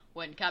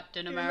When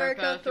Captain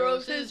America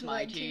throws his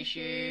mighty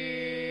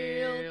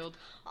shield,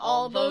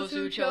 all those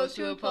who chose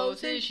to oppose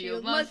his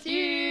shield must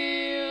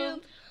yield.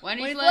 When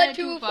he's led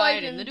to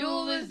fight and the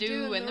duel is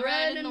due, and the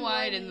red and the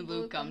white and the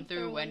blue come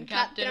through, when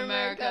Captain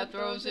America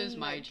throws his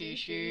mighty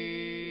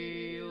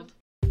shield.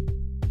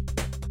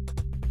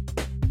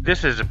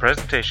 This is a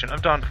presentation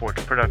of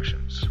Dawnforge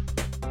Productions.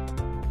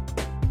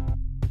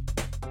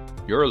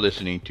 You're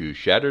listening to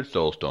Shattered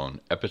Soulstone,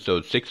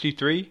 Episode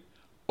 63,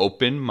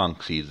 Open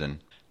Monk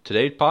Season.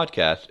 Today's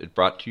podcast is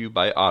brought to you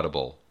by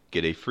Audible.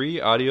 Get a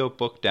free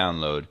audiobook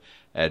download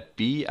at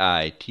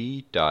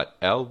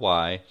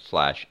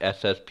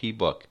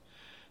bit.ly/sspbook.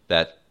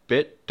 That's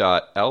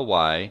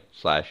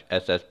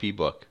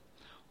bit.ly/sspbook.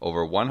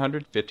 Over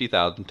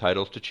 150,000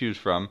 titles to choose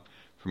from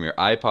your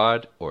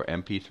iPod or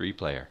MP3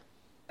 player.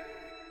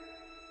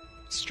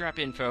 Strap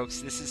in,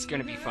 folks. This is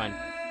going to be fun.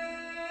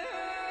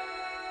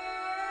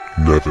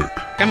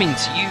 Nevik. Coming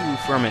to you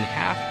from a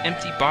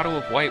half-empty bottle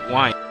of white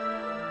wine.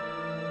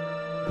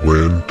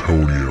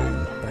 Lantonio.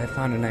 I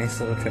found a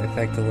nice little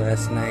trifecta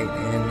last night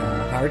in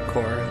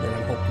hardcore that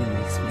I'm hoping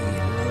makes me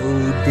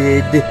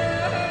loaded.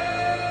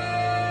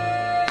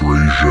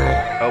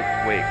 Draja. Oh,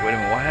 wait a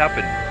minute, what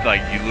happened?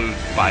 Like, you lose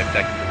 5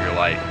 seconds of your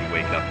life, you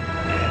wake up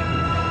dead.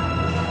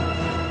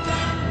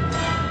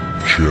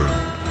 Jen.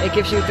 It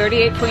gives you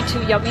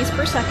 38.2 yummies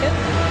per second,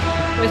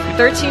 with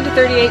 13 to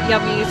 38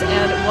 yummies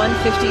and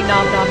 150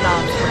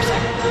 nom-nom-noms per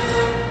second.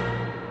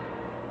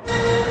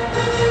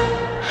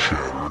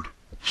 Shattered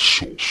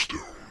Soulstone.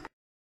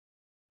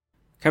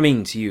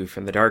 Coming to you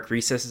from the dark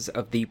recesses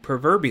of the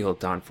proverbial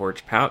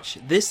Dawnforge pouch,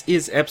 this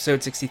is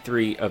episode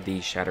 63 of the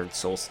Shattered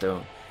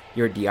Soulstone,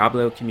 your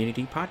Diablo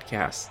community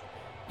podcast.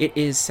 It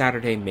is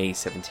Saturday, May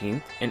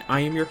 17th, and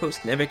I am your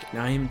host, Nevik,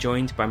 and I am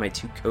joined by my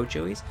two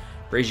co-joeys,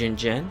 Brasia and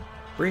Jen.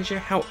 Brasia,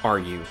 how are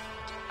you?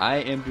 I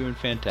am doing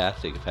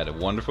fantastic. I've had a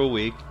wonderful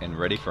week and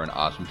ready for an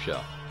awesome show.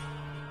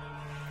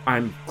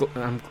 I'm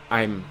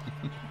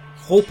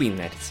hoping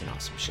that it's an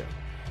awesome show.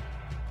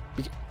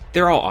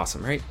 They're all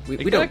awesome, right? We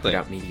don't put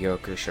out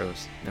mediocre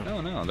shows.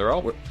 No, they're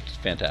all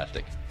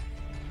fantastic.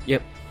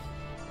 Yep,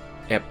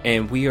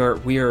 and we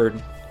are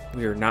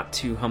not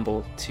too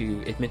humble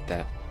to admit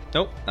that.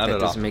 Nope, not at all.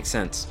 That doesn't make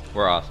sense.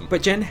 We're awesome.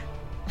 But Jen,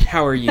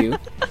 how are you?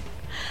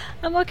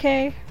 I'm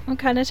okay. I'm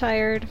kind of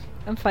tired.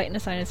 I'm fighting a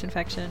sinus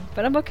infection,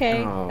 but I'm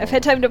okay. Oh. I've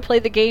had time to play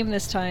the game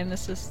this time.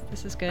 This is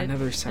good.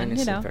 Another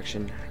sinus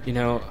infection.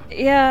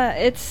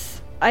 Yeah,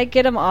 I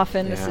get them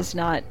often. Yeah. This is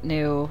not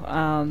new.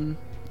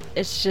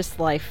 It's just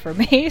life for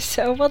me.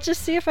 So we'll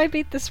just see if I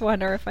beat this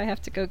one or if I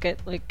have to go get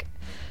like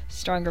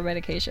stronger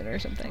medication or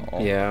something.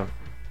 Yeah.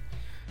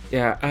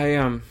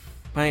 I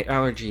my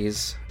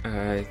allergies,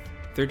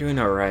 they're doing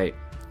all right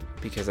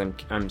because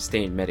I'm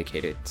staying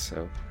medicated.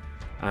 So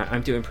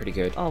I'm doing pretty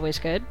good. Always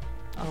good.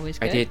 Always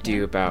good. I did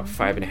do about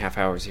 5.5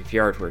 hours of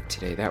yard work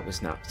today. That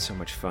was not so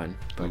much fun,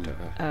 but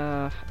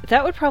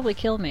that would probably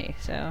kill me.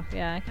 So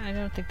yeah, I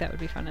don't think that would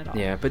be fun at all.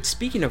 Yeah, but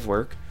speaking of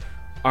work,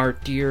 our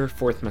dear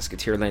fourth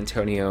musketeer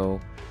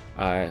Lantonio,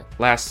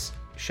 last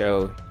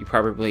show you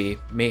probably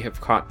may have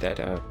caught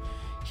that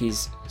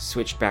he's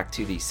switched back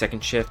to the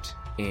second shift,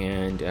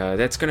 and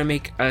that's going to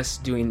make us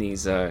doing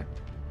these our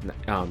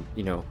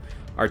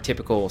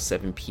typical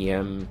 7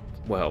 p.m.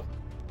 well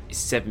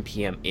 7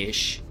 p.m.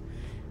 ish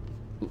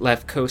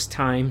left coast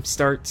time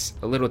starts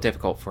a little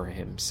difficult for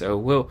him, so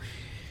we'll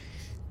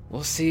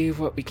see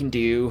what we can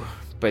do,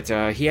 but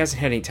he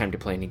hasn't had any time to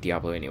play any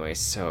Diablo anyway,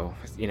 so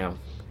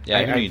yeah,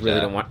 I really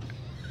don't want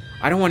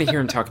to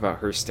hear him talk about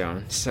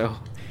Hearthstone, so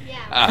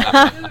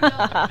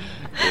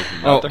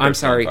I'm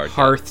sorry,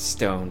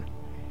 Hearthstone.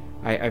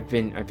 I've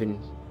been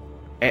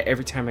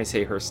every time I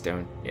say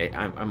Hearthstone,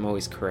 I'm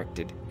always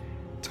corrected.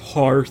 It's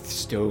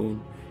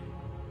Hearthstone,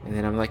 and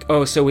then I'm like,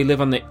 oh, so we live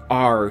on the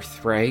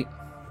Arth, right?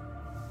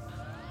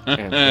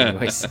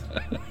 Anyways.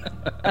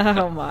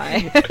 Oh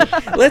my.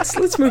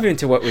 let's move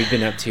into what we've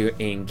been up to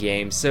in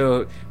game.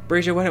 So,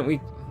 Brasia, why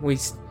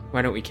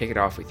don't we kick it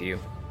off with you?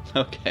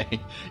 Okay.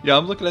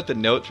 I'm looking at the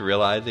notes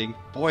realizing,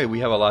 boy,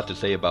 we have a lot to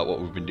say about what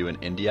we've been doing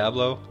in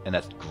Diablo, and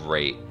that's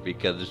great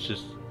because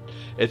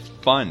it's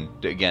fun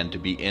to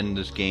be in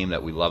this game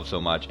that we love so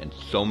much, and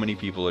so many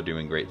people are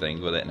doing great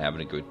things with it and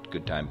having a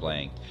good time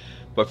playing.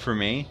 But for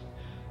me,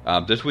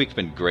 this week's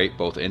been great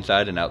both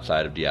inside and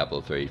outside of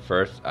Diablo 3.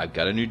 First, I've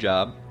got a new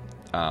job.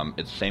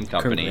 It's the same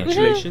company.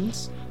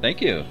 Congratulations.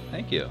 Thank you.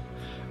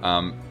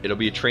 It'll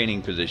be a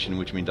training position,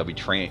 which means I'll be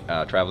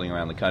traveling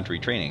around the country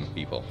training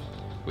people,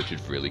 which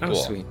is really cool.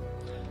 Oh, sweet.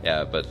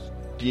 Yeah, but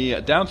the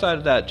downside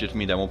of that just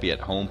means I won't be at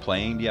home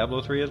playing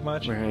Diablo 3 as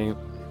much. Right.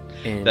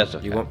 And that's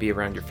okay. You won't be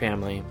around your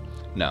family.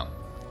 No.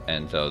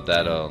 And so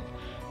that'll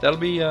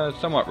be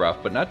somewhat rough,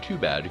 but not too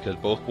bad because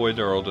both boys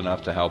are old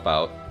enough to help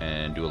out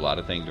and do a lot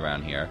of things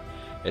around here.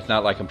 It's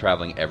not like I'm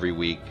traveling every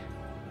week.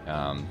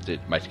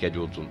 My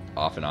schedule's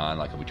off and on.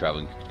 Like I'll be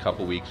traveling a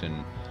couple weeks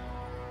in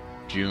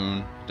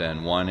June,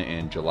 then one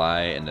in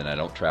July, and then I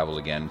don't travel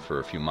again for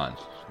a few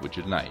months, which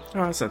is nice.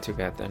 Oh, that's not too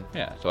bad then.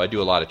 Yeah, so I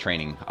do a lot of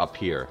training up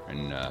here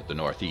in the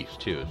Northeast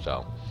too,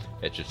 so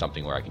it's just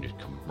something where I can just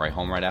come right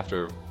home right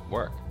after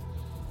work.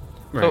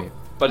 Right. So,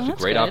 but it's a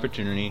that's great good.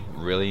 opportunity.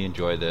 Really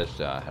enjoy this.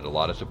 Had a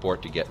lot of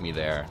support to get me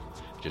there.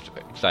 Just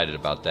excited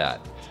about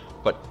that.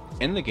 But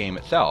in the game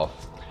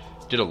itself,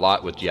 did a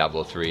lot with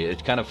Diablo 3.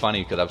 It's kind of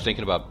funny because I was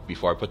thinking about,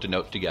 before I put the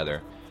notes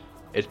together,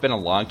 it's been a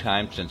long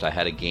time since I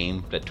had a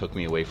game that took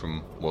me away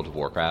from World of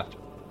Warcraft.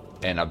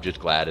 And I'm just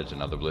glad it's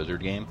another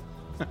Blizzard game.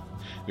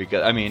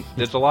 Because, I mean,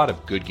 there's a lot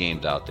of good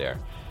games out there.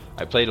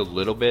 I played a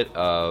little bit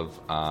of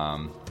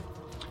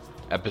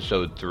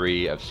Episode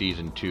 3 of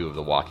Season 2 of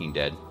The Walking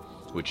Dead,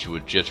 which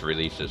was just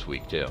released this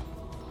week, too.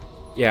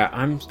 Yeah,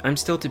 I'm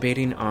still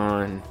debating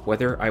on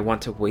whether I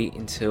want to wait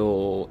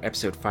until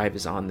episode 5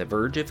 is on the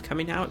verge of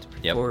coming out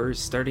before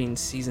starting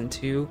season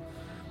 2,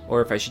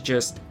 or if I should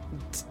just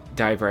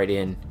dive right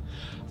in.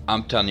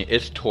 I'm telling you,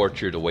 it's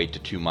torture to wait to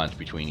 2 months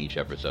between each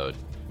episode,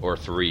 or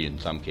 3 in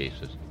some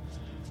cases.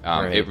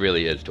 Right. It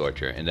really is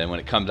torture. And then when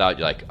it comes out,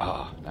 you're like,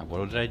 oh, now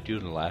what did I do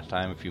the last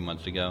time a few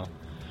months ago?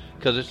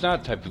 Because it's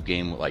not a type of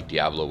game like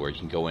Diablo where you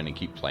can go in and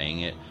keep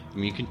playing it. I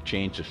mean, you can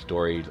change the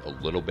story a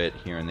little bit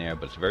here and there,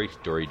 but it's a very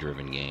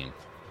story-driven game.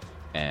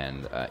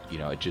 And,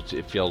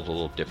 it feels a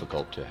little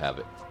difficult to have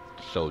it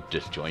so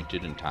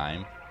disjointed in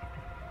time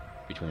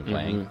between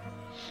playing.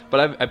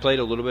 But I played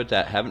a little bit of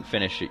that, haven't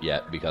finished it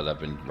yet because I've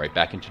been right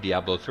back into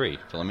Diablo 3.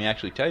 So let me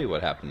actually tell you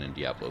what happened in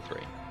Diablo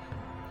 3.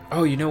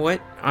 Oh, you know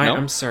what? No?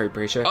 I'm sorry,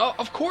 Bracia. Oh,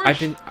 of course.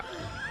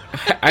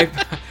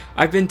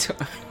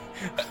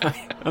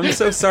 I'm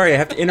so sorry. I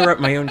have to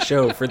interrupt my own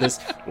show for this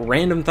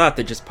random thought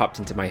that just popped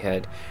into my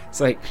head.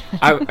 It's like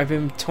I've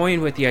been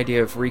toying with the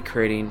idea of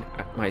recreating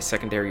my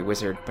secondary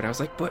wizard, but I was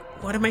like, but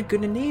what am I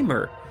going to name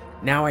her?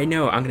 Now I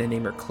know. I'm going to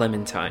name her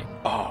Clementine.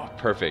 Oh,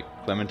 perfect.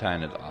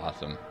 Clementine is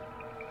awesome.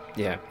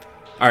 Yeah.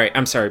 All right.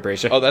 I'm sorry,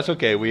 Bracia. Oh, that's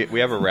okay.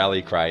 We have a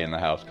rally cry in the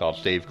house called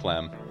Save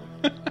Clem.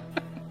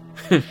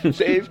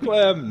 Save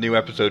Clem! New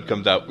episode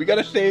comes out. We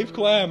gotta save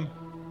Clem!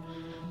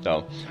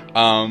 So,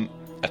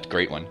 that's a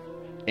great one.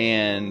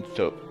 And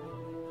so,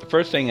 the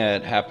first thing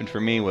that happened for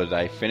me was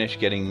I finished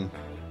getting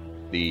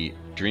the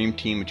Dream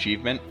Team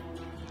Achievement,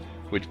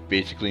 which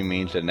basically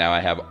means that now I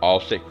have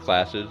all 6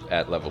 classes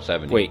at level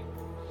 70. Wait,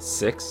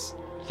 6?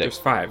 There's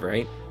 5,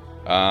 right?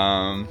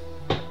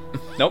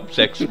 Nope,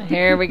 6.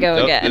 Here we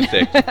go again.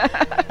 There's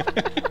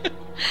 6.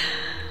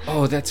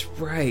 Oh, that's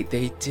right.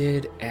 They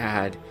did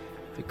add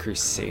the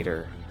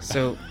Crusader.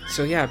 So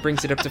yeah, it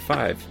brings it up to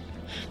 5.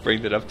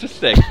 Brings it up to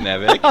 6,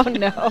 Nevik. Oh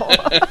no.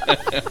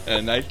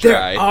 Nice There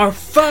try. are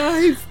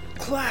 5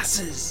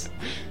 classes.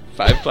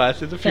 5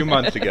 classes a few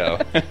months ago.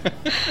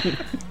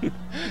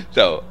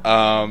 So,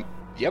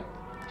 yep,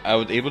 I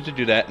was able to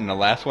do that, and the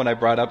last one I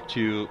brought up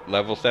to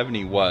level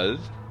 70 was,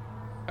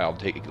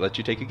 let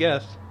you take a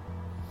guess.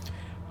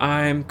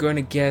 I'm going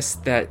to guess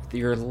that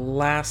your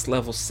last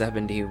level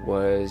 70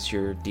 was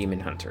your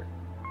Demon Hunter.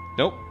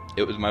 Nope,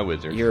 it was my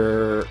wizard.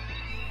 Your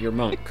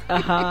monk.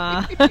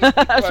 I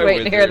was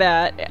waiting to hear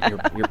that.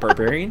 Yeah. Your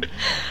barbarian?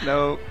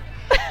 No.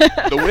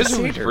 The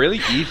wizard was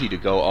really easy to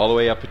go all the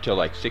way up until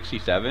like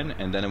 67,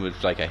 and then it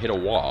was like I hit a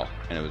wall,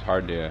 and it was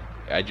hard to...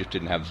 I just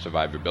didn't have the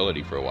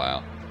survivability for a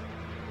while.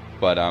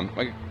 But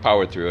I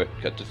powered through it,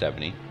 got to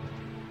 70.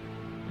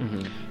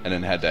 And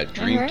then had that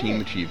Dream Team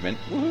achievement.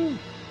 Woohoo!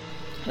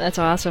 That's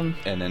awesome.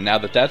 And then now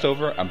that that's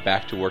over, I'm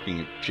back to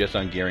working just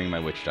on gearing my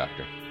Witch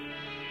Doctor.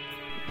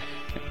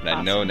 And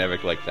I know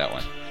Nevik likes that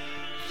one.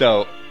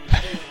 So...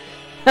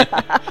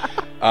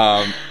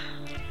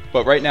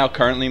 but right now,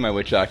 currently, my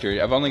Witch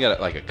Doctor, I've only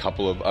got like a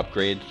couple of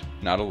upgrades,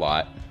 not a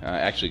lot. I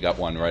actually got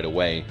one right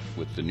away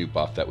with the new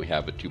buff that we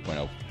have at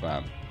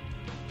 2.0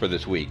 for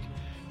this week,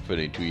 for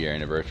the 2-year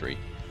anniversary.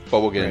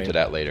 But we'll get into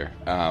that later.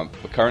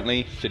 But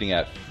currently, sitting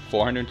at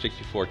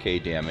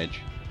 464k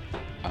damage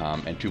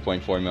and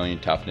 2.4 million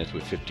toughness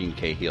with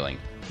 15k healing.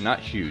 Not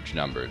huge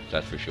numbers,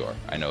 that's for sure.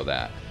 I know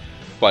that.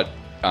 But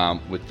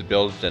with the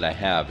builds that I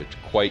have, it's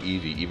quite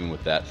easy, even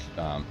with that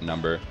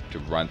number, to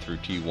run through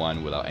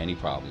T1 without any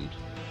problems.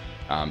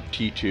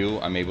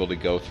 T2, I'm able to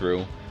go through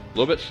a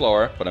little bit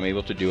slower, but I'm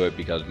able to do it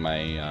because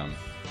my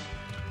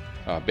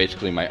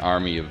basically my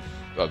army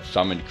of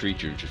summoned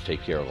creatures just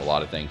take care of a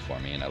lot of things for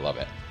me, and I love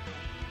it.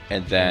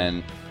 And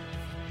then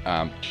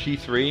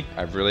T3,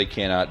 I really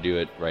cannot do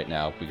it right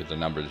now because the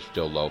number is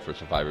still low for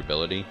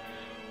survivability.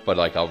 But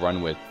like I'll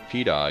run with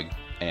P-Dog,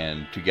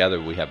 and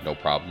together we have no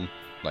problem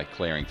like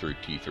clearing through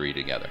T3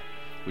 together,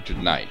 which is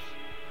nice.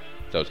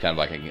 So it's kind of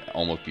like I can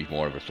almost be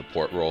more of a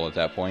support role at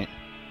that point.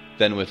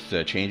 Then with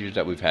the changes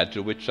that we've had to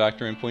the Witch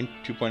Doctor in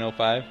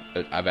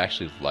 2.05, I've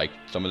actually liked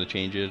some of the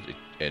changes.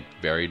 It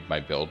varied my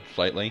build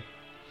slightly.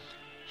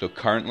 So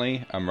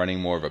currently, I'm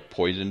running more of a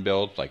poison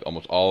build. Like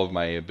almost all of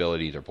my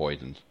abilities are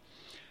poisons.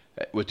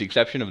 With the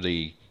exception of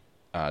the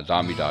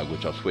Zombie Dog,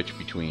 which I'll switch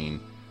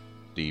between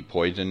the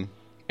poison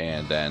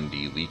and then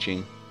the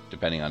leeching,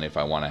 depending on if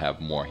I want to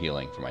have more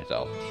healing for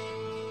myself.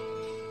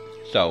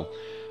 So,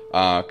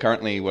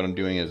 currently what I'm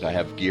doing is I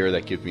have gear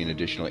that gives me an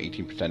additional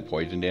 18%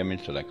 poison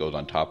damage, so that goes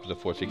on top of the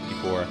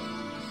 464.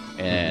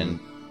 And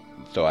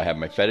so I have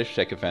my Fetish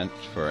Sycophants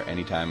for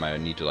any time I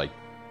need to, like,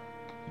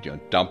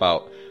 dump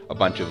out a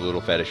bunch of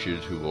little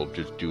fetishes who will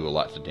just do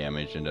lots of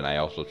damage, and then I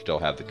also still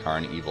have the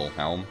Karn Evil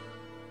Helm,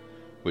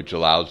 which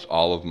allows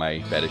all of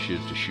my fetishes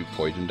to shoot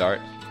poison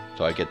darts.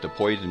 So I get the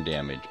poison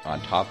damage on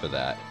top of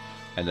that,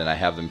 and then I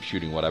have them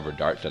shooting whatever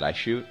darts that I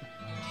shoot.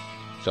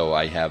 So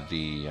I have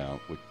the,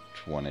 which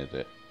one is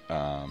it?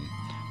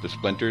 The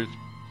Splinters.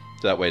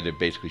 So that way they're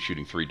basically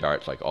shooting 3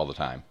 darts like all the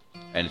time.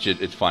 And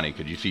it's funny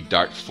because you see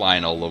darts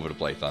flying all over the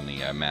place on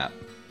the map.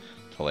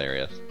 It's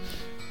hilarious.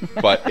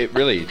 But it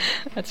really...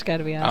 That's got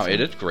to be awesome. Oh, it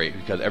is great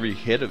because every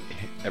hit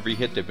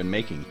they've been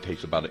making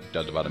does about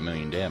 1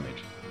 million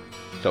damage.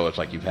 So it's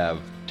like you have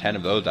 10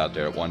 of those out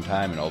there at one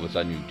time, and all of a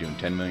sudden you're doing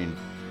 10 million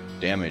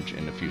damage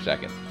in a few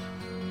seconds.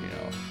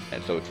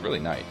 And so it's really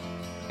nice.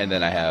 And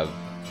then I have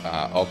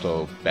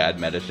also Bad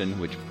Medicine,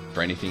 which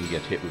for anything that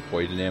gets hit with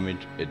poison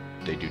damage,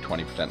 they do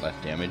 20%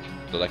 less damage.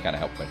 So that kind of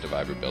helps my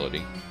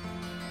survivability.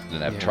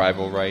 Then I have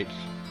Tribal Rights,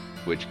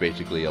 which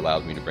basically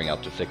allows me to bring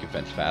out the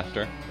sycophants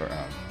faster, or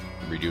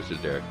reduces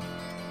their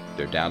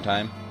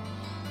downtime.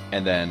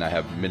 And then I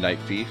have Midnight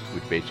Feast,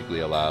 which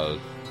basically allows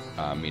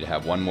me to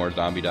have 1 more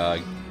zombie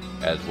dog,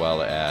 as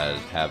well as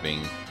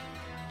having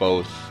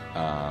both,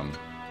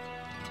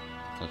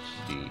 let's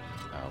see,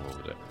 what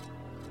was it?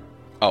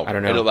 Oh, I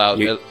don't know. It allows,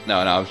 no,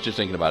 I was just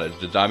thinking about it.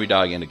 The zombie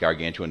dog and the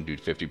gargantuan do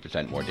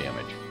 50% more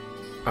damage.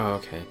 Oh,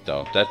 okay.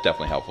 So that's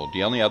definitely helpful.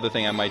 The only other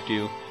thing I might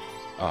do,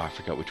 I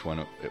forgot which one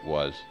it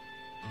was.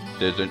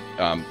 There's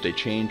they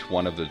changed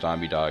one of the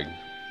zombie dog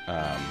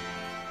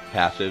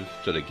passives,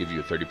 so they give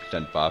you a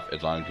 30% buff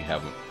as long as you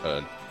have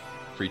a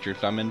creature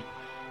summoned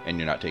and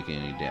you're not taking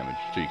any damage,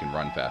 so you can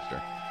run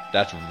faster.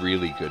 That's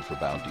really good for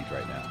bounties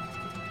right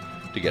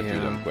now to get through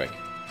them quick.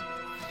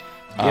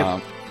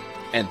 Yep.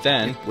 And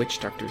then Witch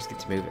Doctors get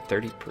to move at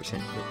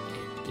 30%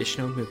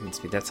 additional movement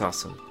speed. That's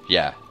awesome.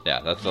 Yeah,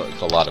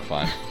 it's a lot of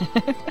fun.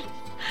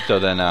 So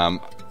then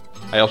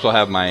I also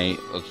have my,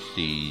 let's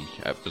see,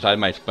 beside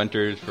my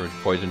Splinters for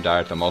poison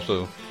darts, I'm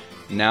also,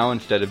 now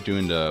instead of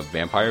doing the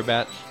vampire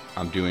bats,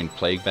 I'm doing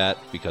plague bats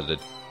because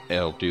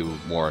it'll do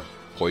more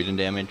poison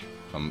damage.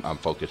 I'm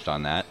focused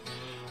on that.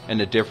 And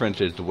the difference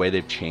is the way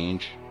they've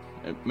changed,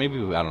 maybe,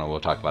 I don't know, we'll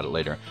talk about it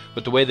later,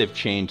 but the way they've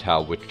changed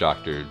how Witch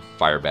Doctor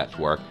fire bats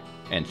work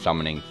and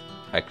summoning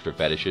extra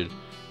fetishes,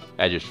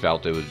 I just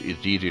felt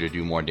it's easier to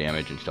do more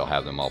damage and still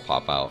have them all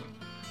pop out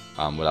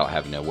without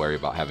having to worry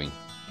about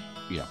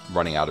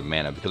running out of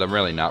mana, because I'm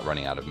really not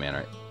running out of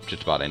mana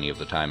just about any of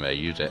the time that I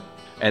use it.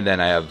 And then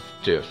I have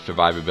to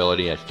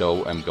survivability. I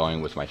still am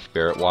going with my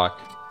Spirit Walk,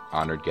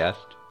 Honored Guest.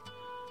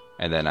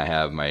 And then I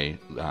have my,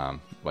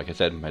 like I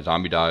said, my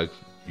zombie dogs,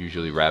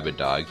 usually rabid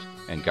dogs,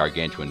 and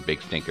gargantuan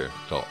Big Stinker.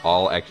 So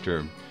all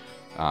extra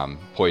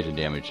poison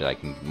damage that I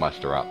can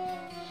muster up.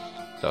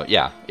 So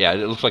yeah,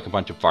 it looks like a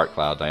bunch of fart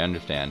clouds. I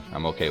understand.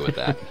 I'm okay with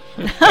that.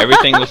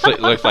 Everything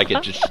looks like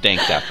it just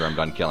stinks after I'm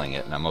done killing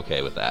it, and I'm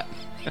okay with that.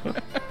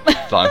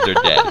 As long as they're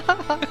dead.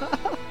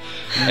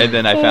 And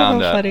then I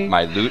found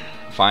my loot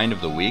find of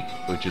the week,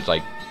 which is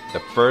like the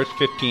first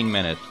 15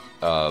 minutes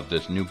of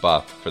this new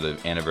buff for the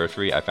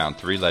anniversary. I found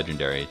 3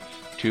 legendaries.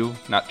 2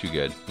 not too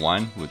good.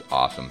 1 was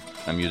awesome.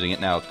 I'm using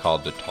it now. It's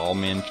called the Tall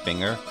Man's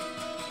Finger.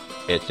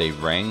 It's a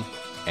ring,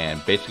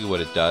 and basically what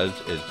it does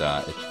is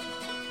it's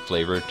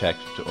flavor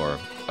text or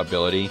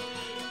ability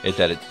is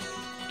that it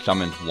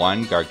summons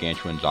 1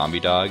 gargantuan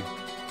zombie dog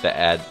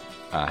that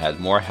has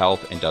more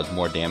health and does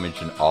more damage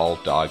than all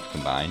dogs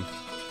combined.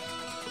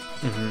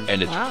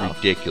 And it's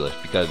ridiculous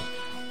because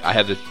I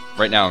have this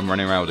right now. I'm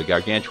running around with a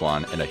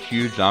gargantuan and a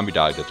huge zombie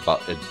dog that's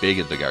about as big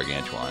as the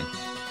gargantuan,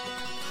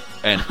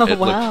 and it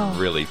looks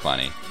really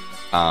funny.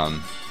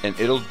 And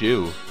it'll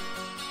do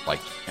like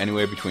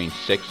anywhere between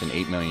 6 and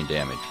 8 million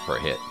damage per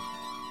hit.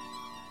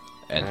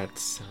 And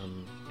that's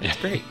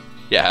great.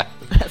 Yeah,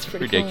 that's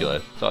pretty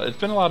ridiculous. Cool. So it's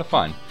been a lot of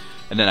fun.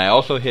 And then I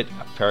also hit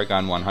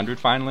Paragon 100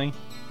 finally.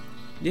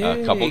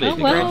 Yay. A couple days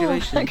ago.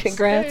 Congratulations.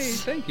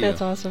 Congrats. Hey, thank you.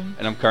 That's awesome.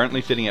 And I'm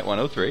currently sitting at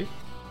 103.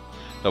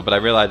 So, but I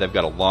realized I've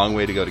got a long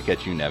way to go to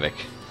catch you, Nevik.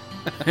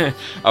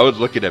 I was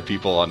looking at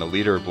people on the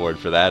leaderboard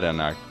for that in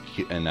our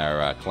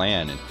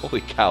clan, and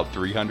holy cow,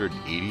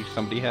 380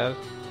 somebody has?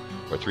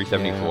 Or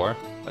 374? Yeah.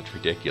 That's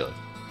ridiculous.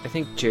 I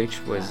think Jake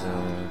was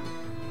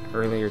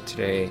earlier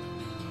today.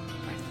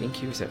 I think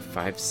he was at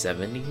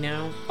 570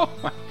 now. Oh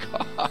my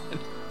god.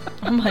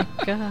 Oh my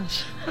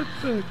gosh. That's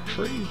so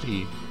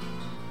crazy.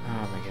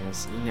 Oh my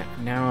goodness.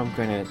 Now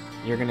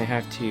you're gonna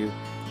have to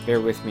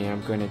bear with me.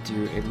 I'm gonna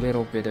do a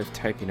little bit of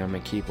typing on my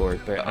keyboard,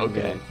 but I'm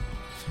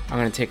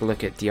gonna take a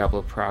look at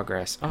Diablo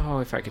progress. Oh,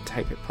 if I could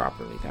type it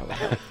properly, that would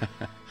help.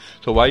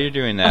 So while you're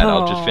doing that,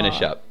 I'll just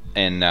finish up.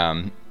 And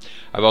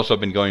I've also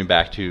been going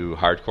back to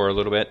hardcore a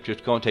little bit,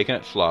 just taking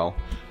it slow.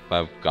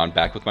 I've gone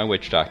back with my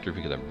Witch Doctor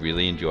because I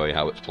really enjoy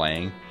how it's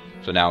playing.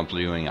 So now I'm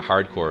doing a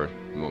hardcore,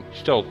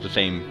 still the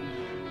same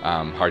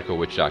hardcore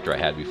Witch Doctor I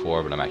had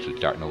before, but I'm actually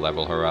starting to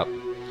level her up.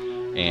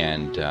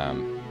 And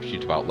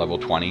she's about level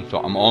 20. So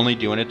I'm only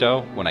doing it,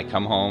 though, when I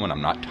come home and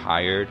I'm not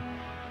tired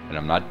and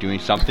I'm not doing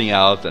something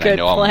else and I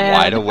know I'm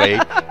wide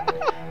awake.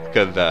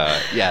 Because,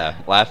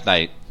 last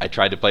night I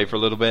tried to play for a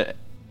little bit,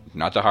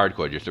 not the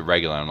hardcore, just the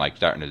regular. I'm like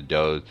starting to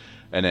doze,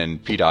 and then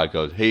P-Dog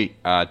goes, "Hey,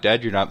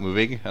 Dad, you're not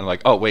moving." And I'm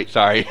like, "Oh wait,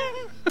 sorry."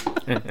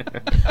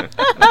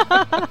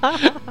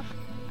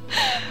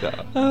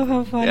 So, Oh,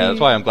 how funny. yeah, that's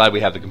why I'm glad we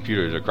have the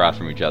computers across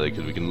from each other,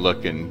 because we can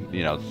look and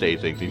say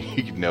things and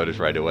you can notice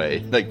right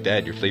away. Like,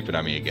 "Dad, you're sleeping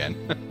on me again."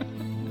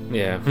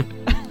 Yeah.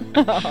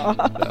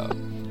 So,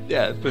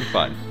 yeah, it's been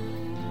fun.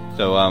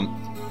 So,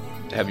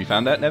 have you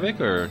found that,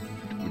 Nevik, or?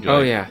 Would you Oh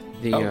like- yeah,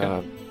 the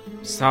Okay.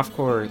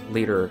 softcore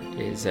leader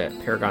is at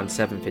Paragon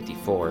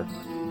 754.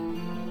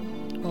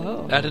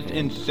 Whoa. That is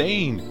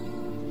insane.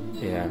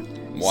 Yeah.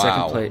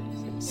 Wow.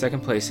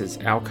 Second place is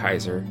Al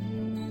Kaiser.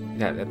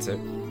 That's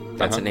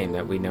a name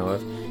that we know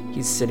of.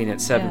 He's sitting at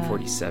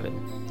 747.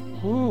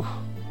 Whew.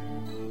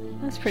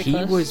 That's pretty He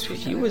close. was to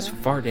each he other, was though.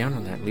 far down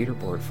on that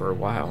leaderboard for a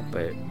while,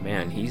 but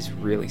man, he's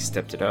really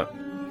stepped it up.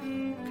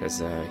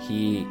 Because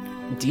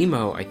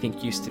Demo, I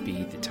think, used to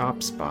be the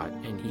top spot,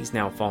 and he's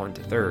now fallen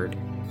to third.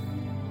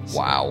 So,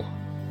 Wow.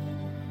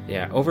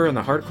 yeah, over on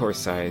the hardcore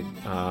side,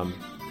 I'm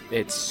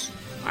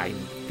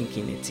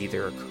thinking it's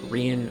either a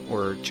Korean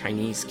or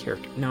Chinese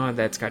character. No,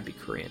 that's got to be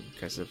Korean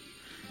because of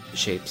the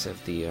shapes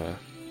of the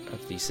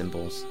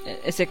symbols.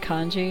 Is it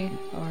kanji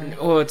or?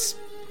 Oh, it's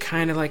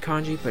kind of like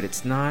kanji, but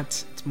it's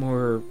not. It's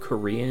more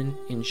Korean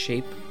in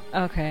shape.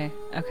 Okay.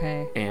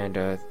 And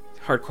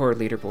hardcore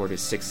leaderboard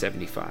is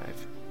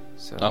 675.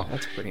 So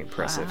that's pretty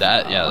impressive.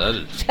 That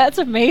is That's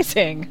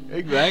amazing.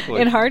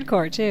 exactly. In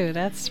hardcore too.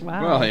 That's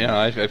wow. Well,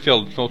 I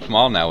feel so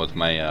small now with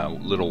my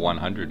little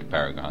 100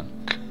 Paragon.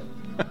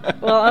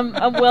 Well,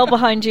 I'm well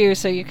behind you,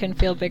 so you can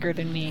feel bigger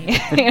than me.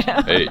 You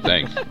know? Hey,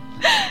 thanks.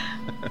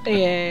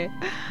 Yeah.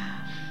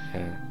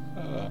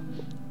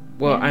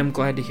 Well, I'm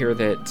glad to hear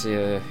that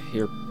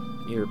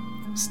your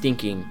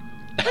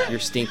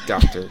stink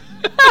doctor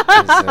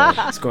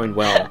is going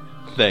well.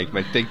 Thanks.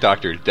 My stink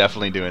doctor is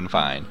definitely doing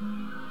fine.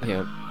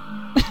 Yeah.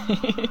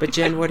 But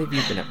Jen, what have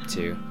you been up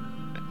to?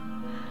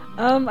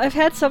 I've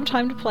had some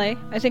time to play.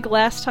 I think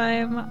last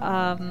time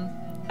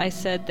I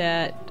said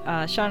that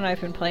Sean and I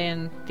have been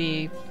playing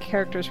the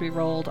characters we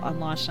rolled on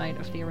launch night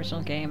of the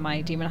original game.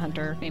 My Demon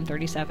Hunter named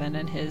 37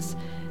 and his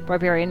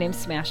Barbarian named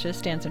Smashes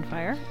stands in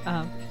fire,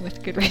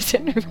 with good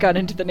reason. We've gone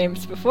into the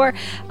names before.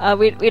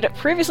 We'd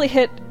previously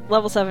hit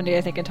level 70,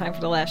 I think, in time for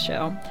the last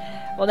show.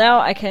 Well, now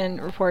I can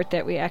report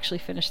that we actually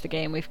finished the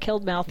game. We've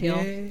killed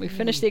Malthael. We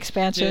finished the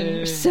expansion.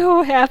 We're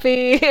so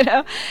happy,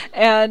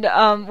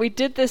 And we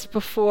did this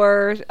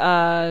before.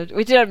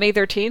 We did it on May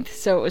 13th,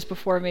 so it was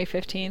before May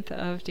 15th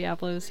of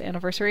Diablo's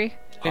anniversary.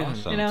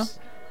 Awesome.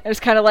 It was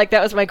kind of like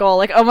that was my goal.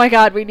 Like, oh my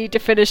god, we need to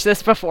finish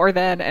this before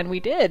then, and we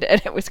did, and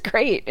it was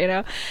great,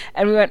 And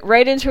we went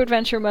right into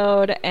adventure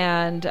mode,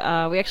 and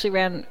we actually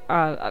ran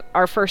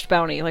our first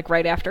bounty like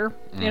right after,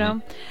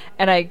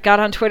 And I got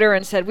on Twitter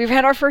and said, "We've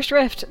had our first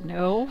rift."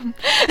 No,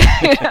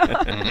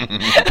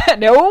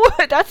 no,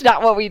 that's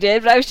not what we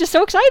did. But I was just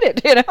so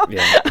excited,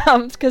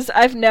 because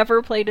I've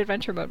never played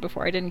adventure mode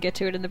before. I didn't get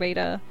to it in the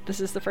beta. This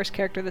is the first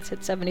character that's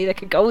hit 70 that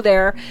could go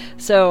there.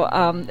 So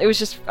it was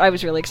just I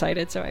was really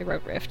excited. So I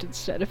wrote rift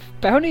instead of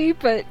bounty.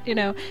 But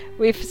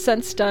we've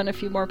since done a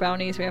few more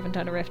bounties. We haven't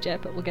done a rift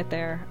yet, but we'll get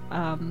there.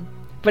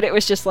 But it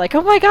was just like,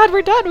 oh my god,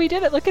 we're done. We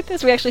did it. Look at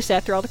this. We actually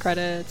sat through all the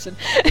credits and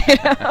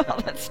all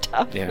that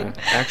stuff. Yeah, and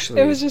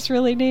actually, it was just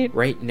really neat.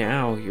 Right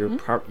now,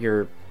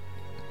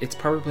 it's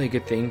probably a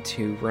good thing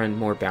to run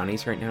more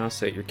bounties right now,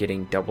 so you're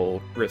getting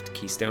double Rift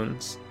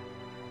Keystones.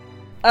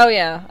 Oh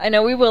yeah, I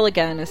know we will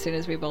again as soon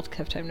as we both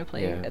have time to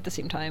play at the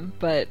same time.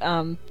 But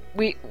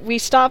we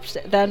stopped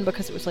then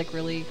because it was like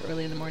really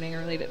early in the morning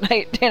or late at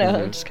night.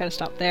 Just kind of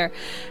stopped there,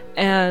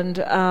 and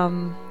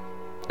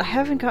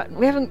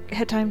we haven't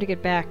had time to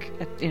get back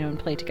and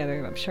play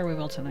together. I'm sure we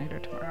will tonight or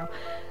tomorrow.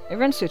 It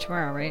runs through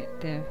tomorrow, right?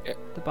 The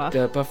buff.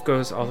 The buff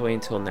goes all the way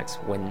until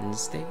next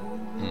Wednesday.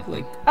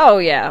 Oh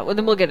yeah, well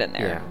then we'll get in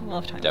there. Yeah,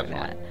 we'll have time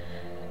definitely. for that.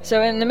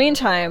 So in the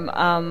meantime,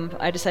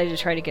 I decided to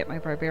try to get my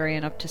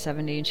Barbarian up to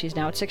 70, and she's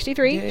now at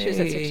 63. Yay. She was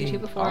at 62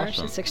 before.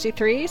 Awesome. She's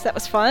 63, so that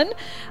was fun.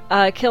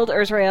 Killed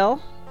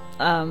Urzrael,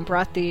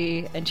 brought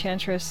the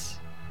Enchantress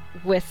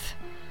with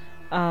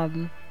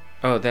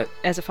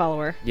as a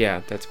follower.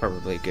 Yeah, that's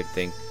probably a good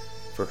thing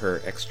for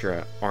her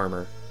extra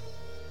armor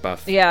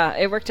buff. Yeah,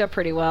 it worked out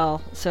pretty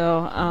well.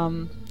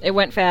 So it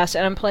went fast,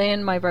 and I'm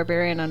playing my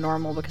Barbarian on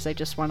normal because I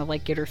just want to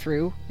get her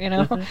through,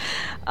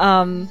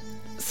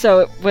 So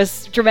it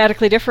was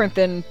dramatically different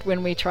than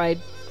when we tried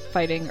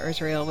fighting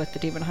Urzrael with the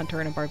Demon Hunter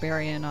and a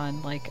Barbarian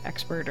on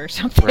expert or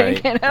something.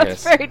 Right, It's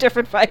yes. a very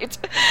different fight.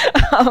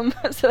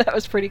 So that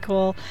was pretty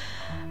cool.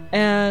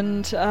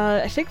 And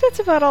I think that's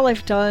about all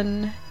I've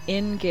done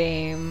in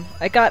game.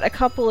 I got a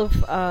couple of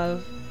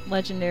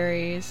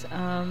legendaries.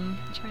 I'm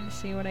trying to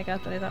see what I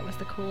got that I thought was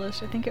the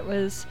coolest. I think it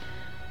was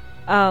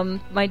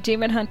my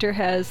Demon Hunter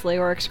has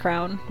Leoric's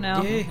crown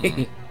now.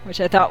 Yay. Which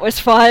I thought was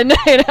fun,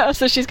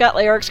 So she's got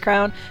Leoric's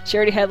crown. She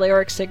already had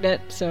Leoric's signet,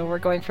 so we're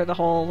going for the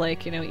whole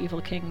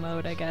Evil King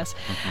mode, I guess.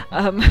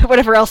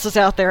 Whatever else is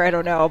out there, I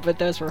don't know, but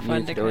those were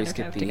fun You to could always have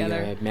get the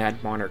together.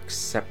 Mad Monarch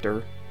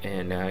Scepter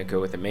and go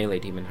with a melee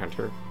Demon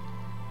Hunter.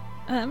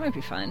 That might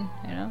be fun,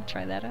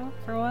 try that out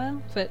for a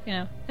while. But,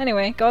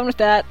 anyway, going with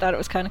that, thought it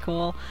was kind of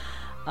cool.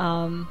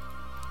 And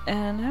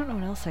I don't know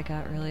what else I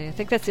got, really. I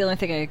think that's the only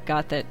thing I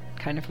got that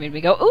kind of made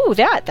me go, ooh,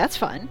 that's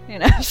fun,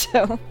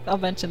 so I'll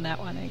mention that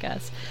one, I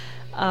guess.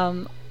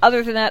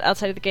 Other than that,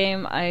 outside of the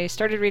game, I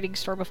started reading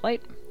Storm of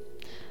Light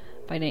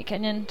by Nate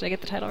Kenyon. Did I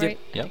get the title right?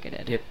 Yep. I think I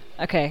did. Yep.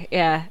 Okay,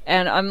 yeah.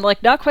 And I'm,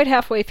 not quite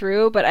halfway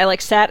through, but I,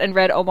 sat and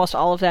read almost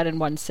all of that in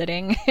one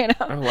sitting,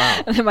 Oh,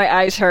 wow. And then my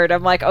eyes hurt.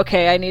 I'm like,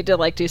 okay, I need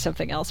to, do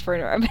something else for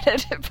a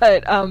minute.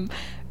 But,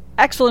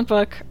 excellent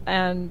book,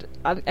 and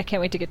I can't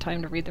wait to get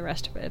time to read the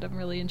rest of it. I'm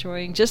really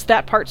enjoying just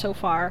that part so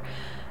far.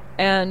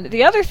 And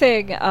the other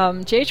thing,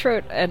 Jay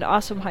wrote an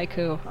awesome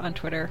haiku on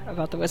Twitter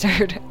about the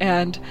wizard,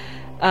 and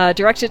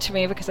directed to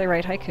me because I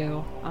write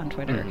haiku on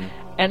Twitter. Mm-hmm.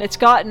 And it's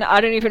gotten, I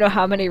don't even know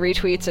how many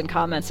retweets and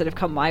comments that have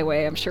come my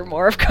way. I'm sure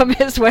more have come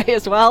his way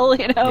as well,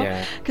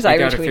 Yeah. Because I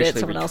got retweet it, officially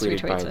someone else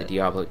retweeted by retweets the it.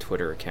 Diablo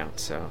Twitter account,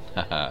 so...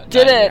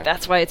 Did it? Yeah.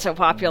 That's why it's so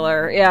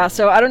popular. Yeah,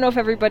 so I don't know if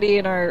everybody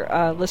in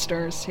our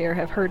listeners here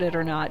have heard it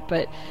or not,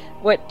 but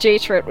what Jay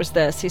wrote was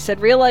this. He said,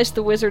 "Realize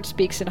the wizard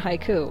speaks in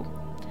haiku.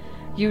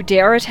 You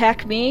dare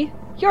attack me?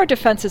 Your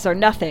defenses are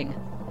nothing.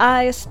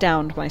 I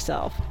astound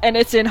myself." And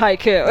it's in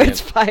haiku. Yeah.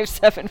 It's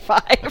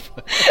 575.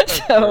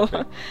 So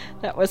Perfect.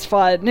 that was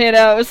fun. It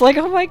was like,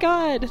 oh my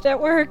god, that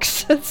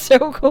works. That's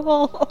so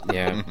cool.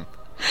 Yeah.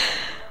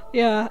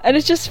 Yeah, and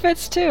it just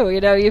fits too.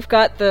 You've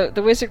got the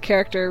wizard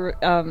character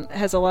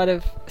has a lot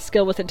of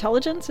skill with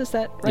intelligence. Is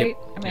that right?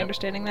 Am I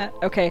understanding that?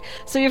 Okay,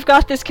 so you've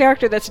got this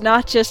character that's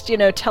not just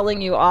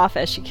telling you off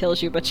as she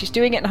kills you, but she's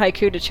doing it in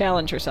haiku to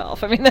challenge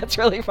herself. I mean, that's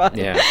really fun.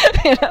 Yeah.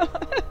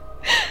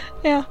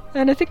 Yeah,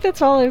 and I think that's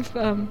all I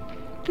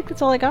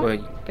got. Well,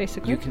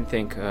 basically. you can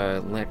thank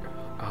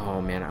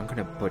oh man, I'm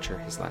gonna butcher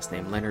his last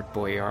name, Leonard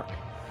Boyar.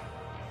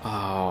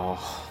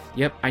 Oh,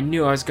 yep, I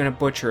knew I was gonna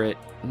butcher it.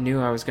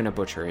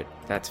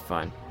 That's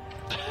fun.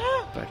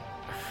 But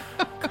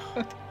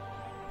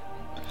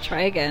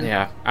try again.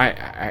 yeah,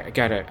 I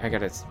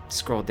gotta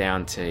scroll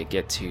down to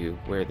get to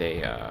where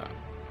they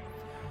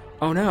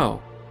oh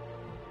no.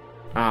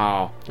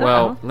 Oh,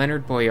 well, Uh-oh.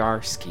 Leonard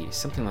Boyarsky,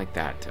 something like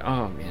that.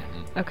 Oh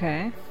man.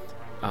 Okay.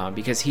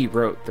 Because he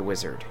wrote The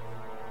Wizard.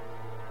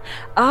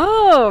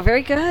 Oh,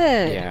 very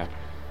good. Yeah.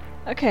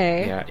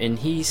 Okay. Yeah, and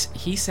he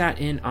sat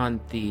in on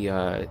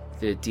the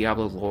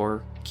Diablo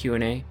lore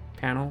Q&A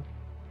panel.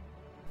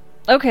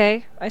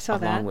 Okay, I saw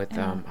that. Along with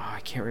yeah.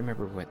 I can't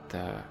remember what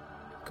the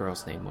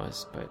girl's name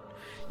was, but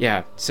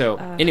yeah. So,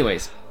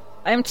 anyways,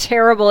 I'm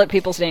terrible at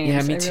people's names.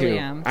 Yeah, me I too. really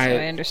am. So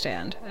I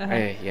understand.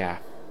 Uh-huh.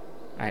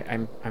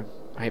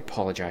 I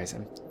apologize.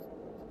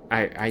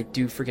 I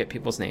do forget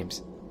people's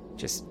names.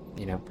 Just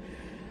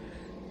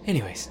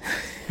Anyways,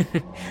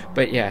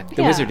 but yeah,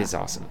 the wizard is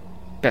awesome.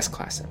 Best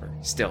class ever.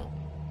 Still,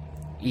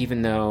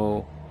 even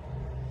though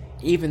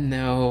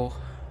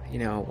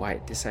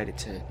Wyatt decided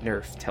to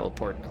nerf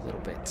teleport a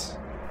little bit.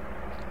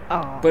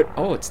 Oh. But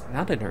it's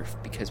not a nerf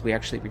because we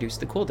actually reduced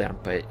the cooldown,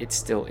 but it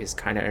still is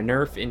kind of a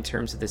nerf in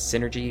terms of the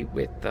synergy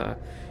with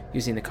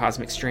using the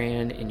Cosmic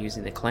Strand and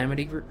using the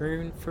Calamity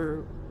Rune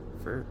for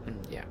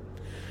yeah.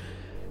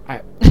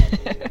 I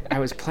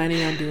was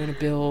planning on doing a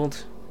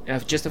build,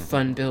 just a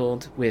fun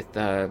build with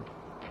I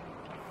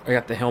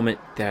got the helmet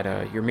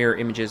that your mirror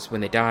images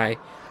when they die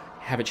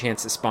have a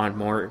chance to spawn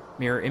more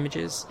mirror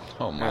images.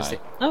 Oh my!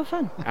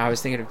 Fun. I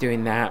was thinking of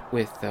doing that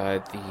with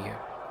the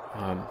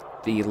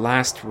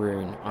last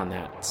rune on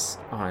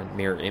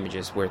mirror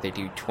images where they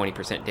do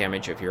 20%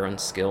 damage of your own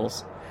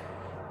skills,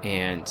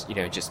 and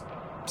just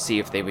see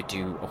if they would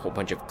do a whole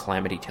bunch of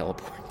calamity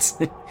teleports.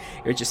 It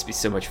would just be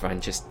so much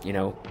fun. Just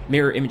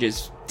mirror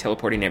images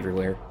teleporting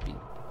everywhere.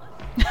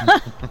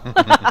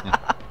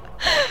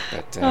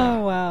 But,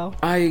 oh wow!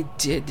 I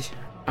did.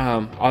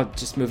 I'll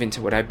just move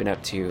into what I've been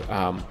up to.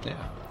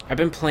 I've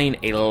been playing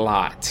a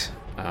lot.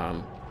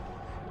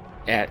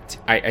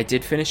 I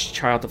did finish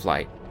Child of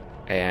Light,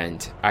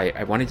 and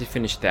I wanted to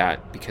finish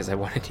that because I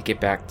wanted to get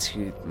back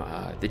to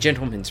the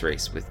Gentleman's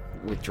Race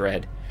with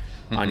Dread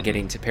on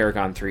getting to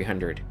Paragon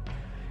 300.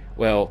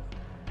 Well,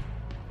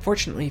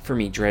 fortunately for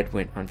me, Dread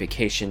went on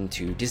vacation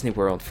to Disney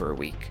World for a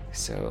week,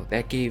 so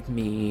that gave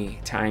me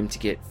time to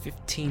get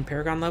 15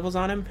 Paragon levels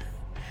on him.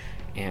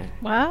 And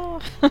wow.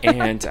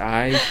 and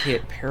I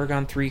hit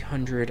Paragon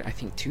 300 I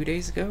think 2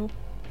 days ago,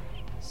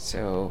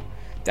 so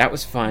that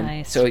was fun.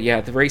 Nice. So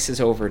yeah, the race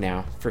is over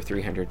now for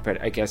 300,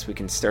 but I guess we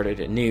can start it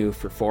anew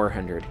for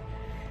 400.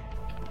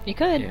 You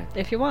could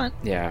if you want.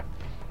 Yeah,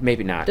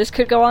 maybe not. This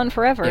could go on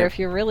forever Yep. if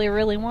you really,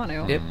 really want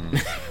to.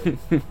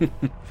 Yep.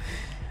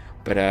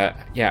 But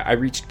yeah, I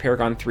reached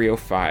Paragon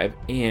 305,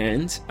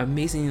 and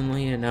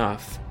amazingly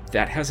enough,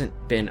 that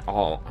hasn't been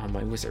all on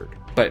my wizard.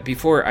 But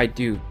before I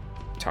do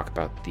talk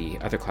about the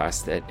other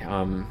class that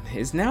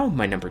is now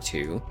my number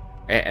 2,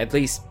 at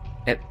least,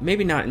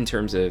 maybe not in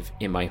terms of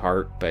in my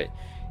heart, but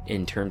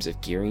in terms of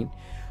gearing.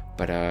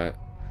 But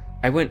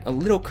I went a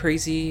little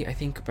crazy, I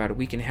think about a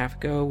week and a half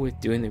ago,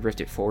 with doing the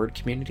Rifted Forward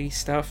community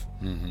stuff.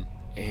 Mm-hmm.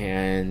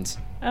 And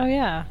oh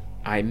yeah,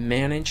 I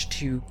managed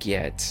to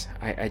get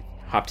I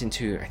hopped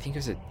into, I think it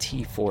was a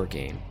T4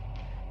 game,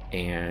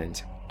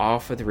 and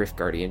off of the Rift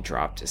Guardian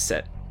dropped a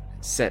set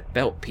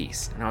belt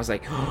piece, and I was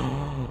like,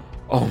 oh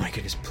my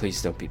goodness,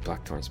 please don't be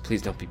Blackthorns,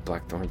 please don't be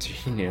Blackthorns,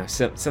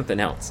 something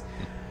else.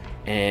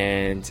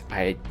 And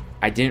I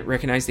didn't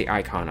recognize the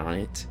icon on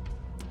it,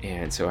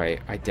 and so I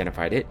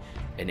identified it,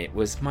 and it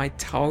was my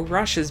Tal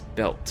Rasha's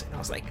belt, and I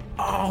was like,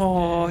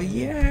 oh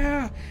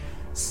yeah,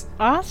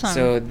 awesome.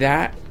 So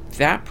that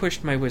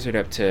pushed my wizard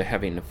up to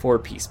having a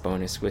 4-piece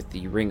bonus with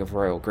the Ring of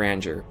Royal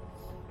Grandeur.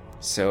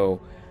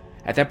 So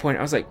at that point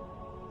I was like,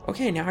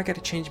 okay, now I got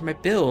to change my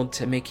build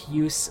to make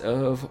use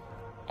of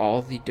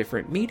all the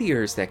different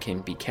meteors that can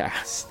be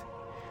cast.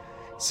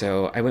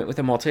 So I went with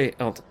a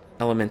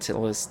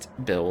multi-elementalist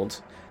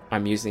build.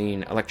 I'm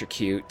using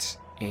Electrocute,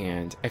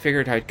 and I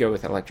figured I'd go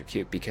with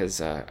Electrocute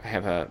because I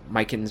have a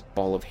Mycon's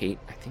Ball of Hate.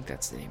 I think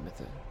that's the name of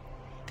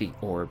the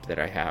orb that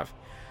I have,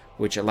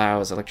 which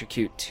allows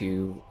Electrocute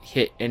to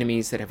hit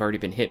enemies that have already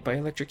been hit by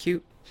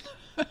Electrocute.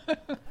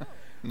 Nice.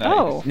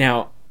 Oh,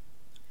 now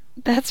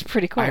that's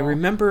pretty cool. I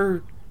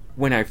remember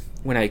when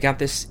I got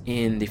this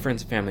in the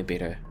Friends and Family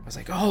beta, I was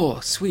like, oh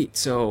sweet,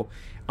 so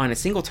on a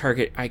single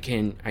target I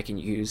can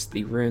use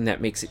the rune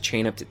that makes it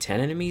chain up to 10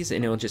 enemies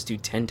and it'll just do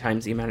 10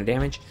 times the amount of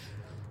damage.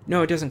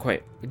 No, it doesn't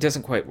quite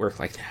work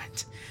like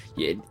that.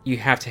 You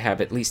have to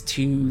have at least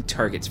 2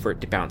 targets for it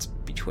to bounce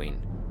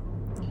between.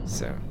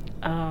 So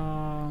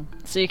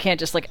you can't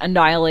just like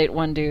annihilate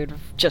one dude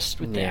just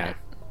with that.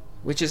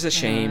 Which is a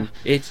shame.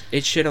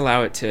 It should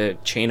allow it to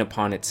chain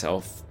upon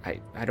itself.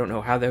 I don't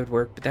know how that would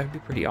work, but that would be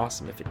pretty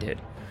awesome if it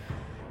did.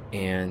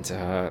 And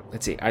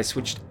let's see, I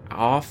switched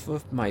off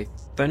of my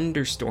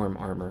Thunderstorm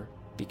armor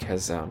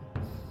because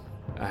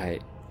I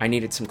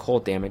needed some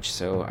cold damage,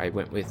 so I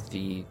went with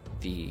the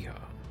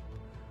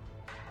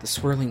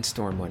Swirling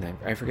Storm one.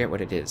 I forget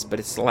what it is, but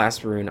it's the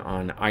last rune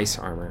on ice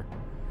armor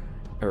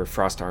or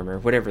frost armor,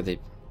 whatever the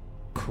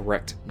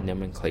correct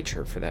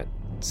nomenclature for that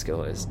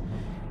skill is.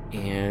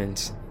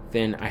 And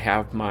then I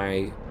have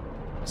my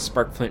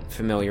Sparkflint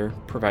Familiar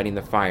providing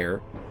the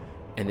fire,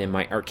 and then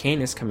my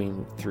Arcane is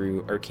coming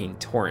through Arcane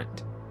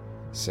Torrent.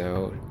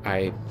 So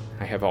I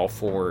have all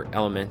 4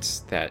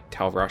 elements that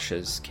Tal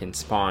Rasha's can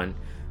spawn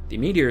the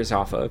meteors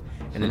off of.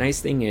 And the nice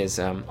thing is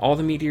all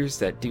the meteors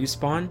that do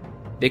spawn,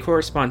 they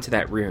correspond to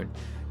that rune.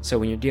 So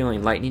when you're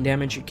dealing lightning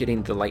damage, you're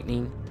getting the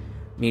lightning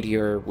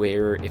meteor,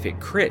 where if it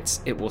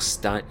crits, it will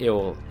stun.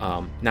 It'll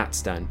not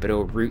stun, but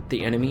it'll root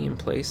the enemy in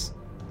place.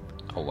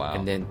 Oh wow!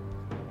 And then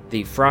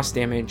the frost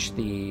damage,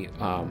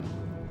 I'm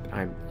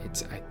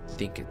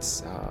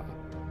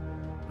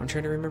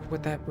trying to remember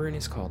what that rune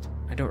is called.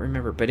 I don't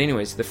remember. But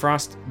anyways, the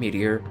frost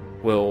meteor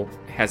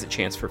has a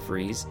chance for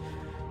freeze,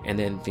 and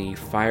then the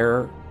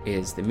fire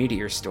is the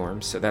meteor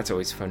storm. So that's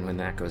always fun when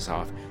that goes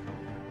off.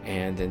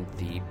 And then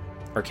the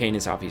arcane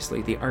is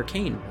obviously the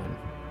arcane one,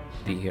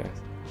 the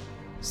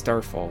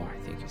Starfall, I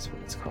think is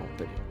what it's called.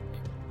 But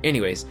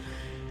anyways,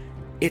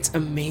 it's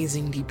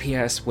amazing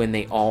DPS when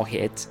they all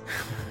hit.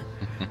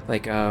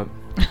 Like I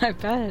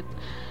bet.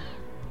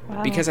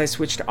 Wow. Because I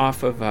switched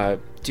off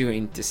of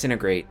doing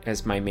Disintegrate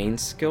as my main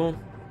skill,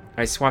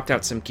 I swapped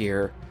out some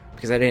gear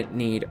because I didn't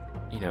need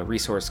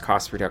resource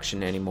cost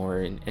reduction anymore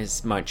and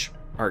as much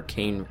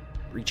arcane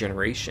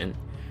regeneration,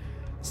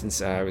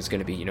 since I was going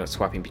to be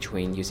swapping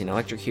between using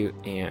Electrocute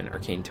and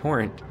Arcane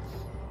Torrent.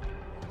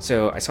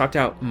 So I swapped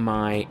out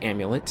my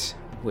amulet,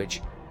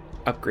 which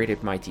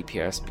upgraded my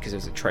DPS because it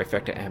was a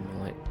trifecta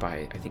amulet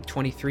by I think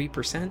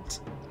 23%.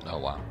 Oh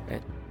wow!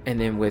 And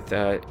then with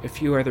a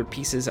few other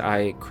pieces,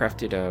 I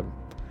crafted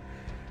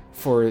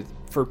for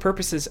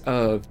purposes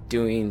of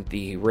doing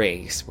the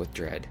race with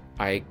Dread,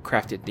 I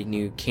crafted the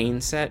new Kane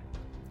set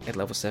at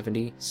level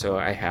 70. So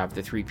I have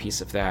the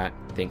 3-piece of that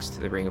thanks to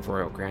the Ring of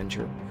Royal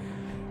Grandeur.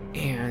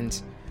 And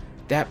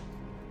that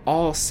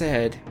all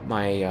said,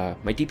 my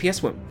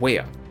DPS went way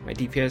up. My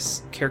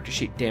DPS character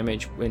sheet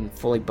damage when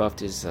fully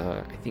buffed is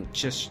I think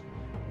just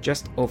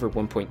over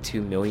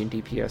 1.2 million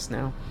DPS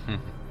now.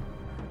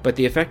 But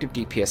the effective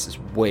DPS is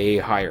way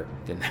higher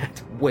than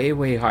that.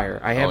 Way higher.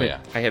 I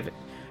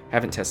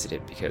haven't tested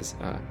it because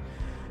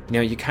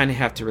you kind of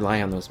have to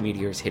rely on those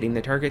meteors hitting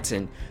the targets,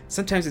 and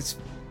sometimes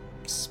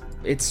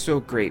it's so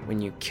great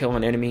when you kill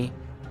an enemy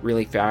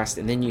really fast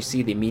and then you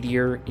see the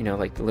meteor,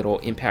 like the little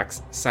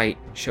impact site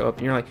show up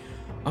and you're like,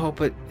 oh,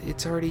 but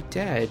it's already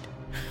dead.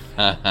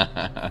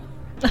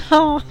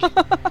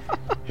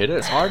 Hit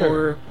it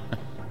harder.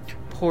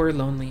 Poor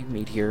lonely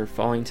meteor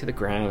falling to the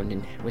ground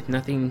and with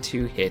nothing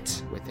to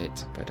hit with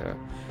it. But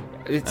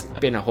it's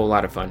been a whole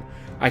lot of fun.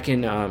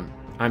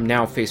 I'm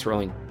now face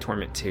rolling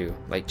Torment 2,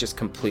 like just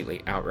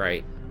completely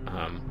outright.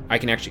 I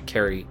can actually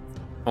carry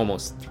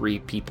almost 3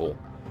 people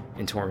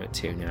in Torment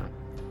 2 now.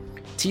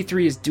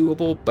 T3 is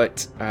doable,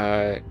 but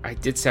I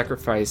did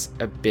sacrifice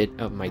a bit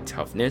of my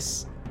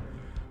toughness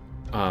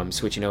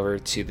switching over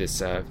to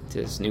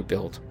this new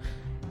build.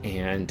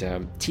 And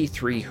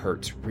T3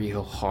 hurts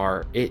real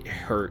hard. It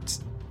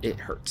hurts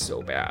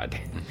so bad.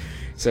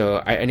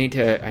 So I need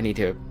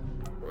to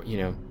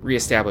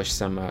reestablish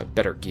some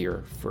better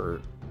gear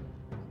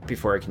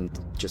before I can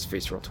just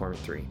face roll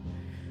Torment 3.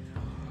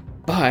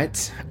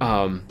 But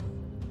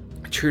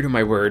true to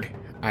my word.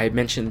 I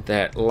mentioned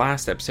that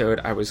last episode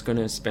I was going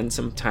to spend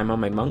some time on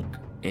my monk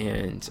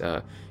and,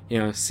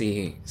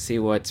 see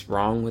what's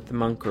wrong with the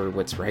monk or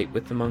what's right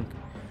with the monk.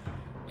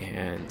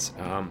 And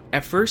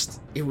at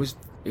first it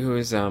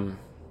wasn't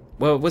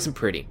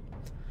pretty.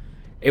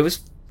 It was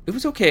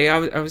okay.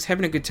 I was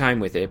having a good time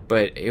with it,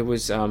 but it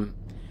was my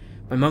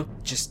monk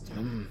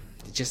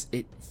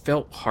it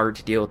felt hard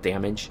to deal with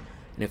damage,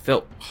 and it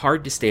felt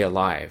hard to stay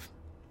alive.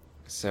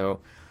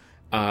 So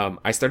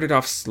I started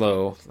off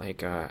slow,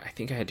 like I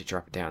think I had to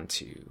drop it down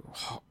to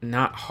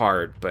not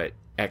hard but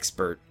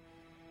expert,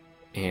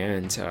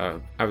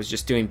 and I was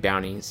just doing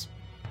bounties,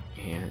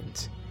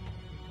 and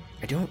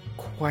I don't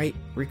quite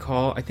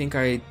recall. I think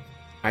I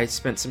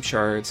spent some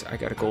shards. I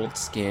got a gold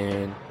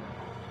skin,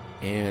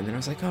 and then I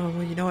was like, oh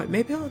well, you know what?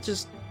 Maybe I'll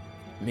just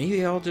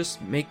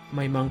make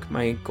my monk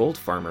my gold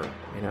farmer,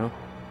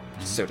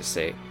 so to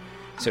speak,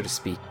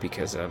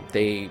 because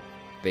they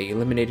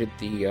eliminated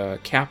the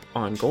cap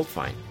on gold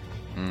find,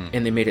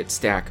 and they made it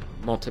stack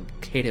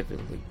multiplicatively.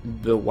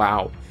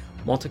 Wow,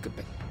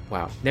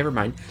 never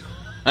mind.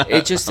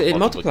 It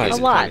multiplies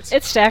a lot.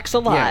 It stacks a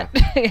lot.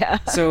 Yeah.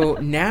 So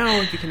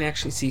now you can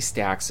actually see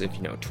stacks of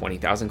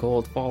 20,000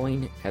 gold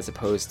falling, as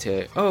opposed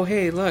to, oh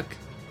hey look,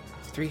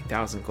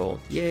 3,000 gold,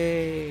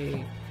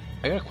 yay.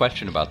 I got a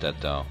question about that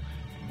though.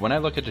 When I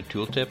look at the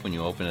tooltip, when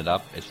you open it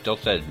up, it still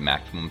says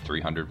maximum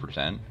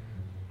 300%.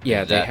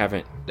 Yeah, they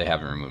haven't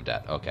removed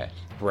that. Okay.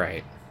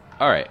 Right.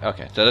 All right.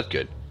 Okay. So that's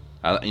good.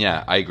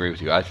 I agree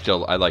with you. I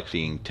like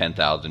seeing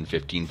 10,000,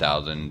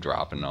 15,000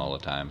 dropping all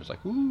the time. It's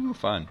like, ooh,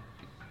 fun.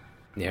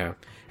 Yeah.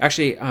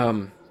 Actually,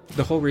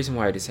 the whole reason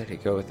why I decided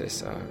to go with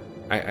this,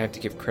 I have to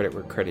give credit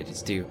where credit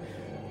is due.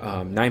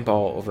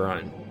 Nineball over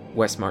on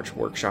West March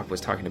Workshop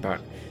was talking about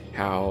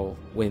how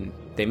when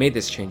they made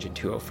this change in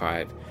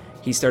 205,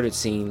 he started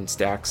seeing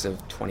stacks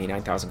of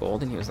 29,000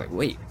 gold, and he was like,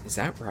 wait, is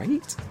that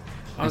right?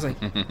 I was like,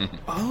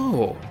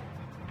 oh,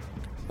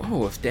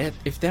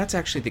 if that's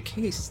actually the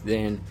case,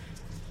 then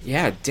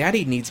yeah,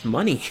 Daddy needs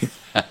money.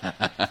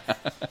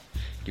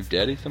 Give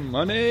Daddy some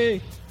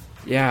money.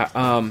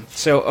 Yeah.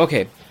 So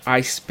okay,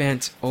 I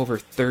spent over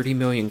 30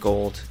 million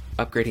gold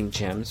upgrading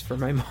gems for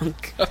my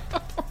monk. Oh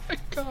my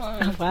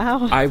god! Oh,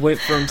 wow. I went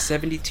from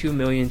 72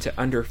 million to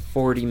under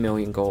 40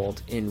 million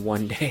gold in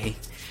one day,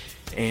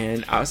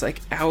 and I was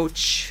like,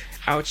 ouch,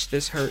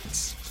 this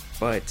hurts,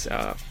 but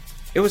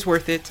it was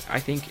worth it, I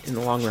think, in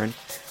the long run.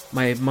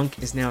 My monk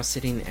is now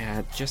sitting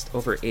at just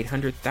over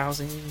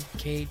 800,000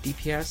 K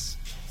DPS,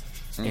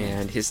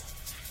 and his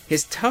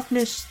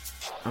toughness,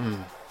 I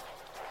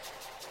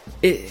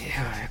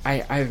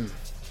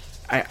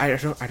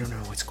don't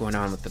know what's going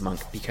on with the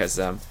monk, because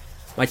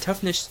my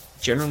toughness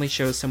generally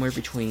shows somewhere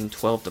between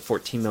 12 to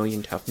 14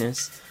 million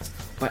toughness,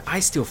 but I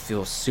still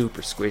feel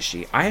super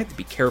squishy. I have to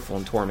be careful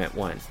in Torment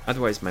 1,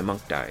 otherwise my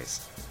monk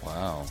dies.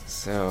 Wow.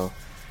 So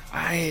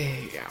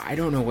I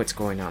don't know what's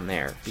going on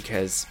there,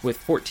 because with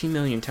 14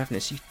 million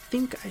toughness, you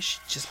think I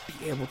should just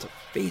be able to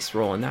face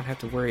roll and not have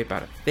to worry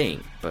about a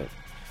thing, but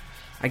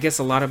I guess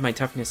a lot of my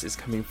toughness is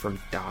coming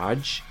from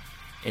dodge,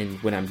 and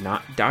when I'm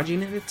not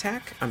dodging an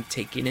attack, I'm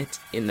taking it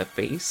in the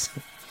face.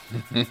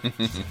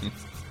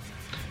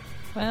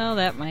 Well,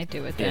 that might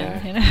do it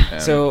then, Yeah.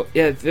 So,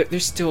 yeah,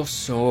 there's still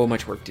so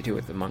much work to do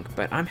with the monk,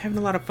 but I'm having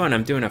a lot of fun.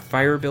 I'm doing a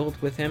fire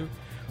build with him.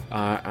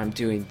 I'm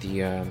doing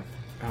the, oh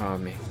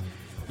man,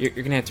 you're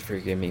gonna have to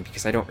forgive me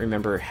because I don't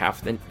remember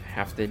half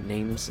the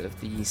names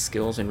of the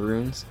skills and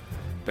runes,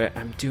 but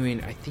I'm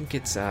doing, I think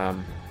it's,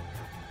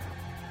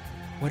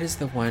 what is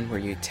the one where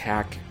you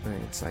attack,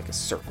 it's like a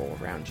circle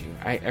around you?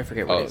 I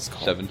forget what it's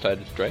called.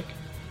 Seven-sided strike?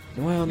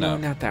 Well, no,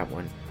 not that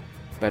one.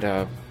 But,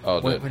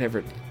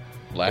 whatever.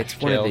 Lash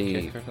tail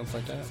kick or something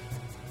like that?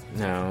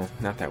 No,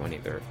 not that one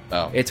either.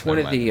 Oh, it's one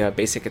of the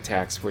basic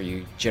attacks where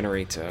you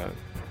generate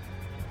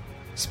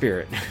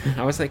spirit.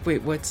 I was like,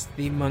 wait, what's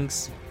the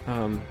monk's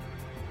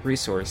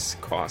resource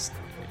cost?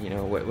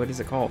 What is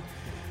it called?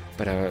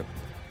 But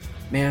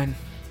man,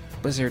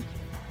 Blizzard,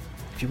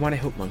 if you want to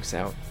help monks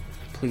out,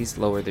 please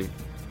lower the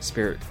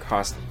spirit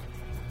cost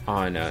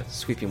on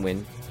Sweeping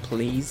Wind,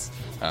 please.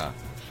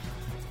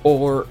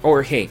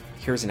 Or hey,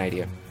 here's an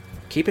idea: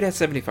 keep it at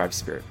 75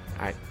 spirit.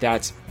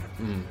 That's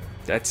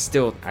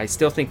still, I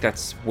still think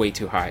that's way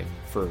too high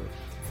for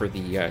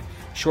the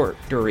short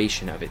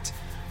duration of it.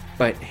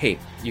 But hey,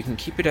 you can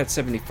keep it at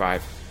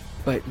 75,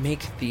 but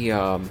make the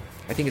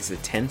I think it's the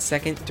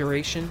 10-second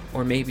duration,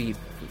 or maybe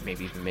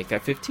even make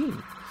that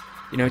 15.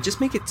 Just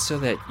make it so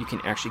that you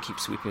can actually keep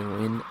Sweeping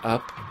Wind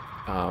up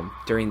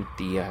during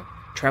the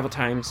travel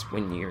times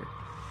when you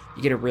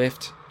get a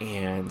rift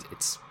and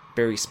it's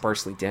very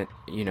sparsely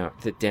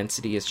the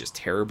density is just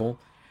terrible,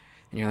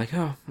 and you're like,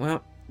 oh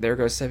well, there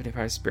goes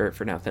 75 spirit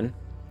for nothing,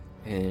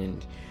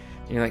 and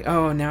you're like,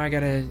 oh, now I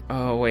gotta,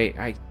 oh wait,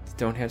 I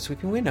don't have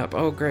Sweeping Wind up,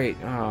 oh great,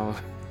 oh.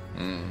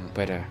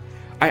 But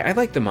I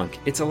like the monk.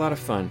 It's a lot of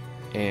fun,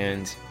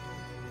 and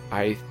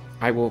I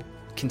will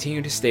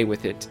continue to stay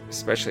with it,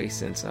 especially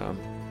since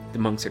the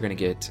monks are going to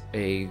get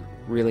a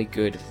really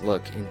good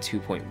look in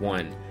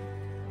 2.1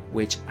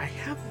 which I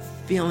have a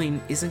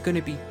feeling isn't going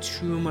to be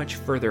too much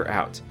further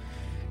out.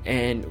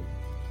 And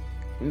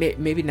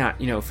maybe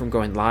not, from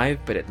going live,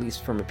 but at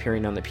least from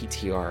appearing on the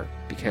PTR,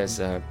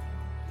 because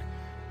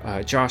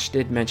Josh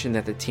did mention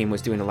that the team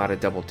was doing a lot of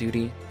double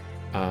duty.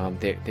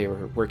 They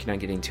were working on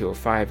getting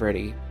 205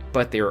 ready,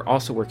 but they were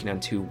also working on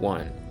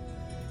 2.1.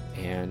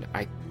 And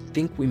I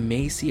think we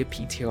may see a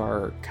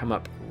PTR come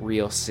up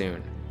real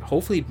soon.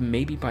 Hopefully,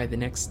 maybe by the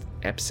next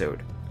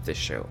episode of this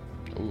show.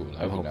 Ooh,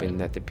 I'm hoping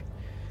that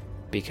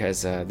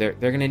because they're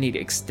going to need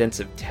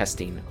extensive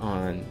testing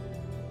on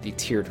the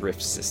tiered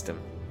rift system.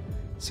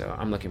 So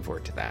I'm looking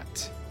forward to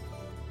that.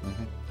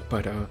 Mm-hmm.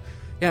 But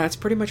yeah, that's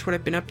pretty much what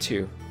I've been up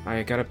to.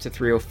 I got up to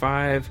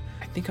 305.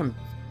 I think I'm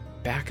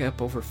back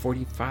up over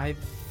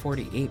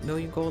 48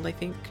 million gold, I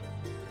think.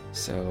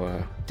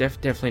 So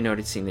definitely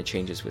noticing the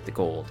changes with the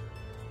gold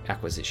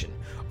acquisition.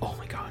 Oh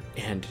my god.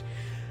 And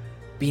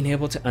being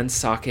able to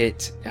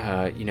unsocket,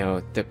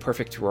 the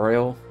perfect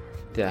royal,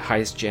 the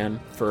highest gem,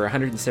 for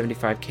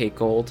 175k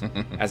gold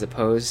as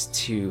opposed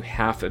to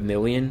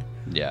 500,000.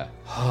 Yeah.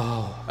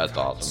 Oh, that's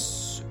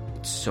awesome.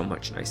 So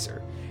much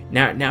nicer.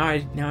 Now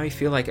I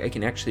feel like I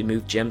can actually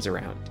move gems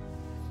around.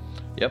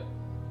 Yep.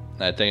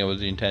 I think it was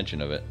the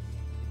intention of it.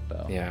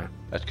 So, yeah.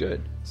 That's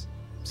good.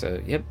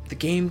 So, yep, the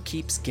game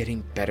keeps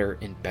getting better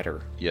and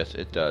better. Yes,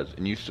 it does.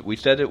 And we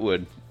said it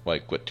would,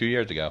 2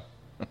 years ago?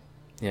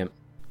 Yep.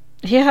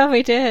 Yeah,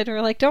 we did.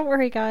 We're like, don't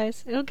worry,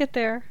 guys. It'll get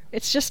there.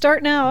 It's just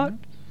starting out.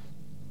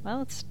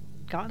 Well, it's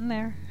gotten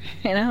there.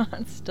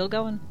 It's still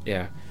going.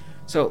 Yeah.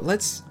 So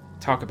let's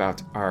talk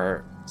about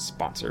our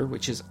sponsor,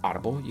 which is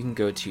Audible. You can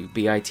go to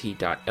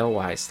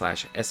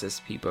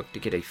bit.ly/sspbook to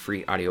get a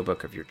free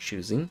audiobook of your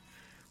choosing.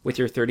 With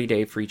your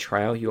 30-day free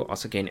trial, you'll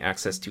also gain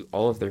access to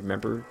all of their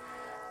member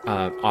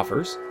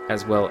offers,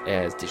 as well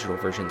as digital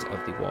versions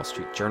of the Wall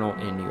Street Journal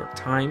and New York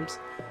Times.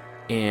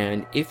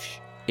 And if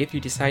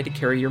you decide to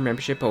carry your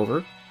membership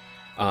over,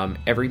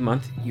 every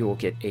month you will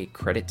get a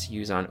credit to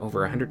use on over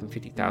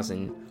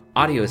 150,000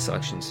 audio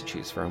selections to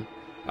choose from.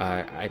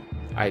 I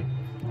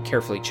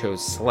carefully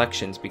chose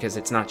selections because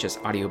it's not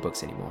just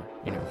audiobooks anymore.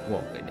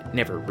 Well, it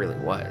never really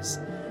was.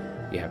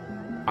 You have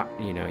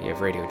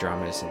radio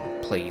dramas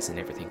and plays and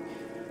everything.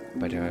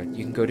 But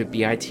you can go to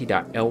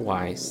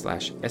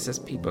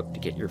bit.ly/sspbook to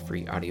get your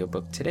free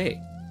audiobook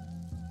today.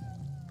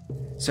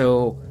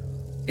 So,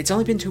 it's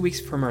only been 2 weeks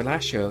from our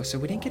last show, so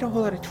we didn't get a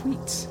whole lot of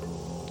tweets,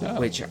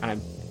 which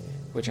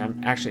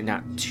I'm actually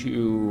not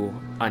too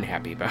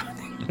unhappy about.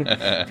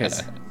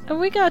 Because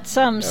we got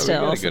some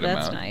still, got a so good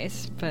that's amount.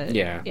 Nice. But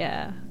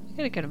yeah, we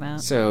got a good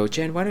amount. So,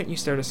 Jen, why don't you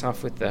start us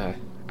off with I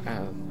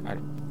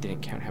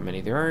didn't count how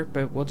many there are,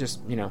 but we'll just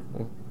we'll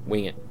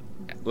wing it.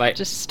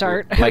 Just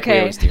start. Like we okay.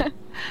 always do.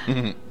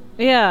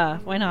 Yeah,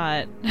 why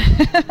not?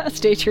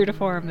 Stay true to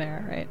form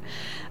there, right?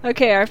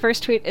 Okay, our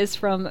first tweet is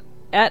from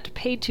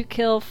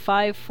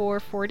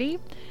 @PaidToKill5440,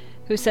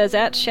 who says,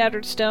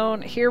 @Shattered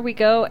Stone, here we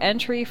go,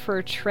 entry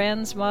for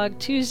Transmog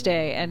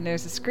Tuesday. And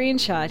there's a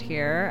screenshot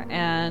here,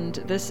 and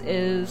this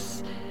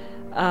is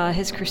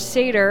his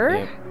Crusader.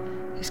 Yep.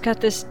 He's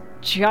got this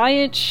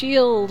giant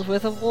shield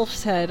with a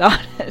wolf's head on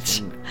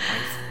it.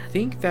 I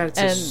think that's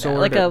a sword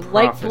like a of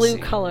light blue prophecy.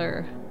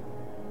 color.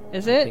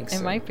 Is it? think It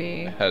so. might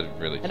be. It has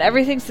really And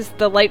everything's just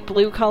the light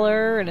blue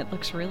color, and it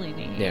looks really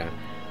neat. Yeah.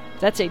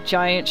 That's a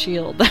giant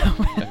shield.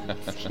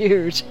 It's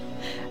huge.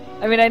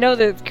 I mean, I know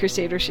the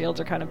Crusader shields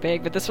are kind of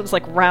big, but this one's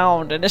like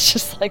round, and it's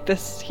just like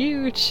this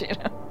huge,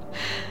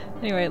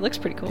 Anyway, it looks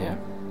pretty cool. Yeah.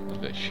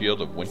 The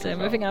shield of Winterfell. So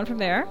moving on from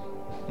there.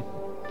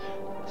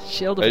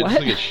 Shield of It's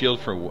what? like a shield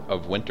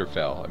of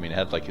Winterfell. I mean, it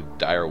has like a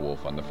dire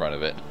wolf on the front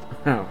of it.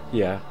 Oh,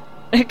 yeah.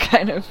 It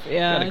kind of,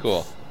 yeah. Kinda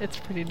cool. It's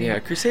pretty neat. Yeah,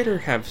 Crusader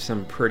have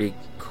some pretty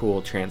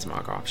cool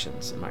transmog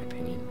options, in my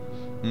opinion.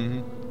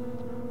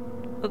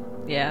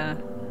 Mm-hmm. Yeah.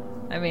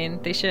 I mean,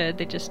 they should.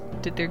 They just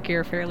did their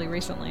gear fairly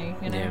recently,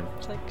 Yeah.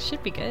 It's like,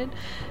 should be good.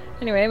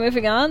 Anyway,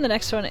 moving on. The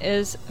next one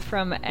is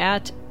from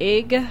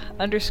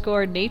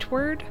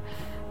 @ig_Nateword,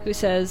 who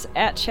says,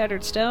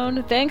 @Shattered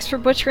Stone, thanks for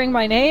butchering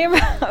my name.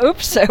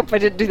 Oops, I hope I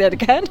didn't do that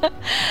again.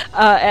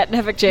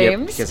 @Nevik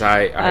James. Yep, because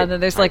I and then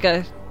there's like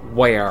a...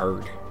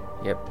 Wired.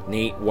 Yep,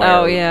 Nate Wired.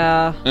 Oh,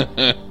 yeah.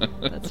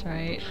 That's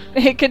right.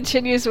 It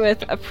continues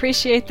with,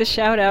 appreciate the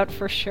shout out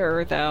for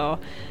sure, though.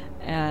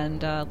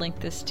 And link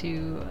this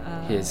to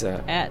his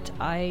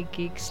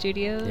 @iGeek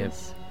Studios. Yep.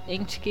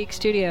 Inked Geek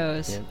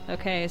Studios. Yep.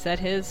 Okay, is that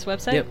his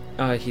website?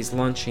 Yep. He's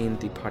launching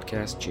the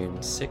podcast June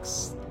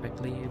 6th, I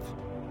believe.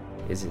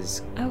 Is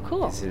his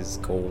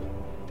goal.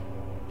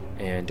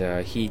 And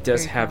he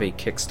does Very have cool. a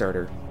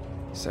Kickstarter,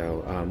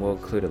 so we'll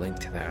include a link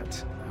to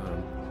that.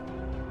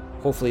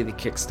 Hopefully the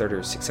Kickstarter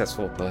is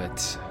successful,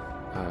 but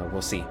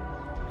we'll see.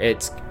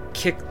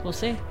 We'll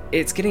see.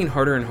 It's getting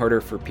harder and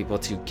harder for people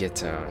to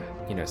get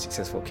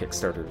successful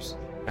Kickstarters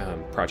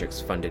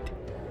projects funded,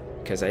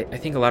 because I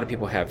think a lot of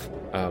people have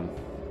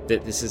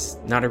this is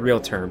not a real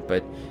term,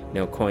 but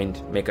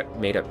coined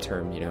made up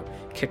term,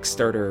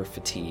 Kickstarter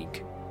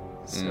fatigue.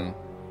 So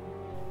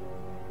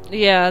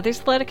Yeah,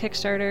 there's a lot of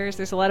Kickstarters.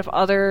 There's a lot of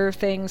other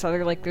things.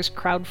 There's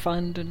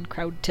Crowdfund and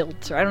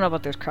Crowdtilt. Or I don't know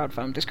about there's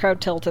Crowdfund. There's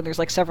Crowdtilt, and there's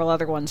like several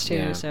other ones too.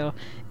 Yeah. So,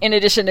 in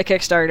addition to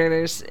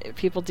Kickstarter,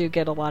 people do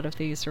get a lot of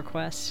these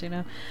requests.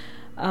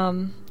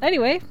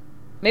 Anyway,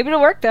 maybe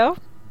it'll work though.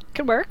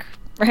 Could work,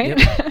 right?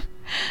 Yep.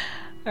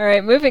 All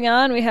right, moving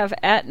on, we have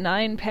at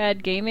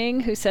 9pad Gaming,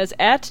 who says,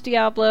 at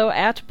Diablo,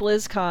 at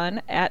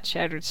BlizzCon, at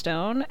Shattered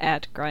Stone,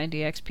 at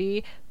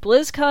GrindEXP,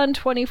 BlizzCon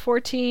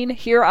 2014,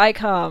 here I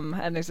come.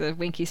 And there's a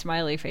winky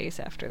smiley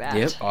face after that.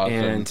 Yep.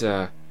 Awesome.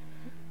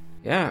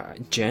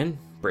 And, Jen,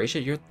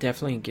 Bracia, you'll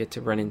definitely get to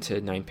run into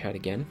 9pad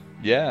again.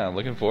 Yeah,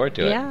 looking forward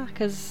to it. Yeah,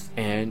 because...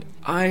 And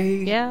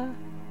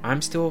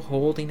I'm still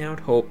holding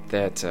out hope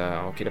that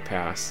I'll get a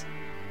pass.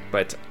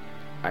 But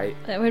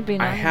that would be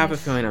nice. I have a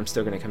feeling I'm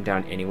still going to come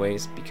down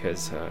anyways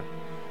because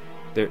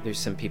there's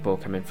some people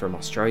coming from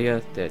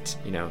Australia that,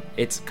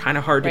 it's kind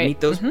of hard to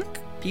meet those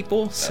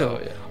people. So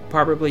I'll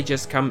probably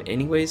just come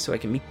anyways so I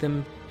can meet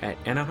them at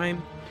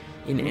Anaheim.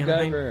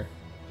 Anaheim.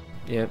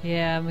 Yep.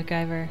 Yeah,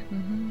 MacGyver.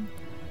 Mm-hmm.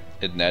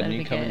 Is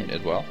Nadney coming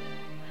as well?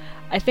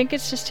 I think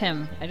it's just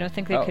him. I don't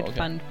think they could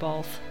fund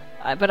both.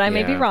 But I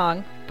may be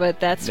wrong,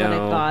 but that's what I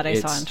thought I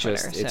saw on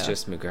Twitter. It's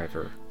just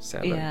MacGyver,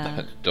 sadly.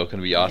 Yeah. It's still going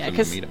to be awesome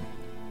to meet him.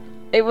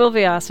 It will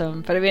be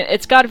awesome, but I mean,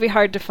 it's got to be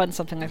hard to fund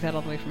something like that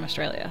all the way from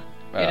Australia.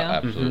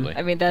 Absolutely.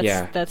 I mean,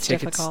 that's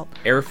difficult.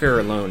 Airfare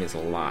alone is a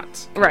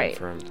lot. Right.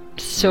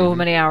 So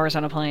many hours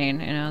on a plane,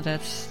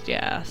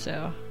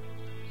 so...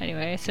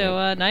 Anyway, so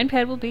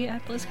 9pad will be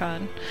at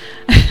BlizzCon,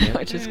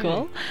 which is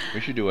cool. We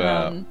should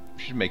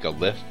should make a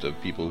list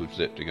of people who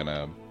are going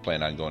to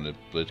plan on going to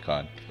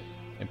BlizzCon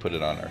and put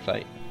it on our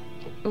site.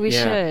 We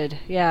should.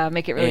 Yeah,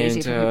 make it really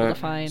easy for people to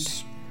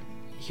find.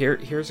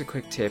 Here's a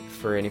quick tip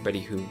for anybody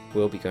who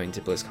will be going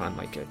to BlizzCon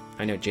like it.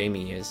 I know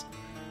Jamie is,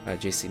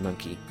 JC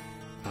Monkey,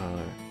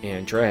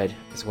 and Dread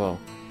as well.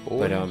 Oh.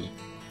 But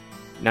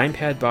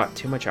 9pad bought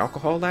too much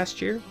alcohol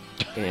last year,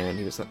 and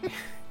he was like,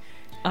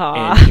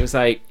 and he was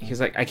like,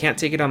 I can't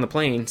take it on the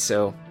plane.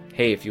 So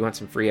hey, if you want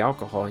some free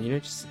alcohol,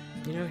 just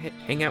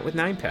hang out with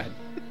 9pad.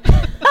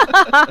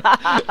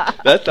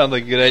 That sounds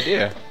like a good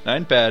idea.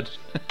 9pad.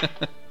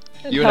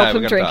 You help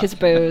him drink his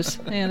booze.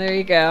 Yeah, there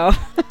you go.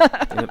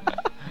 Yep.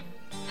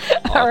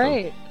 Awesome. All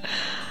right.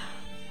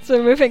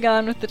 So moving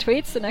on with the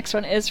tweets, the next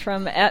one is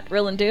from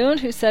 @Rillandoon,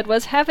 who said,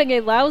 was having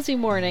a lousy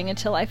morning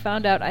until I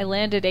found out I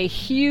landed a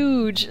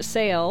huge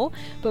sale,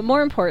 but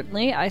more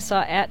importantly, I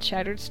saw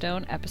 @Shattered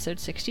Stone episode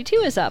 62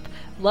 is up.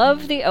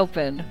 Love the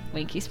open.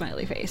 Winky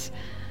smiley face.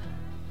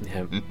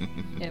 Yep.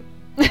 Yep.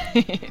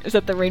 Is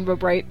that the Rainbow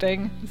Bright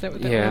thing? Is that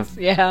what that was?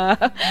 Yeah.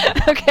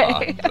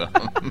 Okay.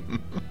 Awesome.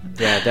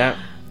 Yeah,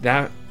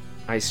 that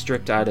I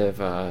stripped out of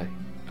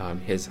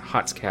his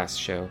Hotscast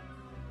show,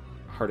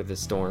 Heart of the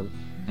Storm.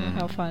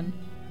 How fun.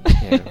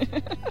 Yeah.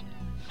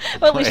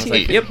 Well, at least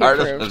yep, Heart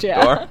of the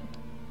Storm.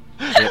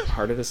 Yep,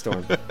 Heart of the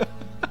Storm.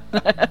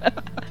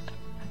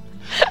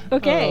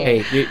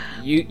 Okay. Hey,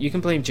 you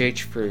can blame Jake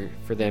for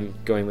them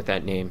going with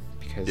that name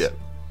because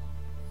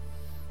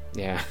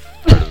yeah.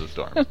 Heart of the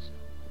Storm.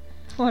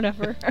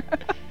 Whatever.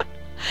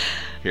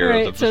 Heroes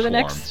right, of the so Swarm. The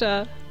next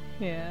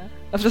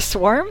of the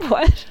Swarm?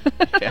 What?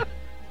 Yeah.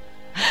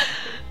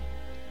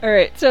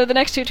 Alright, so the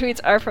next two tweets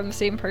are from the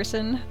same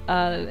person.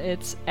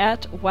 It's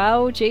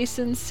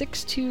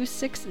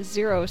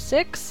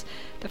 @WowJason62606.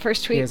 The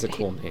first tweet... He has a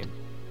cool name.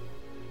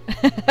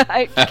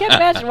 I can't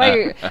imagine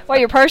why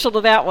you're partial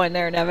to that one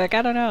there, Nevik.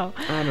 I don't know.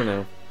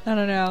 I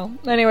don't know.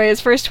 Anyway, his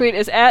first tweet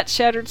is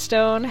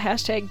 @ShatteredStone,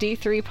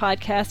 #D3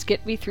 podcast,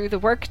 get me through the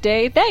work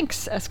day.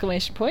 Thanks! !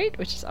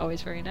 Which is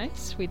always very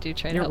nice. We do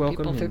try to help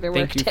people through their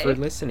work day. Thank you for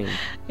listening.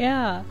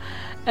 Yeah.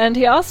 And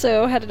he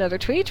also had another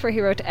tweet where he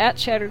wrote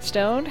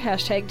 @ShatteredStone,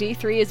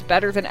 #D3 is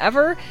better than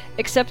ever,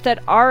 except that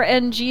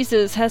RN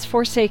Jesus has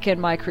forsaken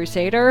my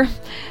crusader.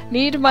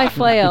 Need my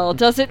flail.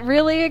 Does it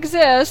really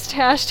exist?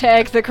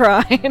 #the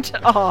grind.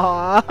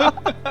 Aww.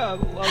 I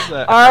love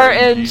that.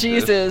 RN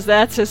Jesus.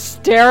 That's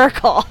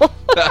hysterical.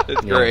 That is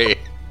great.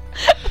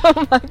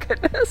 Oh my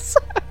goodness.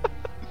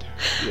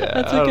 Yeah,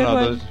 that's a good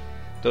one.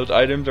 Those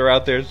items are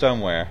out there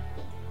somewhere.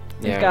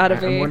 Yeah, gotta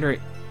be. I'm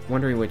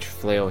wondering which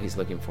flail he's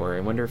looking for. I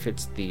wonder if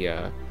it's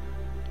the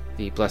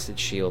Blessed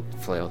Shield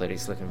flail that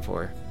he's looking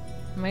for.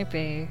 Might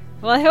be.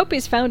 Well, I hope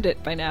he's found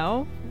it by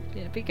now.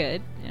 It'd be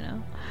good,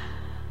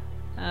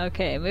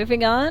 Okay,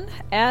 moving on.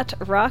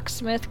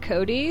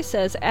 @RocksmithCody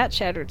says,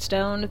 @Shattered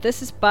Stone,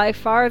 this is by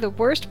far the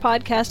worst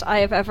podcast I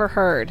have ever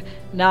heard.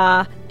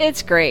 Nah,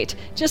 it's great.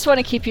 Just want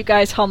to keep you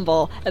guys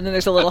humble. And then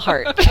there's a little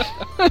heart.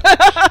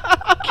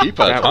 Keep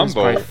us that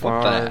humble. was by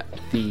far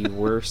the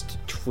worst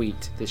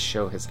tweet this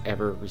show has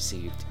ever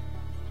received.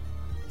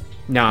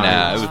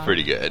 Nah, it was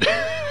pretty good.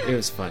 It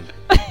was fun.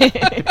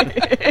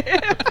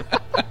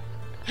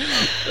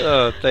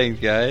 Oh,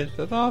 thanks, guys.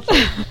 That's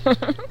awesome.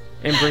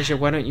 And Bracia,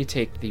 why don't you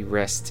take the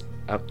rest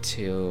up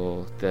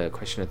to the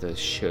question of the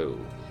show?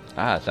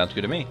 Sounds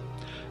good to me.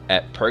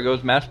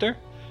 @Pergo's Master,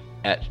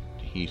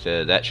 he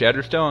says,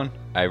 @Shattered Stone,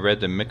 I read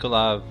the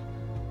Mikolov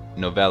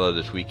novella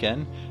this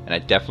weekend, and I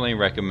definitely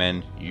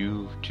recommend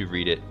you to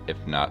read it if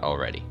not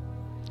already.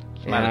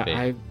 Smiley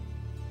face.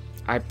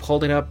 I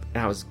pulled it up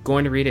and I was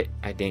going to read it.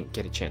 I didn't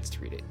get a chance to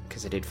read it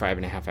because I did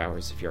 5.5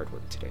 hours of yard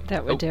work today.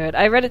 That would do it.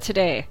 I read it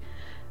today.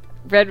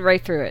 Read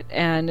right through it,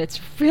 and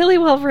it's really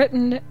well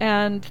written.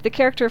 And the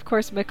character, of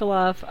course,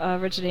 Mikolov,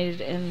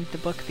 originated in the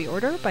book The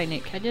Order by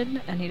Nate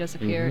Kenyon, and he does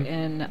appear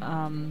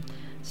in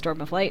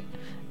Storm of Light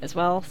as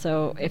well.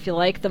 So if you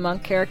like the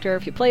monk character,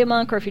 if you play a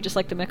monk, or if you just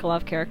like the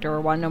Mikolov character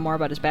or want to know more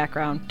about his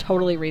background,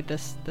 totally read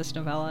this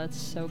novella.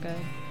 It's so good.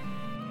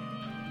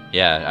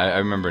 Yeah, I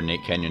remember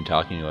Nate Kenyon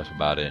talking to us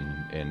about it,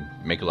 and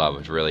Mikolov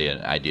was really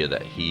an idea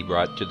that he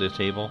brought to the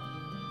table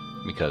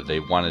because they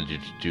wanted to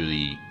do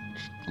the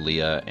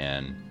Leah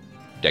and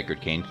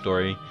Deckard Cain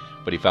story,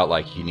 but he felt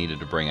like he needed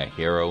to bring a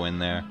hero in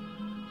there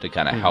to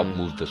kind of help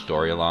move the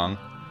story along,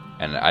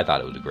 and I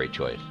thought it was a great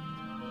choice.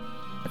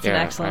 It's an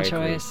excellent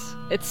choice.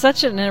 It's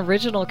such an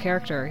original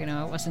character, you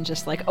know. It wasn't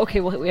just like,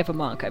 okay, well, we have a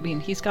monk. I mean,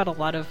 he's got a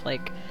lot of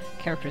like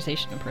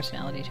characterization and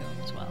personality to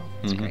him as well.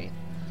 It's great.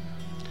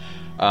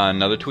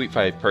 Another tweet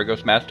by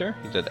Pergos Master.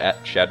 He said, at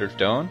Shattered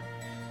Stone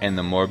and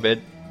the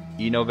Morbid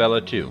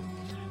e-novella 2.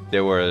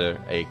 There were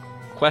a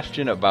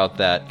question about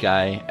that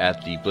guy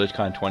at the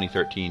BlizzCon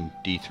 2013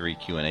 D3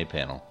 Q&A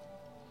panel.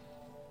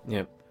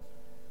 Yep.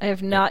 I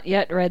have not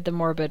yet read the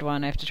Morbid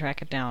one. I have to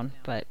track it down,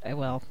 but I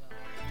will.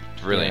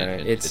 It's really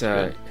it's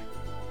good.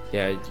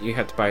 Yeah, you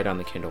have to buy it on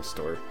the Kindle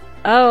store.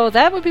 Oh,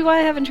 that would be why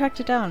I haven't tracked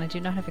it down. I do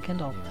not have a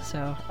Kindle,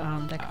 so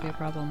that could be a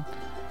problem.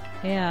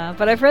 Yeah,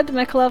 but I've read the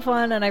Mikolov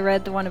one, and I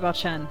read the one about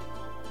Shen.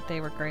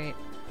 They were great.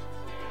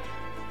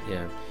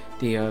 Yeah.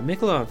 The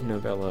Mikolov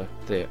novella,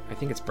 I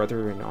think it's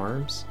Brother in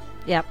Arms,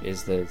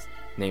 is the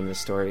name of the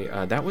story.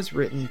 That was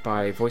written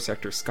by voice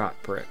actor Scott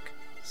Brick.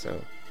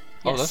 So.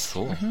 Oh, that's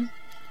cool.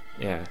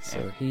 Yeah,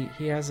 so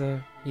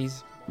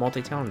he's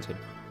multi-talented.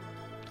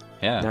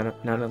 Yeah.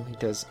 Not only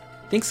does...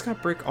 I think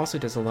Scott Brick also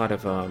does a lot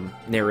of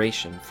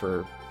narration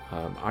for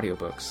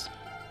audiobooks.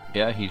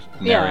 Yeah, he's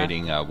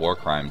narrating War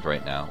Crimes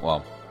right now.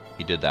 Well,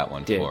 he did that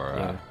one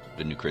for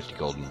the new Christie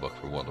Golden book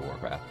for World of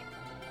Warcraft.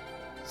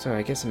 So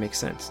I guess it makes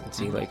sense. Since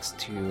he likes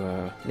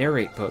to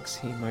narrate books,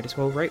 he might as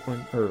well write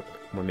one. Or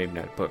maybe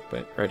not a book,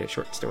 but write a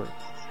short story.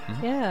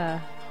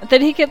 Yeah.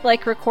 Then he could,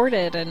 like, record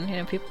it, and, you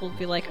know, people would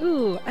be like,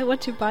 ooh, I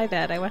want to buy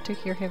that. I want to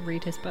hear him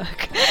read his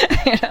book.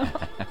 You know?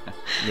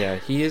 Yeah,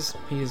 he is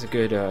a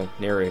good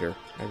narrator.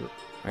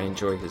 I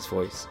enjoy his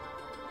voice.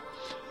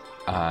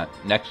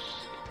 Next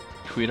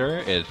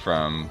tweeter is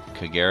from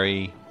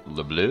Kagari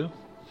LeBleu.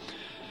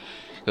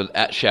 It goes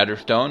at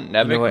Shatterstone.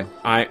 Nevik. You know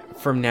what?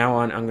 From now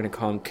on, I'm going to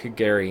call him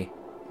Kagari.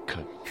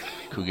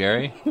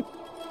 Kugari?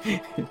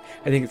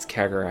 I think it's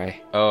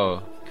Kagarai.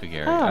 Oh,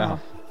 Kagari. Oh.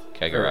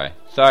 Kagarai.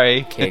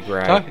 Sorry.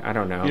 Kagarai. I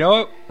don't know. You know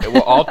what?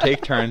 We'll all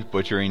take turns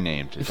butchering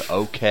names. It's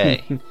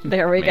okay.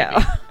 There we go.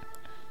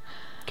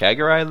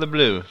 Kagarai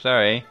LeBleu.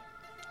 Sorry.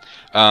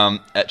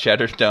 At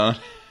Shatterstone.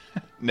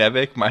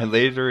 Nevik, my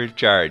laser is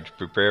charged.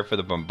 Prepare for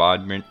the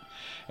bombardment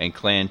and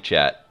clan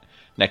chat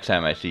next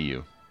time I see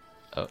you.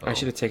 I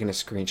should have taken a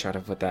screenshot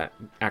of what that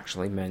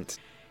actually meant.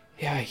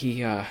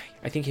 Yeah,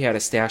 I think he had a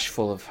stash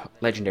full of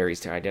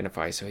legendaries to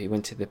identify, so he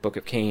went to the Book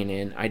of Cain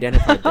and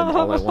identified them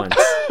all at once.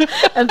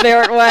 And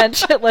there it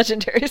went,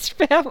 legendary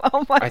spam.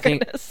 Oh my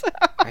goodness.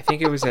 I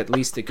think it was at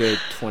least a good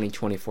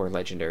 2024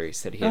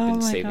 legendaries that he had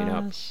been saving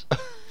up.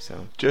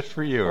 So just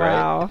for you, right?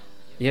 Wow.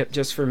 Yep,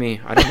 just for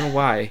me. I don't know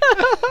why.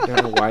 I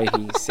don't know why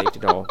he saved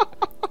it all.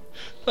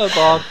 That's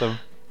awesome.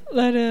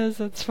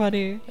 That's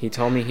funny. He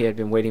told me he had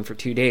been waiting for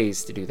 2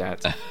 days to do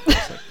that.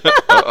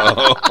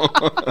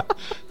 Uh-oh.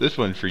 This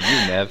one's for you,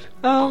 Nev.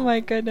 Oh my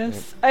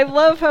goodness. I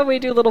love how we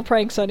do little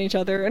pranks on each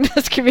other in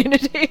this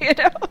community, you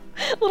know?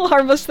 Little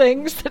harmless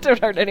things that don't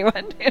hurt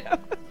anyone, you know?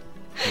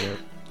 Yep.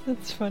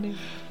 That's funny.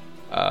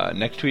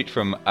 Next tweet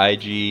from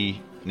IG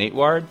Nate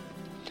Ward.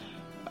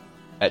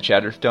 At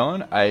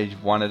Shatterstone, I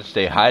wanted to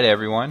say hi to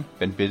everyone.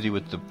 Been busy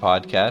with the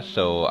podcast,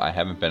 so I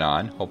haven't been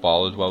on. Hope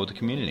all is well with the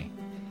community.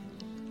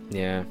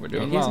 Yeah, we're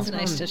doing he well. hasn't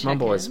nice to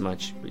mumble check as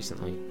much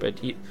recently,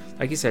 but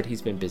like you said,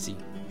 he's been busy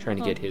trying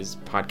to get his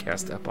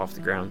podcast up off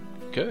the ground.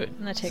 Good.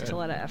 And that takes a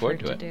lot of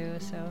effort to do,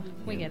 so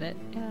we get it.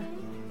 Yeah.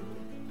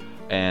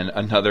 And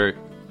another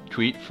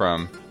tweet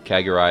from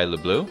Kagarai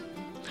LeBleu.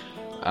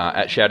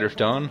 At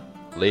Shatterstone,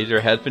 laser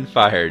has been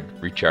fired,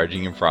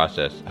 recharging in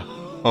process.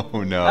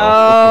 Oh no.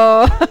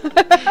 Oh.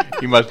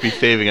 He must be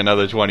saving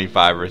another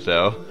 25 or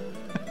so.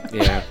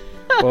 Yeah.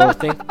 Well,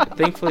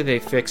 thankfully they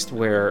fixed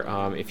where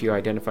if you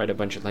identified a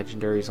bunch of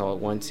legendaries all at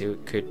once,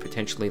 it could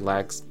potentially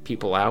lag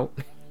people out.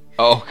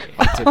 Oh.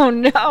 Oh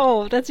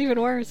no, that's even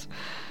worse.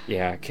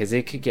 Yeah, because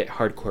it could get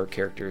hardcore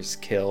characters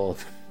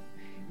killed.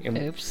 And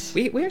oops.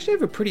 We actually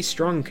have a pretty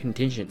strong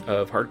contingent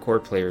of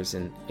hardcore players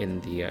in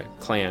the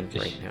clan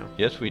right now.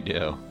 Yes, we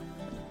do.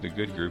 A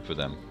good group of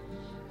them.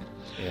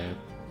 Yeah.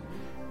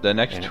 The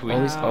next tweet.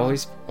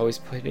 Always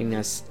putting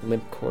us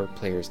limpcore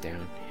players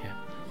down. Yeah.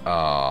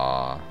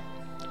 Aww.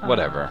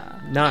 Whatever.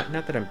 Not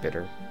that I'm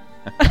bitter.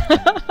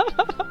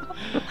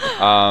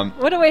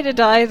 What a way to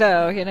die,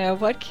 though. You know,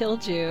 what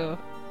killed you?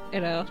 You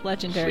know,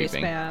 legendary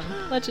sleeping.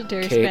 spam.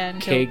 Legendary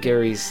spam.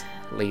 Gary's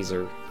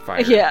laser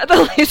fire. Yeah,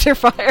 the laser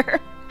fire.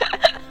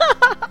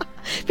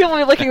 People will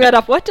be looking that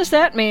up. What does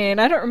that mean?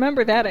 I don't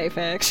remember that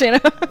affix, you know?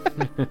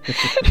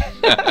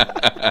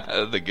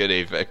 The good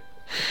affix.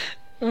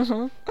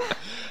 Mm-hmm.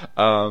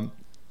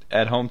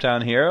 At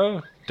Hometown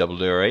Hero,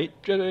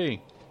 008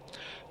 Jitty.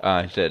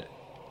 He said,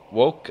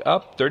 woke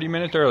up 30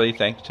 minutes early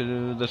thanks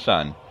to the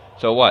sun.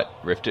 So what?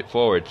 Rifted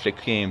forward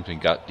 6 games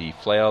and got the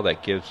flail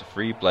that gives the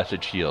free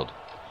blessed shield.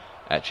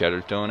 At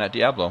Shatterstone at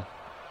Diablo.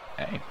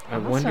 Hey. I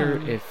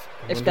wonder if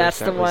that's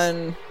the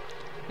one.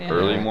 Yeah.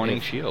 Early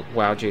morning shield.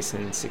 WoW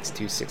Jason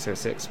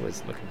 62606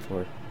 was looking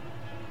for.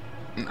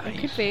 Nice. It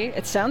could be.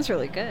 It sounds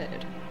really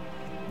good.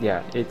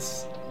 Yeah,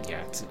 it's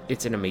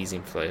an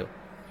amazing flail.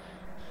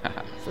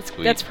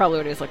 That's probably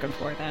what he was looking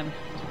for then.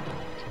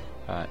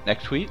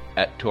 Next tweet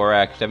at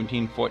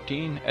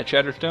Torak1714 at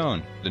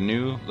Shatterstone. The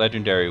new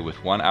legendary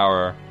with 1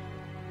 hour.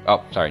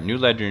 Oh, sorry, new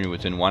legendary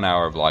within 1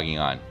 hour of logging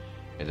on.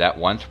 Is that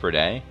once per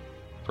day,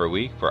 per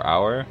week, per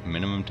hour,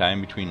 minimum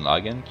time between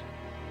logins?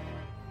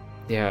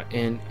 Yeah,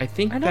 and I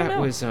think that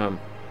was the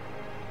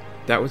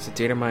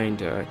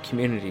Datamined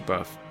community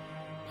buff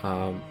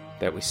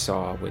that we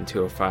saw when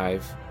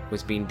 205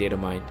 was being data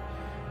mined.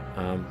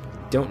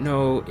 Don't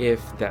know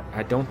if that.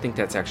 I don't think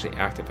that's actually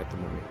active at the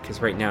moment because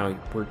right now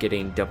we're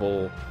getting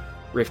double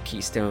Rift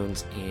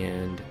Keystones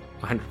and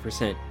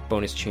 100%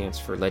 bonus chance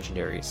for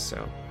legendaries.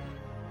 So,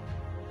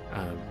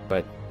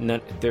 but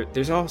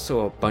there's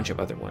also a bunch of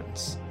other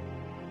ones.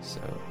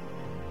 So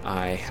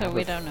I have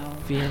we don't know.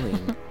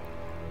 Feeling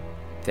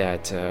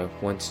that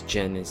once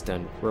Jen is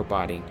done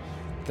roboting,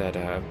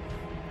 that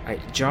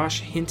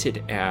Josh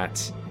hinted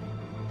at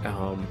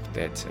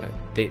that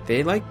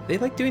they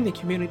like doing the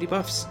community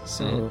buffs.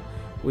 So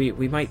we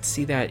might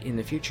see that in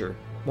the future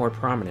more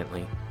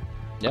prominently.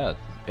 Yeah,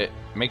 it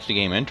makes the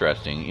game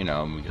interesting, you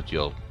know, because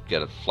you'll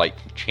get a slight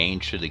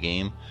change to the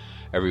game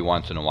every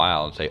once in a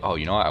while and say, oh,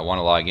 you know what, I want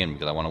to log in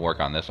because I want to work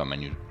on this on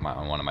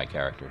one of my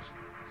characters.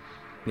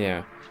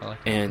 Yeah, like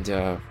and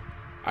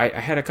I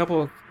had a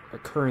couple of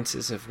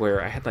occurrences of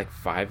where I had like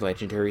 5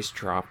 legendaries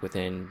drop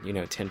within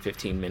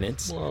 10-15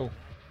 minutes. Whoa.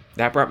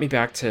 That brought me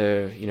back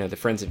to the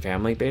Friends and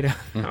Family beta.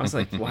 I was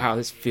like, wow,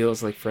 this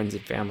feels like Friends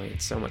and Family.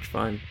 It's so much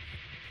fun.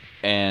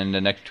 And the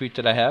next tweet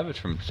that I have is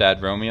from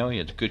Sad Romeo. He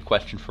has a good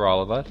question for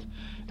all of us.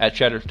 At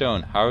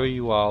Shatterstone, how are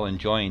you all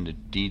enjoying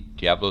the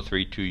Diablo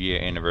 3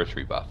 2-year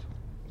anniversary buff?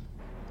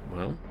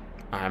 Well,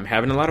 I'm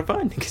having a lot of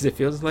fun because it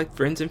feels like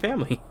Friends and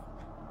Family.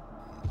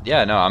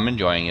 Yeah, no, I'm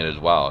enjoying it as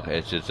well.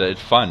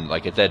 It's fun.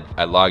 Like I said,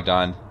 I logged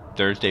on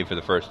Thursday for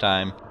the first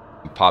time,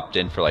 popped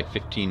in for like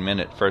 15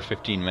 minutes. First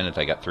 15 minutes,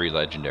 I got 3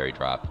 legendary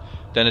drops.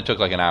 Then it took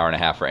like an hour and a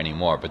half for any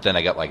more, but then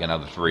I got like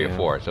another 3 or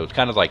 4. So it's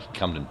kind of like it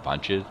comes in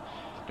bunches,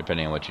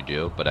 depending on what you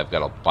do. But I've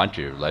got a bunch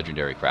of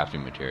legendary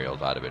crafting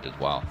materials out of it as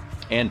well.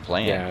 And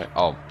plans. Yeah.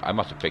 Oh, I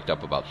must have picked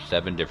up about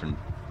 7 different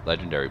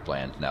legendary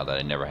plans now that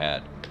I never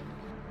had.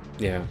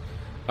 Yeah.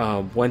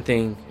 One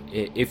thing,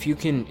 if you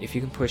can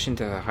push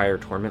into the higher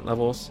torment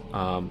levels,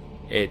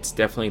 it's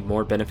definitely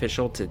more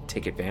beneficial to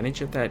take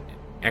advantage of that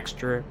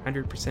extra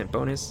 100%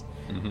 bonus,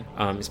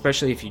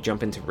 especially if you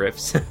jump into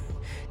rifts,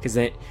 because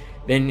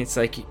then it's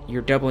like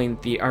you're doubling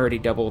the already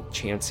double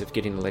chance of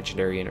getting a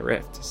legendary in a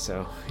rift.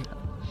 So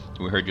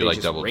we heard you like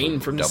just double rain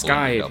from the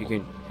sky if you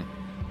can.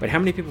 But how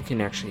many people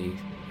can actually,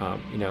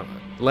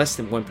 less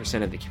than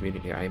 1% of the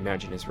community, I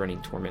imagine, is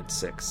running Torment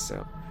 6.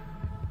 So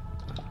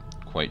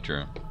quite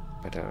true.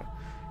 But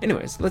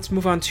anyways, let's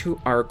move on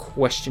to our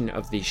question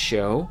of the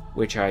show,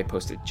 which I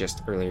posted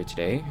just earlier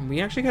today. And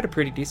we actually got a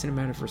pretty decent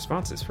amount of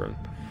responses from,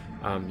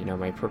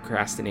 my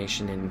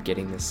procrastination in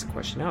getting this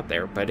question out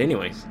there. But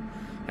anyways,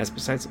 that's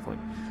besides the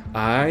point.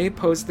 I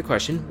posed the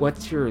question,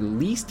 what's your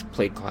least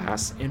played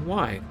class and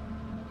why?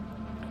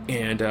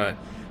 And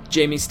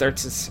Jamie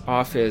starts us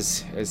off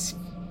as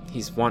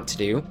he's wont to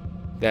do.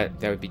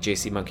 That would be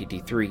JC Monkey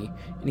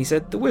D3. And he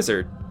said, the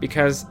wizard,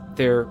 because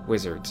they're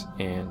wizards.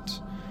 And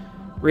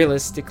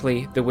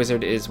realistically, the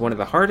wizard is one of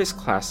the hardest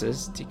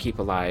classes to keep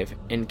alive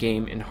in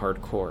game and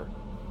hardcore.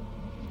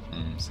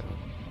 So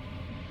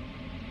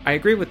I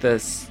agree with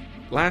this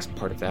last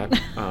part of that.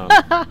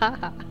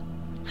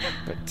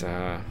 But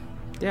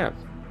yeah,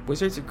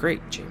 wizards are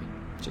great, Jamie.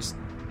 Just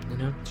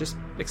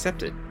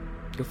accept it.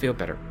 You'll feel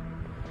better.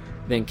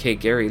 Then K.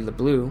 Gary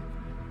LeBlue,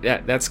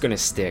 that's gonna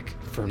stick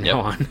from now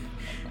on.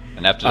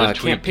 And after this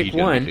tweet, can't pick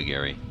one.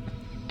 Gary.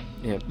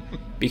 Yeah,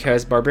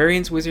 because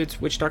barbarians, wizards,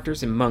 witch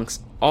doctors, and monks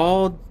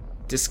all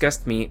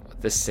disgust me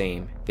the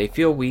same. They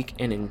feel weak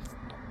and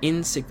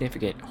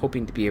insignificant,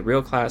 hoping to be a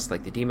real class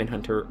like the demon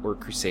hunter or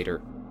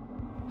crusader.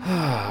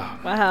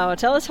 Wow,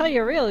 tell us how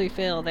you really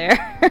feel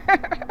there.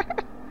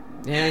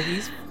 Yeah,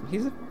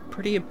 he's a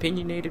pretty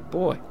opinionated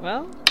boy.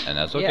 Well, and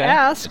that's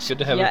okay. It's good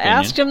to have you opinion.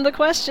 asked him the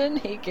question,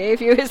 he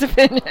gave you his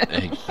opinion.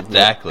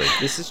 Exactly.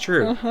 This is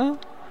true. Uh-huh.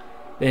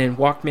 Then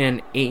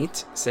Walkman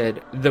 8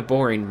 said, the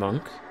boring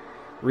monk.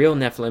 Real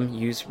Nephilim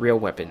use real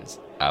weapons.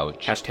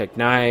 Ouch. Hashtag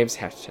knives,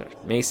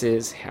 hashtag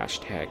maces,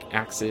 hashtag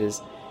axes,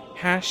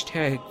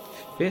 hashtag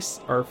fists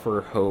are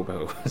for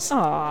hobos.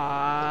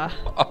 Aww.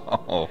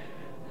 Oh.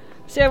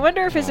 See, I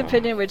wonder if his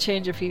opinion would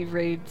change if he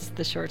reads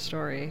the short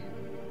story,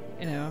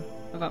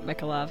 about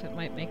Mikolov. It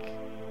might make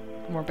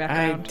more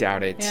background. I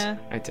doubt it. Yeah.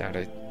 I doubt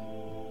it.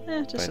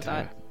 Just a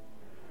thought.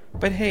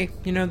 But hey,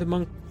 the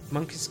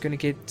monk is going to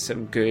get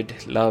some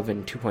good love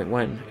in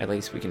 2.1. At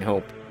least we can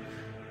hope.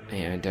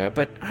 And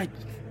but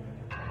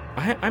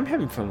I'm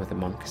having fun with the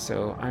monk,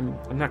 so I'm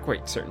not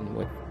quite certain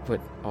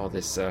what all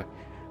this.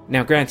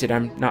 Now, granted,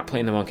 I'm not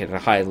playing the monk at a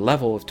high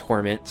level of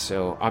torment,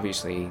 so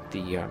obviously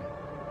the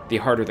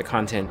harder the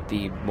content,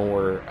 the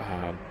more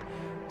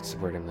what's the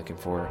word I'm looking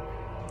for?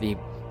 The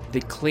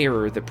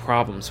clearer the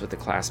problems with the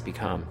class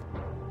become.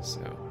 So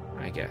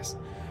I guess.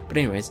 But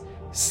anyways,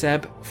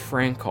 Seb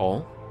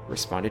Frankel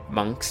responded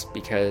monks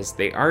because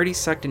they already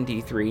sucked in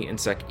D3 and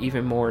suck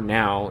even more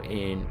now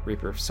in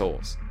Reaper of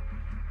Souls.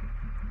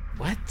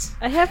 What?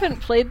 I haven't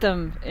played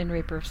them in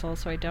Reaper of Souls,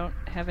 so I don't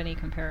have any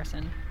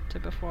comparison to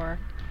before.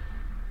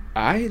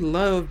 I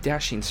love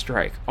Dashing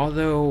Strike,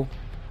 although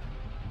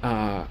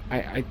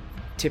I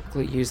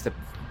typically use the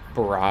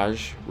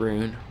Barrage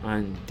rune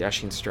on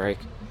Dashing Strike,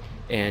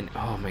 and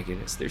oh my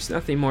goodness, there's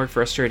nothing more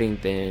frustrating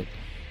than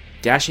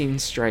Dashing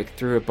Strike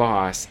through a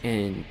boss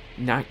and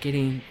not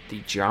getting the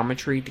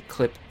geometry to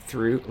clip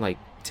through, like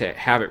to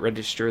have it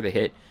register the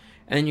hit,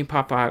 and then you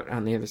pop out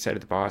on the other side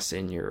of the boss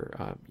and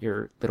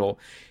your little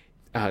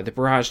the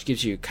Barrage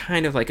gives you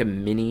kind of like a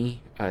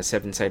mini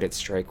 7-sided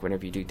strike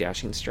whenever you do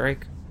Dashing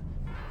Strike.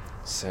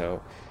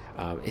 So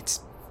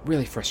it's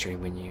really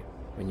frustrating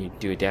when you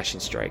do a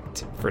Dashing Strike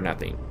for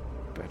nothing.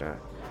 But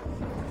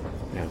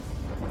no,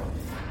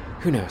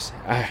 who knows?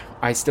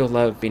 I still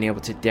love being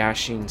able to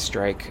Dashing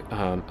Strike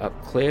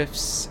up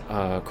cliffs,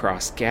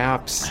 across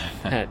gaps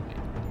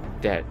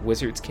that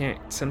wizards can't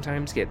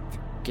sometimes get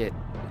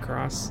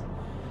across.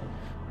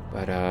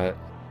 But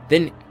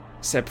then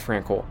Seb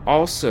Frankel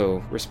also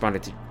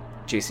responded to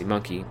JC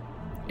Monkey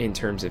in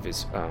terms of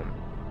his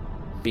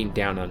being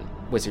down on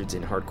wizards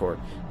in hardcore.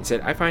 He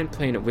said, I find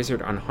playing a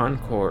wizard on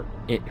hardcore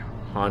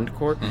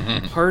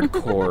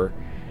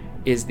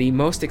is the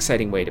most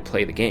exciting way to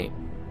play the game.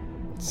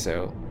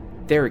 So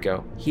there we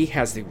go. He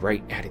has the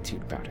right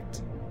attitude about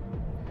it.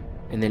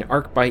 And then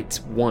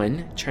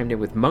ArcBites1 chimed in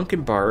with Monk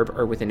and Barb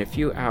are within a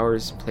few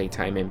hours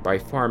playtime and by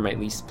far my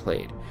least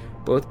played,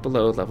 both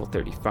below level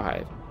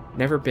 35.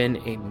 Never been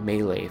a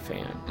melee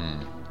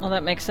fan. Well,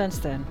 that makes sense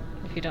then.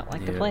 If you don't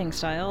like the playing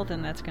style,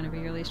 then that's going to be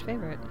your least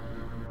favorite.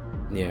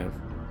 Yeah.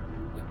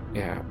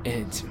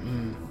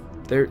 And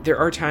there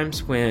are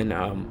times when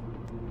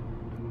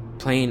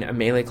playing a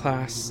melee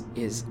class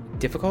is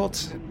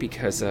difficult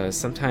because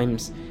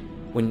sometimes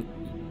when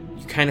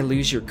you kind of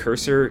lose your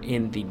cursor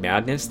in the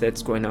madness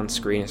that's going on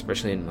screen,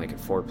 especially in like a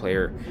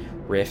 4-player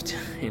Rift,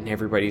 and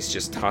everybody's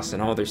just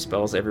tossing all their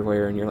spells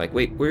everywhere, and you're like,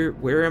 wait,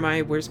 where am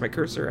I? Where's my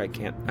cursor? I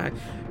can't.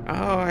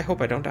 I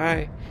hope I don't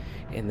die.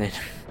 And then,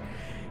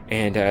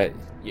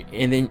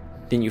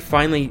 then you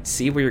finally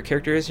see where your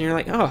character is, and you're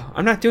like, oh,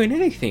 I'm not doing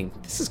anything.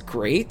 This is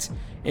great.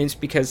 And it's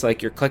because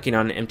like you're clicking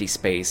on an empty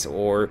space,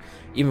 or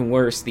even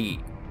worse, the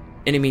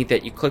enemy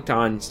that you clicked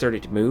on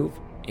started to move,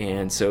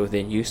 and so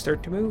then you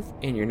start to move,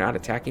 and you're not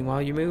attacking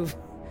while you move.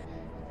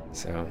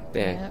 So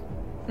Yep.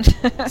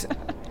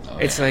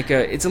 It's like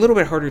it's a little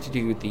bit harder to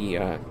do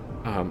the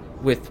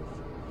with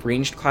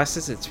ranged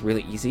classes. It's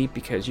really easy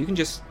because you can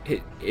just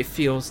it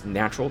feels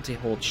natural to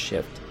hold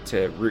shift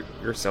to root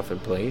yourself in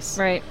place,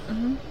 right?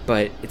 Mm-hmm.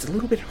 But it's a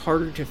little bit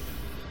harder to.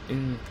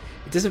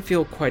 It doesn't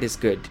feel quite as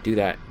good to do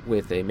that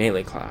with a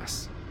melee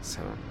class.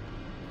 So,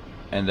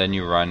 and then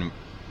you run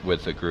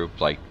with a group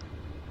like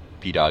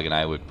P-Dog and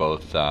I with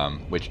both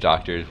Witch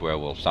Doctors, where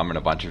we'll summon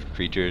a bunch of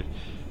creatures,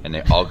 and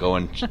they all go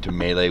into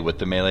melee with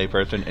the melee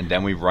person, and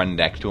then we run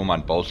next to them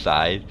on both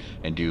sides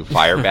and do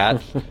fire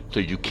bats, so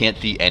you can't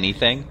see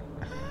anything.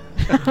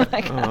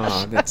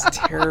 Oh, that's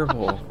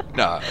terrible.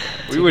 No,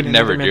 we would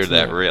never do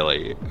that,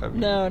 really.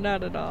 No,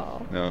 not at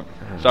all. No.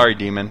 Sorry,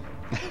 Demon.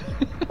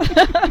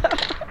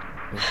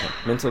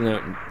 Mental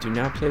note, do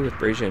not play with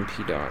Brazia and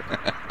P-Dog.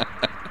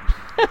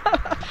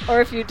 Or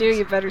if you do,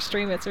 you better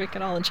stream it so we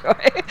can all enjoy.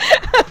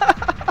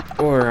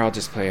 Or I'll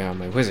just play on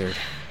my wizard.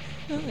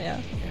 Oh, yeah.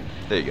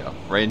 There you go.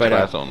 Range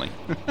class only.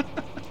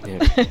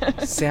 Yeah.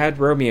 Sad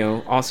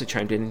Romeo also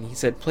chimed in and he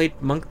said,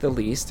 played Monk the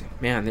least.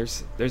 Man,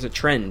 there's a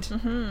trend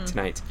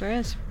tonight. There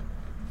is.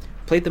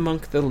 Played the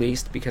Monk the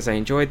least because I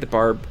enjoyed the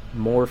Barb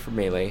more for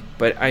melee,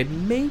 but I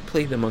may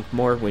play the Monk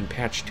more when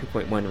patch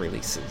 2.1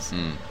 releases.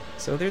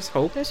 So there's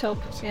hope. There's hope,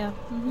 yeah.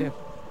 Mm-hmm. Yeah.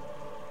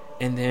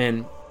 And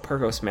then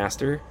Pargos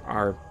Master,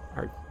 our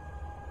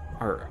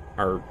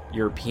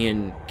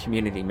European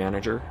community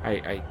manager,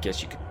 I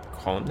guess you could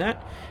call him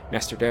that,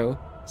 Master Doe,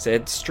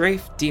 said,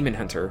 Strafe Demon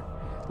Hunter,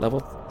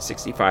 level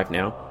 65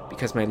 now,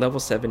 because my level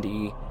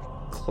 70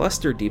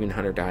 cluster Demon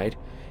Hunter died,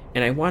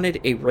 and I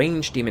wanted a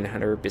ranged Demon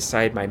Hunter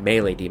beside my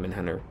melee Demon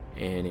Hunter.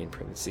 And in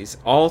parentheses,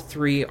 all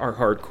 3 are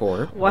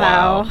hardcore.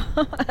 Wow.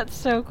 That's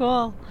so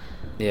cool.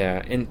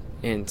 Yeah,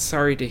 and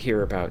sorry to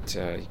hear about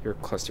your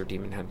cluster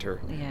Demon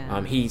Hunter.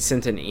 Yeah. He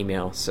sent an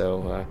email,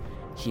 so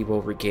he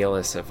will regale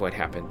us of what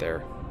happened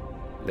there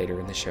later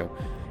in the show.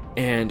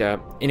 And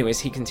anyways,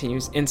 he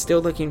continues, and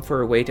still looking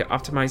for a way to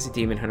optimize the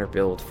Demon Hunter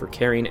build for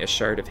carrying a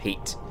Shard of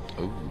Hate.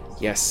 Ooh.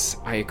 Yes,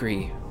 I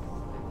agree.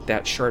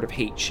 That Shard of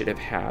Hate should have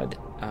had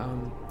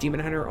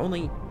Demon Hunter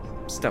only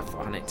stuff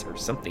on it or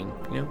something,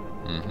 you know?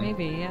 Mm-hmm.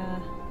 Maybe, yeah.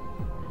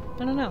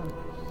 I don't know.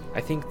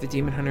 I think the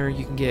Demon Hunter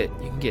you can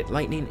get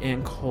lightning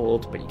and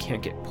cold, but you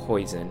can't get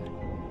poison,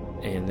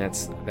 and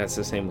that's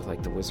the same with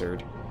like the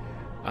Wizard.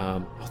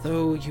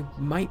 Although you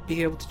might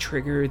be able to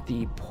trigger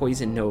the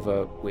Poison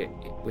Nova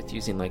with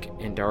using like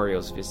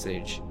Andario's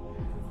Visage.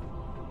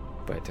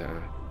 But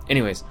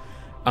anyways,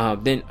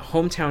 then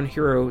Hometown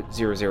Hero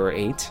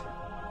 008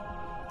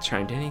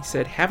 chimed in. He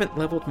said, "Haven't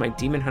leveled my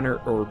Demon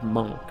Hunter or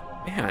Monk.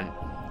 Man,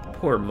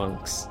 poor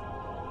monks.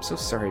 I'm so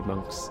sorry,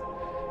 monks.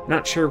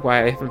 Not sure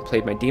why I haven't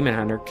played my Demon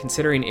Hunter,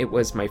 considering it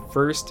was my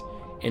first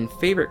and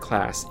favorite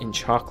class in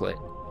Chocolate.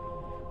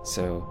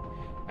 So,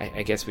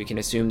 I guess we can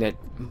assume that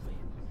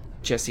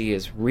Jesse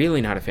is really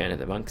not a fan of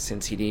the monk,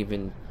 since he'd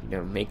even,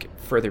 make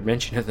further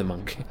mention of the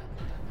monk."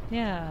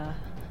 Yeah.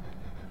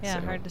 Yeah,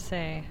 So- hard to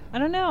say. I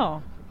don't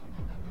know.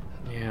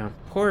 Yeah,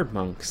 poor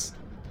monks.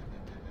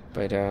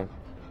 But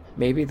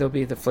maybe they'll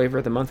be the flavor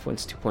of the month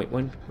once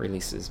 2.1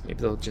 releases.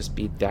 Maybe they'll just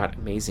be that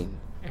amazing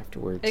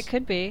afterwards. It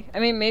could be. I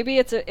mean, maybe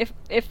it's if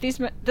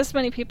this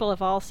many people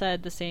have all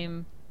said the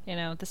same,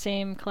 the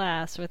same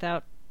class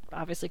without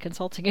obviously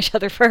consulting each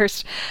other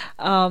first,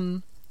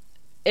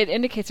 it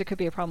indicates there could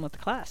be a problem with the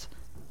class.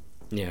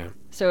 Yeah.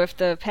 So if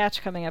the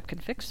patch coming up can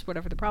fix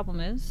whatever the problem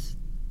is,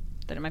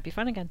 then it might be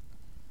fun again.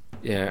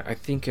 Yeah, I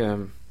think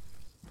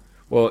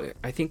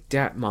I think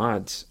Dat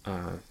Mod's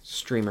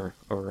streamer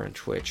over on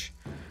Twitch.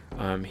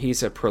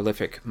 He's a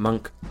prolific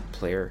monk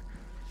player,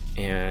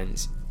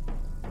 and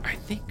I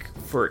think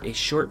for a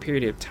short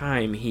period of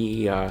time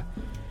he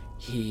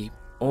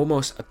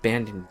almost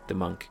abandoned the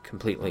monk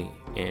completely,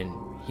 and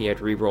he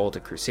had re-rolled a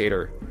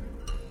Crusader.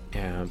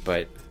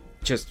 But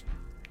just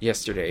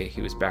yesterday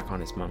he was back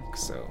on his monk.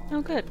 So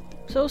Oh, good.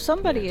 So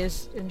somebody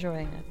is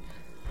enjoying it.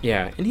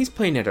 yeah, and he's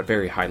playing at a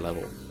very high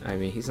level. I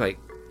mean, he's like,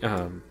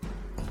 I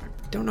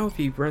don't know if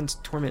he runs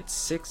Torment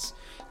 6.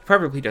 He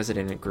probably does it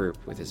in a group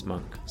with his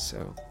monk.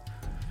 So,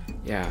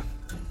 yeah,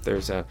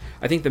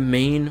 I think the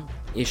main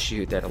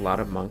issue that a lot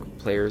of monk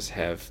players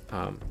have,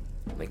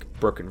 like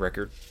broken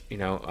record,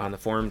 on the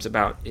forums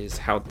about is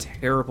how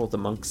terrible the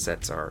monk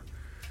sets are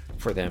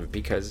for them.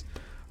 Because,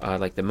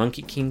 like the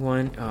Monkey King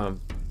one,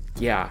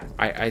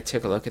 I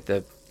took a look at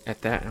that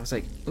and I was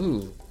like,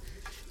 ooh,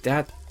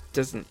 that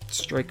doesn't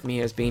strike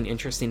me as being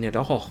interesting at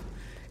all.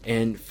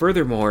 And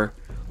furthermore,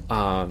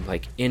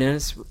 like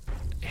Inna's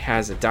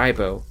has a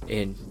Daibo,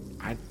 and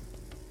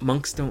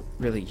monks don't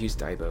really use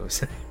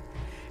Daibos.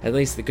 At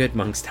least the good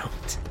monks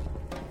don't.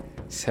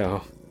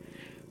 So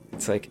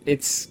it's like,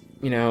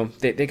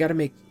 they got to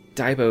make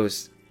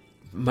Daibos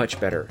much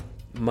better,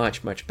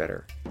 much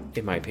better,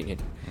 in my opinion.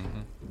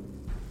 Mm-hmm.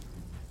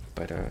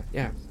 But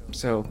yeah,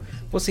 so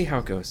we'll see how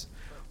it goes.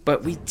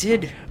 But we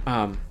did,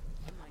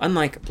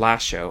 unlike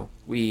last show,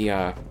 we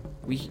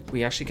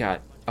actually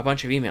got a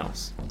bunch of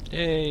emails.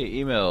 Yay,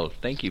 emails.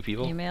 Thank you,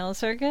 people.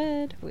 Emails are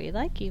good. We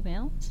like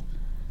emails.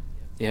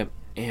 Yep.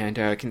 And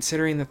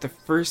considering that the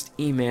first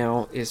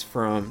email is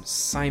from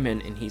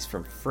Simon and he's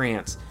from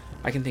France,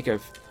 I can think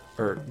of,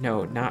 or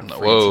no, not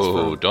France.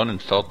 Whoa, don't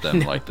insult them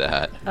like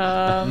that.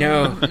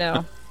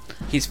 No.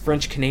 He's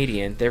French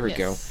Canadian. There we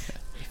go.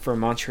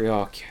 From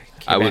Montreal,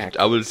 Quebec.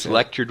 I was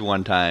lectured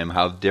one time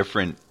how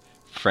different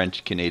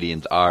French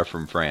Canadians are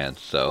from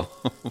France, so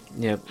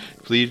Yep.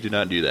 please do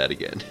not do that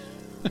again.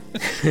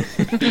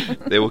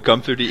 They will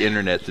come through the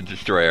internet to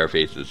destroy our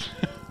faces.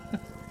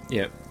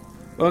 Yep.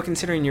 Well,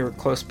 considering your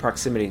close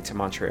proximity to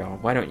Montreal,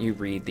 why don't you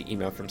read the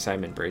email from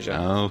Simon Brazier?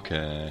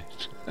 Okay.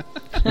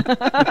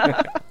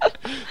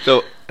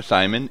 So,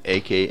 Simon,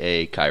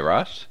 a.k.a.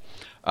 Kairos,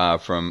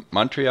 from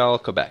Montreal,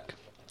 Quebec.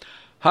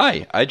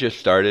 Hi, I just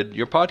started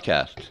your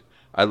podcast.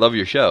 I love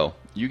your show.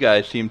 You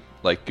guys seem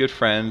like good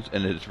friends,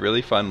 and it's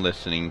really fun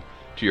listening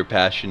to your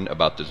passion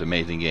about this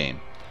amazing game.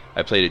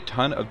 I played a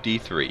ton of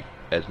D3,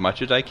 as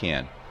much as I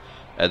can.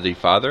 As a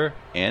father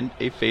and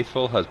a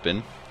faithful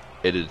husband,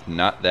 it is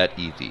not that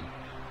easy.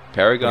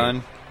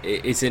 Paragon...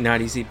 Wait, is it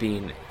not easy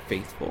being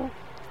faithful?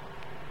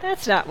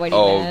 That's not what he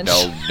meant.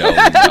 No.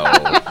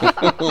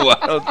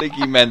 I don't think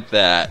he meant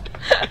that.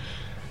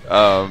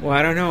 Well,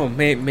 I don't know.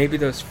 Maybe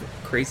those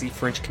crazy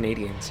French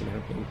Canadians,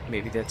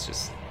 maybe that's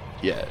just...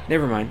 Yeah.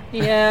 Never mind.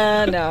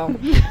 Yeah, no.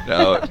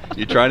 No,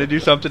 you're trying to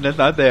do something that's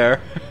not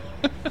there.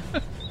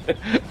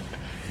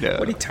 No.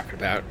 What are you talking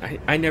about?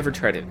 I never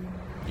try to,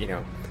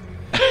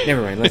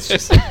 Never mind. Let's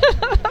just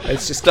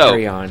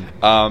carry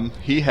on.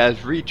 He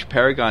has reached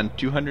Paragon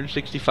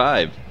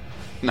 265.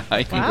 Nice.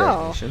 Wow.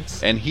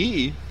 Congratulations. And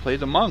he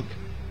plays a monk.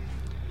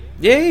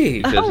 Yay!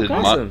 He says his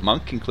awesome.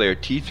 monk can clear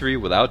T3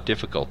 without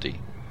difficulty.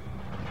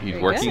 He's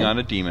Very working good. on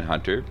a demon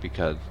hunter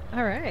because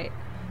All right.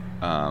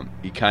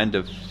 he kind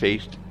of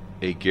faced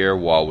a gear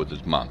wall with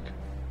his monk.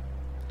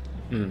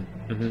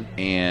 Mm-hmm.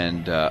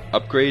 And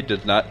upgrade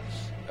does not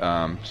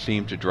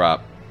seem to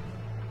drop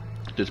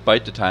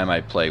despite the time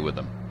I play with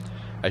him.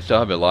 I still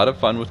have a lot of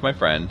fun with my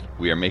friends.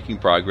 We are making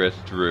progress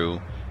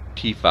through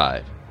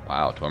T5.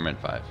 Wow, Torment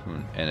 5.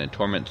 And then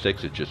Torment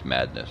 6 is just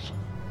madness.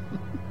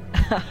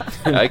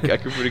 I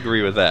could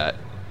agree with that.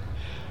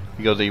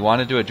 He goes, he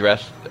wanted to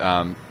address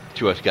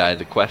to us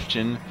guys a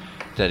question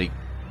that he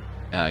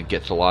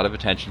gets a lot of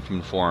attention from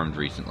the forums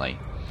recently.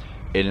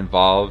 It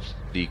involves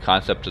the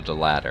concept of the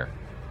ladder.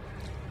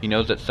 He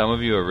knows that some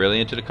of you are really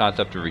into the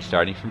concept of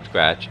restarting from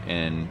scratch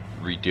and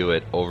redo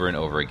it over and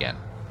over again.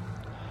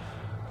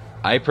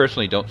 I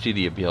personally don't see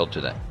the appeal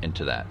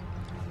into that.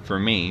 For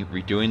me,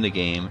 redoing the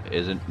game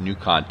isn't new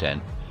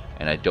content,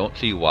 and I don't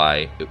see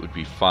why it would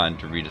be fun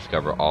to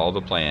rediscover all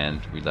the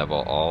plans,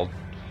 relevel all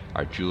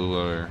our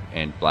jeweler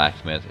and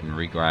blacksmith, and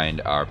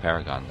regrind our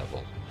paragon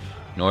levels,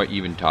 nor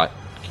even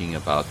talking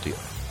about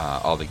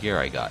all the gear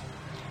I got,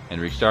 and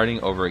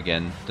restarting over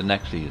again the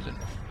next season.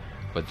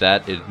 But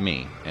that is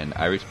me, and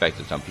I respect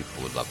that some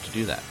people would love to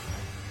do that.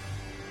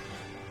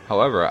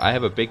 However, I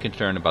have a big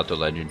concern about the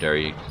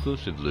legendary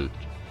exclusive loot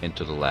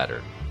into the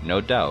ladder.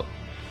 No doubt,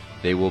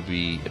 they will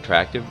be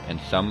attractive, and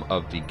some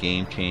of the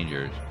game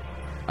changers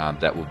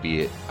that will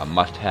be a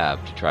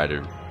must-have to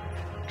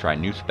try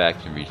new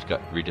specs and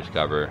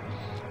rediscover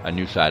a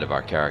new side of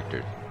our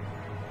characters.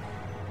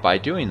 By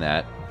doing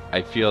that,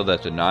 I feel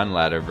that the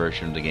non-ladder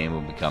version of the game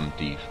will become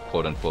the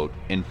quote-unquote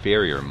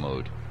inferior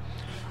mode,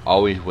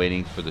 always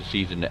waiting for the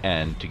season to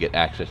end to get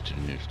access to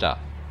the new stuff.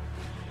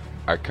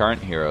 Our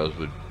current heroes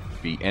would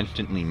be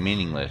instantly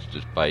meaningless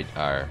despite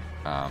our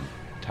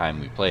time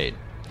we played.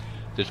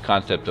 This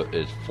concept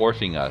is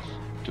forcing us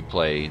to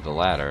play the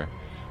ladder,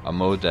 a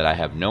mode that I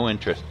have no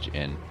interest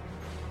in.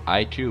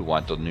 I too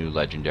want the new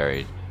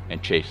legendaries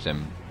and chase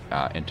them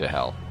into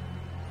hell.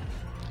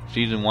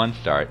 Season 1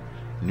 start,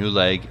 new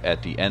leg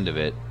at the end of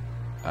it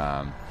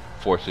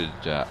forces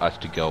us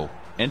to go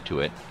into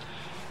it.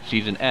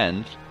 Season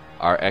ends,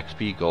 our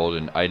XP, gold,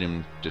 and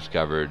items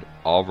discovered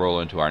all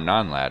roll into our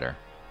non-ladder.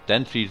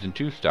 Then Season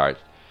 2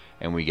 starts,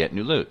 and we get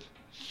new loot.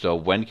 So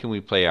when can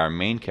we play our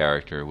main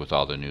character with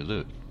all the new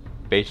loot?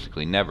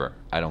 Basically never.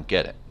 I don't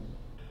get it.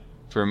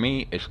 For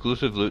me,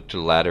 exclusive loot to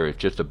the ladder is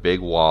just a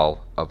big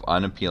wall of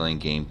unappealing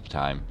game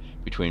time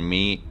between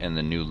me and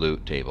the new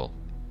loot table.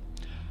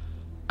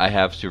 I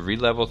have to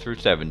re-level through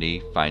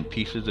 70, find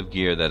pieces of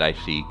gear that I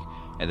seek,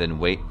 and then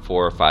wait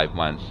 4 or 5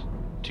 months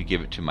to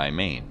give it to my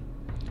main.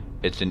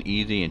 It's an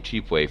easy and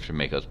cheap way to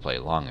make us play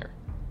longer.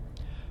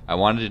 I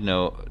wanted to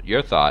know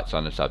your thoughts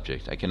on the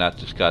subject. I cannot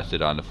discuss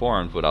it on the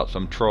forums without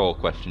some troll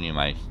questioning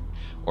my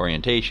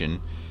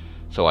orientation,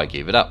 so I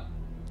gave it up.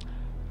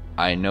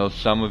 I know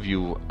some of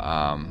you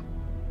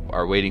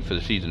are waiting for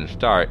the season to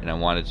start, and I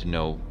wanted to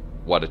know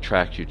what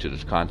attracts you to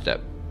this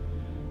concept.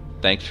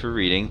 Thanks for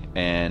reading,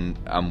 and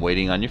I'm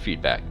waiting on your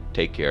feedback.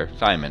 Take care,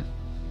 Simon.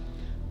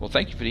 Well,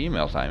 thank you for the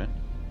email, Simon.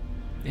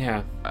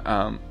 Yeah.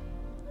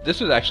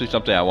 This is actually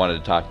something I wanted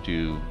to talk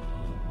to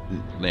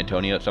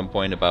Lantonio at some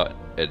point about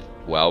as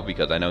well,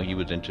 because I know he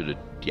was into the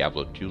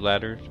Diablo 2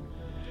 ladders.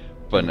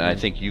 But I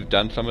think you've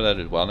done some of that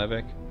as well,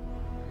 Nevik?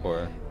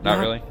 Or not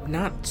really?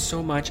 Not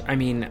so much. I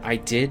mean, I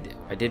did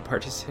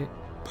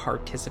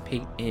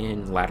participate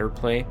in ladder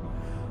play.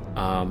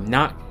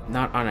 Not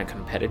on a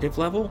competitive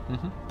level,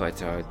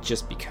 but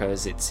just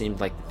because it seemed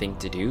like the thing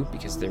to do,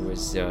 because there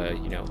was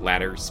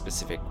ladder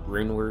specific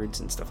rune words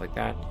and stuff like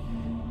that.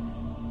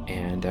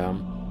 And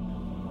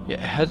yeah,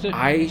 has it?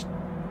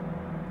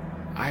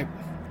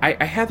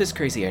 I had this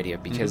crazy idea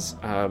because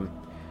I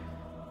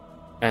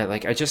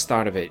just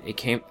thought of it.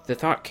 The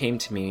thought came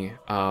to me.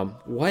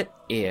 What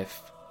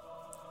if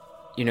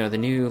the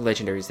new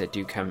legendaries that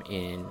do come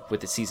in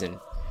with the season?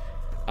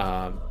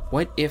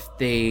 What if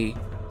they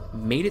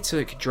made it so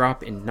it could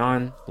drop in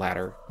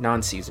non-ladder,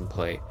 non-season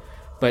play,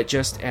 but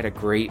just at a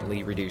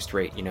greatly reduced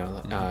rate,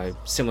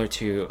 similar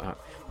to,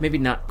 maybe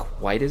not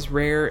quite as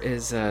rare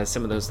as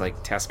some of those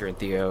like Tasker and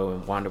Theo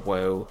and Wand of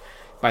Woe.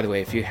 By the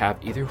way, if you have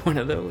either one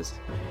of those,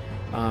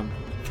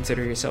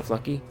 consider yourself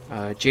lucky.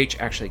 JH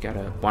actually got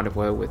a Wand of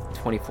Woe with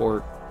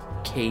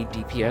 24k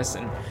DPS,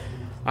 and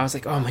I was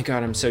like, oh my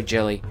god, I'm so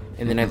jelly.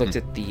 And then I looked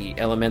at the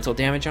elemental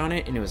damage on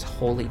it, and it was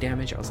holy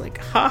damage. I was like,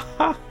 ha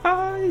ha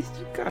ha, you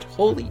got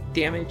holy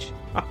damage.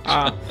 Ha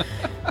ha.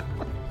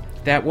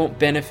 That won't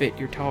benefit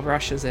your tall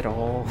rushes at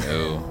all.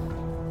 No.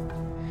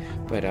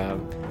 But,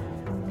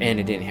 and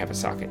it didn't have a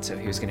socket, so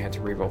he was going to have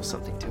to reroll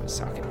something to his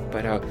socket.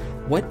 But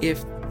what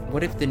if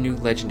the new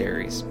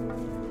legendaries,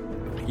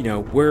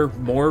 were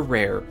more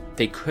rare?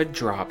 They could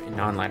drop in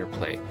non-ladder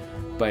play,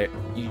 but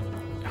you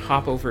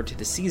hop over to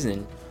the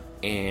season,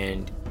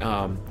 and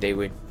they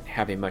would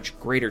have a much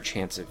greater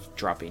chance of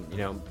dropping.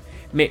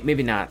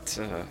 Maybe not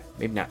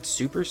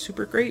super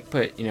super great,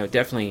 but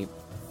definitely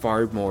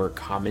far more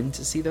common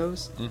to see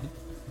those.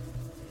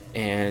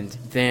 And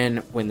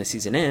then when the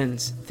season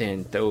ends,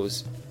 then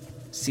those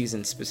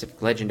season specific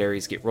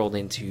legendaries get rolled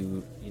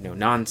into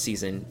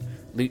non-season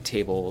loot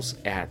tables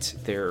at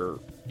their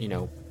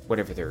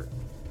whatever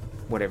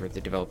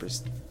the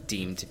developers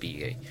deem to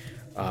be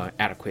a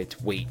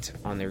adequate weight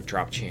on their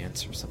drop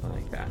chance or something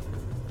like that.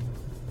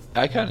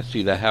 I kind of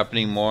see that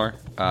happening more.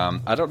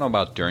 I don't know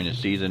about during the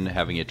season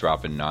having it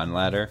drop in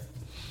non-ladder.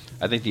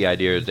 I think the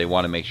idea is they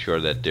want to make sure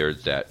that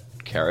there's that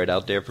carrot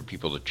out there for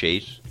people to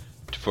chase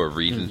for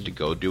reasons to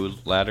go do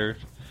ladders.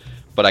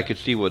 But I could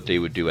see what they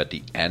would do at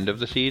the end of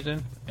the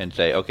season and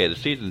say, okay, the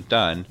season's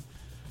done.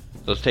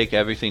 Let's take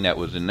everything that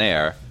was in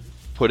there,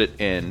 put it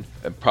in,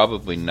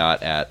 probably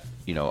not at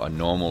a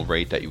normal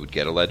rate that you would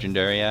get a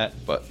legendary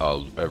at, but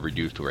a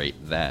reduced rate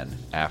then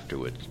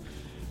afterwards.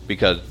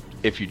 Because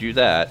if you do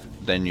that,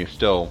 then you're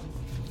still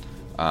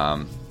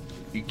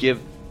you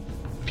give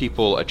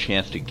people a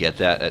chance to get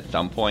that at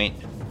some point,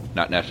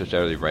 not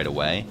necessarily right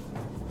away.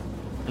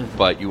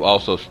 But you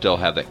also still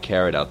have that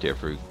carrot out there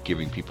for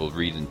giving people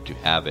reason to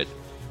have it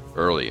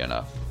early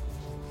enough.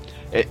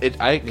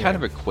 I kind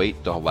of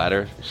equate the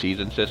ladder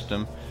season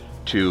system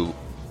to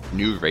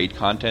new raid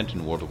content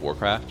in World of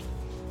Warcraft.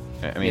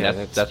 I mean,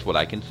 that's what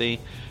I can see.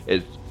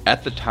 Is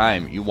at the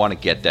time you want to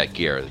get that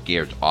gear. The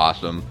gear's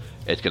awesome.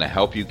 It's going to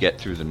help you get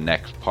through the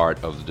next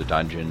part of the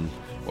dungeons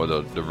or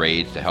the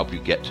raids to help you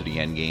get to the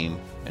end game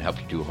and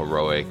help you do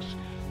heroics.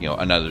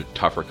 Another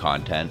tougher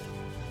content.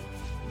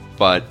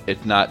 But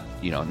it's not,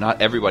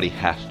 not everybody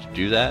has to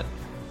do that.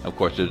 Of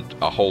course, there's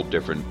a whole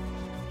different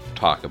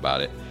talk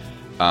about it.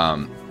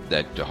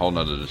 That's a whole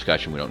nother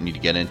discussion we don't need to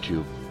get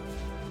into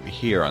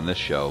here on this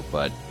show.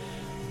 But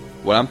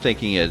what I'm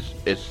thinking is,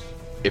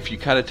 if you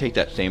kind of take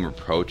that same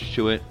approach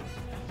to it,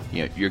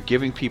 you're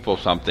giving people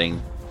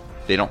something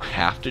they don't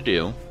have to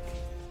do.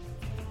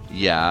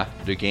 Yeah,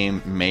 the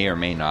game may or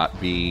may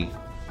not be,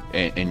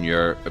 in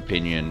your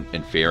opinion,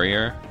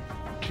 inferior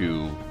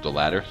to the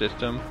ladder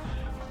system.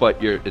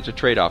 But it's a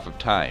trade-off of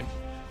time.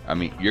 I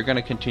mean, you're going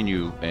to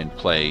continue and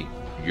play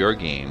your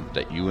game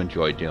that you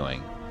enjoy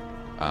doing.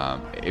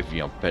 If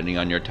depending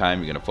on your time,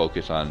 you're going to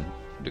focus on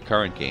the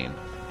current game.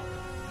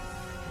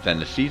 Then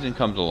the season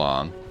comes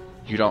along.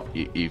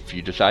 If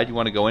you decide you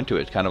want to go into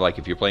it, it's kind of like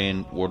if you're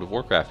playing World of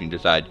Warcraft and you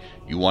decide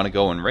you want to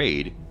go and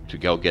raid to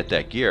go get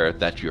that gear.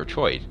 That's your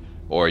choice.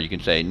 Or you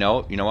can say,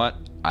 no, you know what?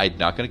 I'm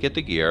not going to get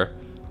the gear,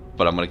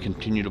 but I'm going to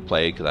continue to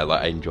play because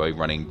I enjoy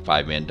running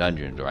 5-man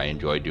dungeons, or I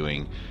enjoy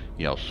doing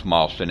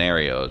small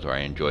scenarios, or I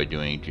enjoy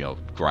doing,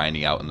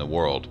 grinding out in the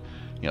world,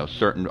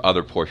 certain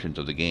other portions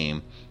of the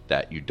game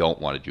that you don't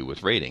want to do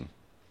with raiding.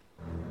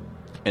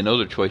 And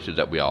those are choices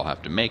that we all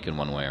have to make in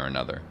one way or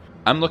another.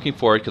 I'm looking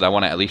forward because I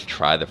want to at least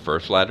try the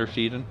first ladder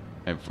season,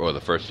 or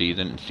the first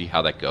season, and see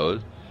how that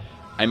goes.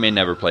 I may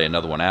never play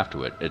another one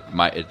after it.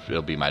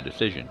 It'll be my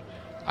decision.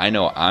 I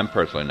know I'm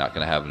personally not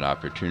going to have an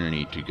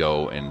opportunity to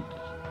go and,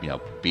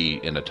 be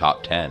in the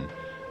top 10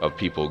 of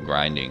people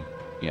grinding,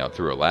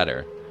 through a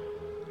ladder.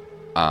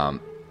 I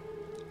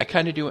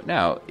kind of do it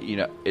now.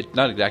 It's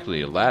not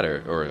exactly a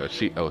ladder or a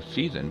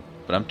season,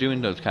 but I'm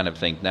doing those kind of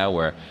things now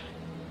where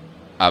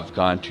I've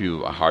gone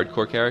to a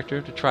hardcore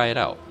character to try it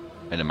out,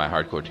 and then my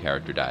hardcore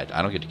character died.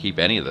 I don't get to keep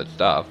any of that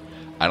stuff.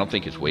 I don't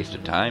think it's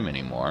wasted time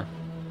anymore.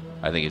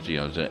 I think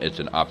it's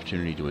an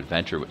opportunity to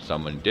adventure with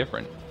someone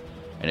different,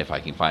 and if I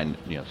can find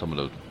some of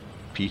those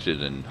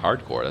pieces in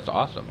hardcore, that's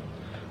awesome.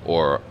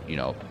 Or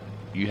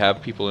you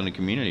have people in the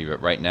community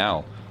that right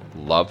now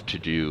love to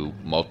do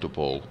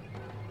multiple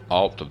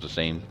alt of the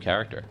same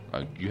character.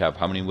 You have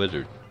how many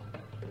wizards?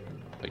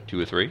 Like 2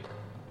 or 3?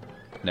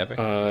 Never?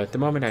 At the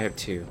moment I have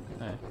 2.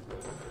 Right.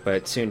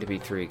 But soon to be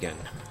 3 again.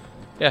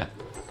 Yeah.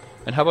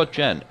 And how about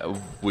Jen?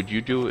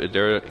 Is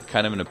there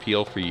kind of an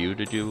appeal for you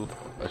to do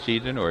a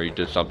season, or are you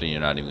just something you're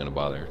not even going to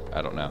bother?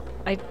 I don't know.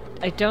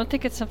 I don't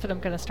think it's something I'm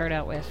going to start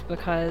out with,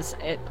 because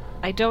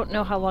I don't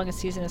know how long a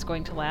season is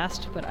going to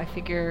last, but I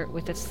figure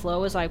with as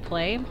slow as I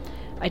play,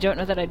 I don't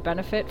know that I'd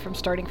benefit from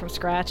starting from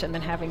scratch and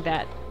then having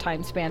that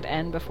time span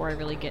end before I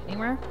really get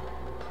anywhere.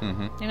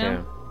 Mm-hmm.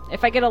 Yeah.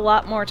 If I get a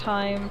lot more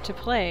time to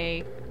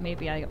play,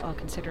 maybe I'll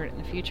consider it in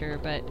the future,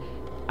 but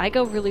I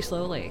go really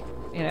slowly,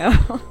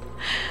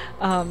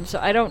 So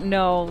I don't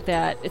know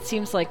that. It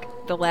seems like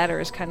the ladder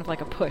is kind of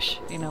like a push,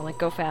 like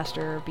go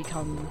faster,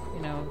 become,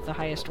 the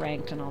highest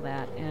ranked and all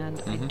that.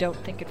 And I don't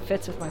think it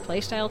fits with my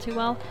playstyle too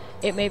well.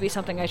 It may be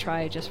something I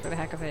try just for the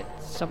heck of it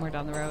somewhere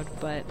down the road,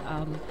 but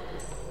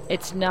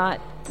it's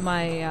not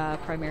my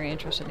primary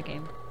interest in the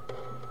game.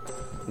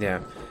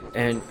 Yeah,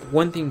 and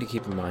one thing to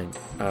keep in mind,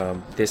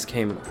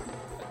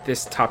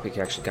 this topic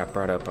actually got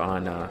brought up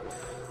on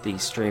the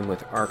stream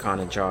with Archon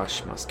and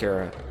Josh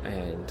Mascara,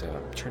 and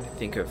I'm trying to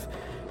think of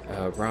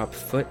Rob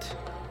Foote,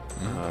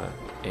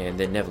 and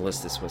then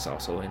Nevilistus was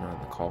also in on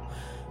the call.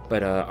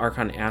 But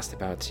Archon asked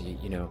about,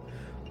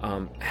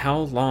 how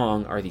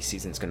long are these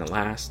seasons going to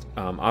last?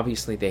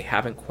 Obviously, they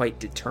haven't quite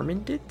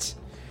determined it.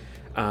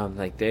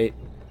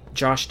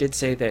 Josh did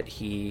say that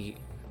he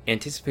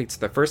anticipates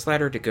the first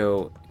ladder to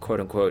go, quote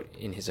unquote,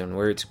 in his own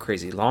words,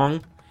 crazy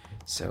long.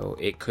 So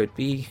it could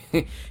be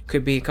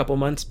a couple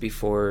months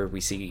before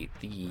we see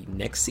the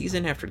next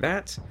season after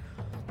that.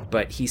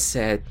 But he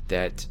said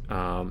that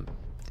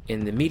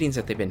in the meetings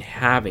that they've been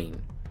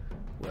having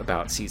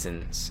about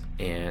seasons,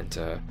 and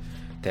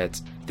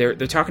that they're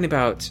talking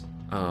about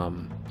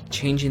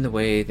changing the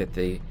way that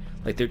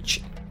they're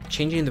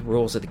changing the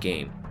rules of the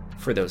game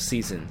for those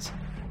seasons,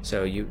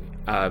 So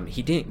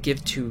he didn't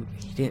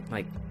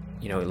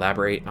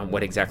elaborate on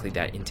what exactly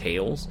that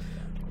entails,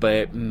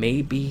 but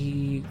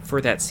maybe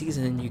for that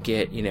season you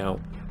get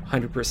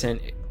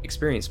 100%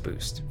 experience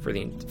boost for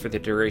the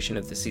duration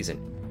of the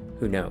season.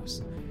 Who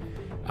knows?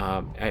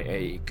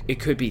 It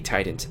could be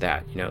tied into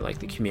that, like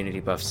the community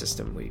buff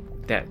system.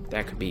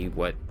 That could be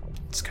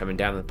what's coming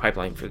down the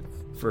pipeline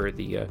for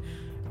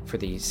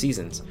the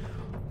seasons.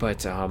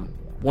 But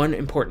one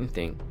important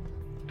thing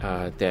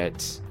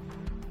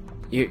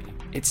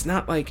it's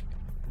not like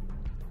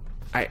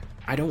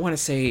I don't want to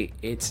say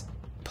it's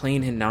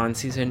playing in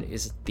non-season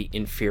is the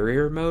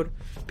inferior mode,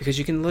 because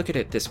you can look at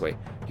it this way.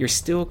 You're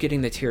still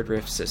getting the tiered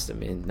rift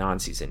system in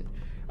non-season.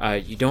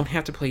 You don't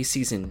have to play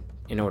season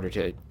in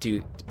order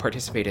to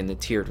participate in the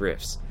tiered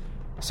rifts.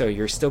 So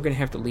you're still going to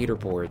have the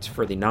leaderboards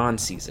for the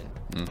non-season.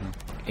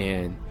 Mm-hmm.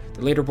 And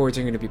the leaderboards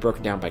are going to be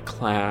broken down by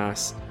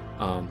class.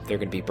 They're going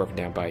to be broken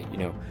down by,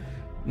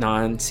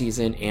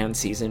 non-season and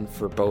season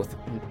for both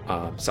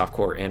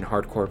softcore and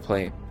hardcore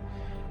play.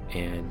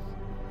 And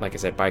like I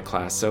said, by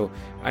class. So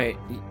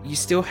you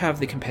still have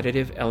the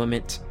competitive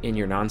element in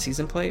your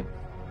non-season play.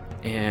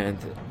 And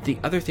the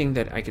other thing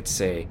that I could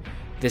say,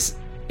 this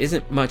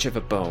isn't much of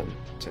a bone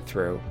to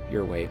throw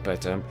your way,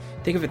 but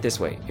think of it this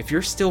way. If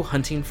you're still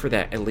hunting for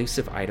that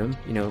elusive item,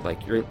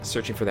 like you're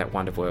searching for that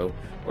Wand of Woe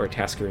or a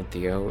Tasker and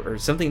Theo or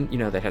something,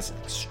 that has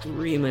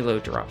extremely low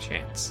drop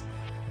chance,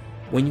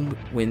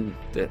 when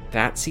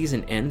that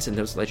season ends and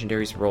those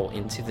legendaries roll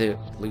into the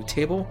loot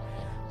table,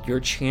 your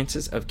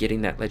chances of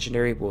getting that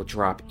legendary will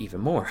drop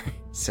even more.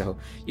 So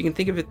you can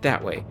think of it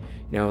that way.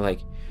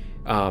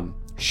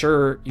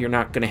 Sure, you're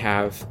not going to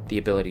have the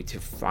ability to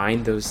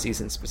find those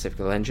season-specific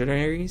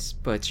legendaries,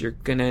 but you're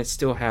going to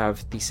still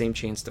have the same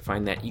chance to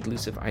find that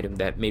elusive item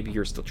that maybe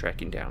you're still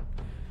tracking down.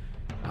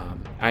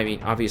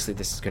 Obviously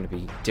this is going to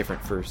be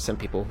different for some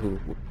people who,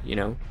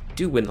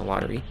 do win the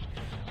lottery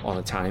all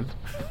the time.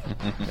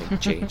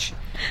 Like JH.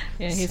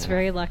 Yeah, he's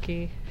very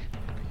lucky.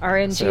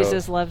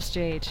 Jesus loves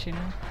JH,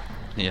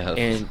 Yeah.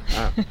 And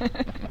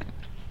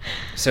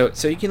so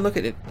you can look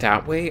at it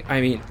that way.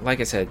 Like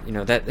I said,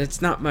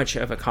 that's not much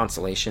of a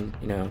consolation,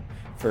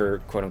 for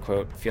quote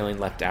unquote feeling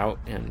left out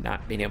and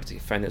not being able to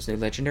find those new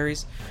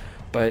legendaries.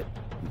 But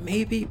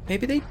maybe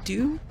they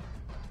do,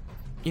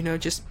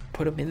 just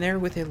put them in there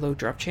with a low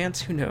drop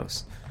chance. Who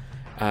knows?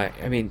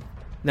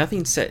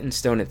 Nothing's set in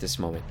stone at this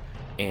moment.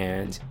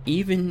 And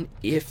even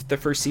if the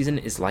first season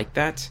is like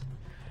that,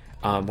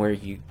 where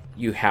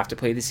you have to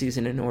play the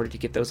season in order to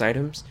get those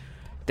items,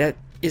 that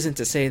isn't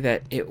to say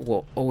that it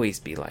will always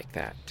be like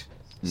that.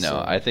 No,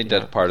 So, I think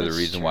that's part of the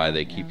reason why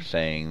they keep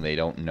saying they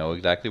don't know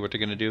exactly what they're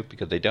going to do,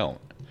 because they don't.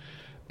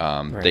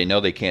 Right. They know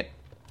they can't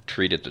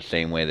treat it the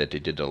same way that they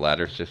did the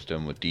ladder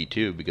system with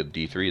D2, because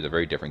D3 is a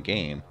very different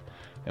game,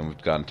 and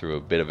we've gone through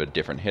a bit of a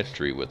different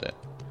history with it.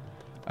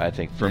 I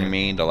think for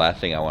me, the last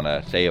thing I want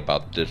to say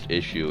about this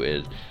issue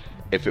is,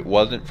 if it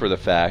wasn't for the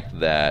fact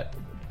that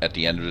at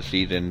the end of the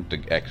season, the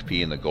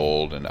XP and the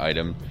gold and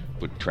items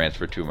would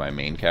transfer to my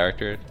main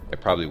character, I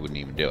probably wouldn't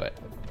even do it.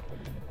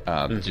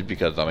 Just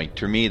because,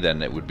 to me,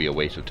 then it would be a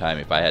waste of time.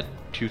 If I had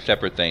two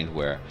separate things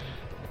where,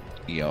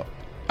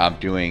 I'm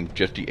doing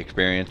just the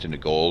experience and the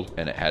gold,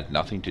 and it had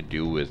nothing to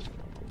do with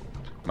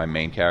my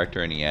main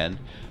character in the end,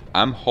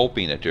 I'm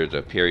hoping that there's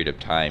a period of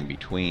time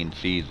between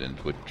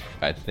seasons, which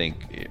I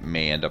think it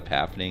may end up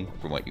happening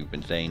from what you've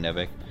been saying,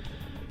 Nevik,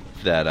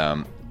 that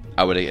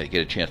I would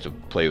get a chance to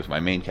play with my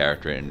main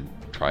character and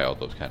try all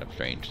those kind of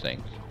strange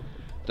things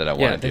that I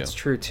want to do. Yeah, that's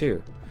true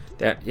too.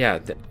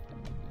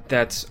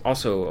 That's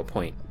also a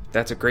point.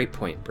 That's a great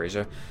point,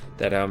 Breja.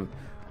 That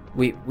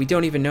we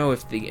don't even know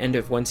if the end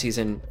of one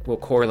season will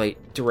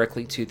correlate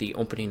directly to the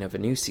opening of a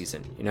new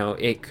season.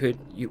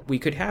 We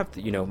could have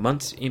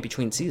months in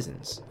between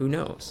seasons. Who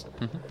knows?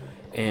 Mm-hmm.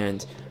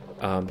 And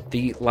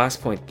the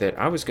last point that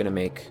I was going to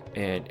make,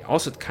 and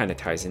also kind of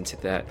ties into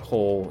that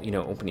whole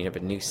opening of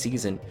a new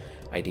season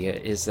idea,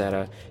 is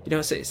that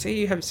say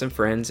you have some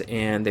friends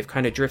and they've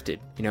kind of drifted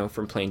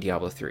from playing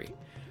Diablo 3.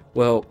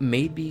 Well,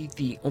 maybe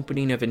the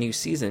opening of a new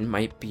season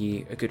might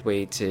be a good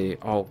way to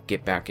all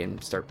get back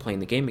and start playing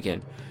the game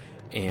again.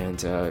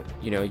 And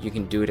you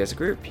can do it as a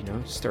group,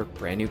 start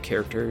brand new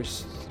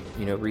characters,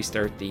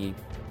 restart the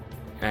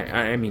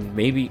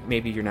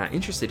maybe you're not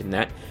interested in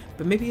that,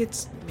 but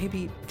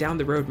maybe down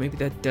the road, maybe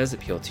that does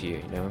appeal to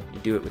you. You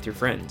do it with your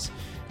friends,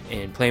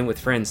 and playing with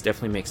friends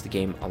definitely makes the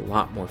game a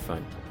lot more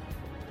fun.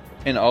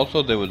 And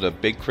also, there was a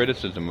big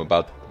criticism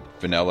about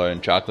Vanilla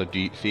and Chocolate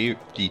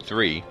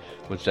D3,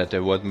 was that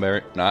there was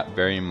not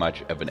very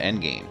much of an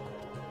end game.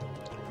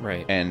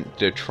 Right. And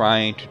they're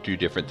trying to do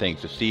different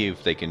things to see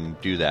if they can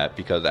do that,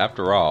 because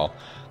after all,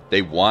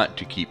 they want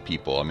to keep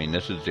people.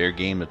 This is their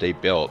game that they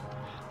built.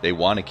 They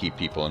want to keep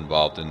people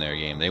involved in their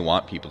game. They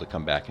want people to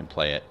come back and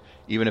play it,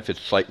 even if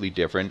it's slightly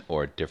different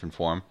or a different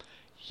form.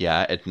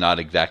 Yeah, it's not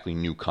exactly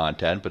new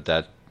content, but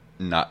that's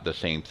not the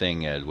same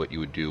thing as what you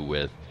would do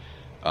with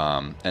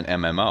an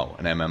MMO.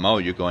 An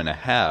MMO, you're going to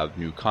have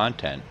new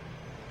content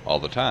all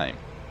the time.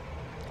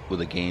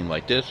 With a game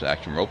like this,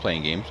 action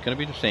role-playing game, it's going to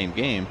be the same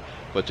game,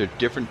 but there are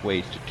different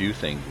ways to do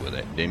things with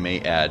it. They may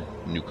add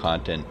new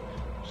content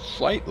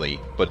slightly,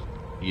 but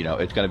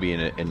it's going to be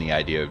in the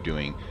idea of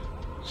doing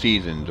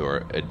seasons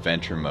or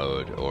adventure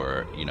mode,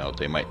 or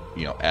they might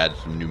add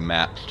some new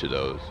maps to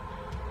those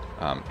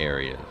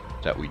areas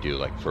that we do,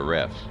 like for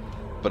Rifts.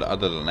 But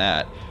other than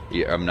that,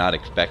 I'm not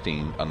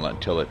expecting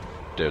until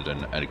there's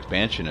an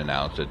expansion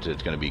announced that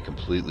it's going to be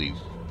completely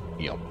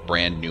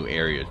brand new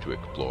areas to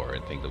explore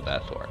and things of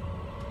that sort.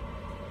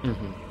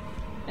 Mm-hmm.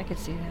 I could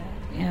see that,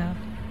 yeah.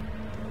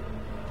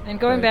 And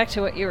going back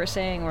to what you were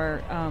saying,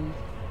 where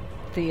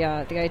the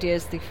idea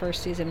is the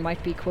first season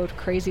might be, quote,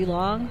 crazy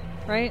long,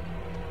 right?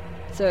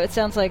 So it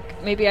sounds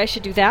like maybe I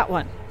should do that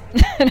one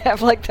and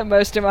have like the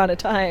most amount of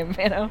time,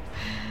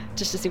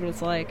 just to see what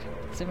it's like.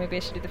 So maybe I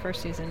should do the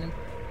first season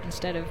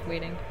instead of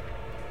waiting.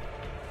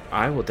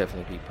 I will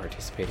definitely be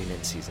participating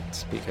in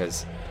seasons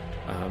because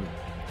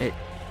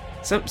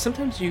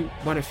sometimes you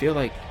want to feel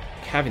like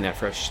having that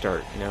fresh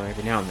start,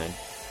 every now and then.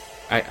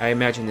 I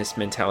imagine this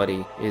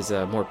mentality is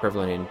more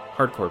prevalent in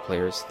hardcore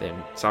players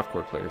than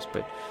softcore players,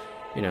 but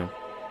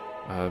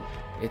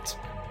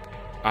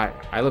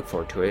I look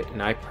forward to it,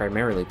 and I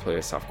primarily play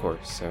with softcore,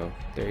 so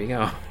there you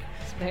go.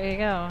 There you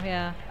go,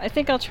 yeah. I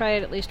think I'll try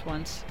it at least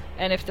once.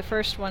 And if the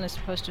first one is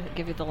supposed to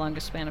give you the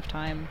longest span of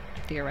time,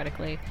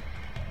 theoretically,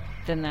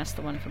 then that's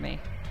the one for me.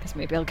 Because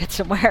maybe I'll get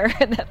somewhere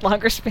in that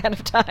longer span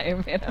of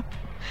time,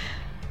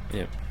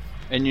 Yeah.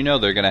 And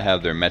they're going to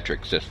have their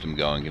metric system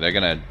going. They're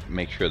going to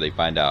make sure they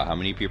find out how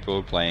many people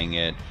are playing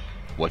it,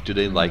 what do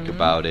they like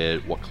about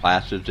it, what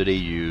classes do they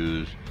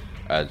use,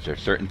 is there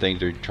certain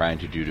things they're trying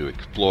to do to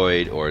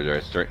exploit, or there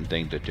are certain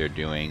things that they're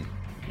doing,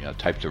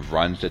 types of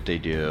runs that they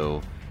do.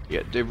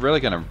 Yeah, they're really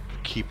going to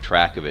keep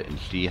track of it and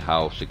see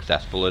how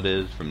successful it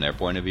is from their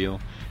point of view,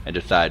 and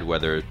decide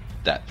whether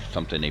that's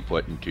something they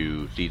put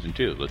into season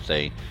 2. Let's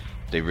say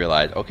they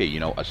realize, okay,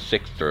 a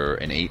 6 or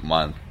an 8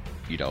 month,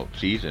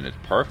 season is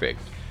perfect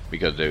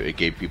because it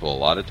gave people a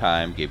lot of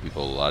time, gave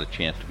people a lot of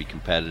chance to be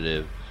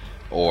competitive.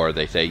 Or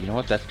they say,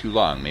 that's too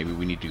long. Maybe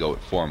we need to go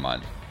at 4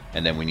 months,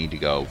 and then we need to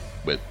go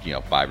with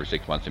 5 or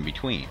 6 months in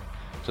between,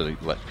 so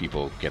that lets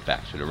people get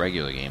back to the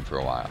regular game for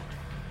a while.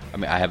 I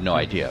mean, I have no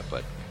idea,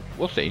 but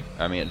we'll see.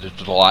 I mean,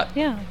 there's a lot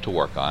to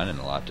work on and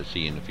a lot to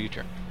see in the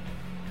future.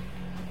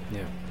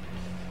 Yeah.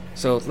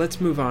 So let's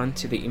move on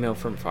to the email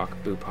from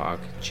Fok Bupog.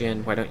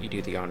 Jen, why don't you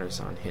do the honors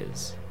on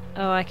his?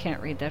 Oh, I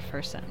can't read that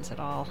first sentence at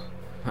all.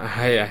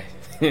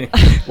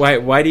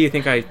 Why do you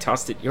think I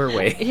tossed it your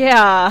way?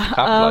 Yeah,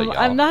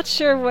 I'm not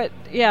sure what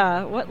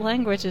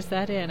language is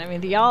that in? I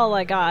mean, the y'all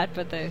I got,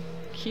 but the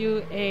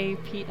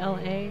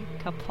Q-A-P-L-A,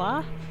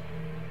 Kapla?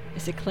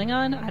 Is it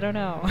Klingon? I don't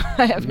know.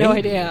 I have no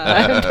idea.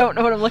 I don't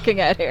know what I'm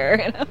looking at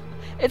here.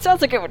 It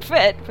sounds like it would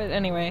fit, but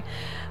anyway.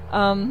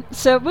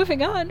 So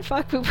moving on,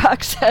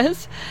 Fakpupok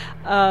says,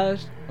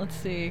 let's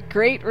see,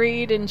 great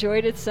read,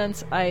 enjoyed it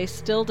since I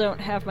still don't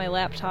have my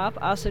laptop,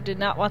 also did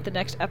not want the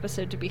next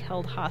episode to be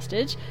held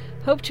hostage.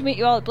 Hope to meet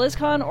you all at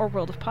BlizzCon or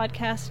World of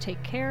Podcasts.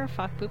 Take care,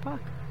 Fakpupok.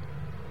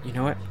 You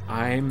know what?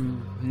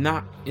 I'm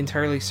not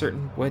entirely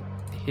certain what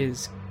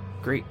his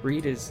great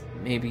read is.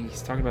 Maybe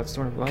he's talking about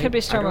Storm of Light. Could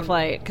be Storm of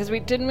Light, because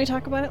didn't we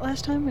talk about it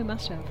last time? We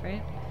must have,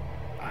 right?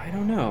 I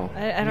don't know.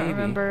 I don't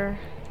remember.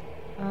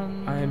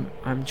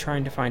 I'm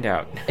trying to find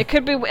out. It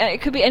could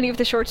be any of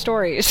the short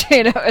stories,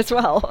 as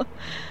well.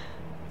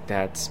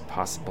 That's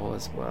possible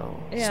as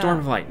well. Yeah. Storm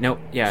of Light. No,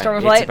 yeah, Storm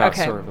of Light. About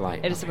okay. Storm of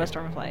Light. It is about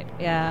Storm of Light.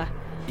 Yeah.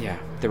 Yeah,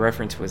 the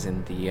reference was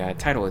in the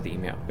title of the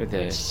email, or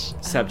the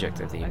subject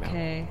of the email.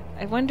 Okay.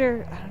 I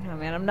wonder. I don't know,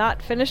 man. I'm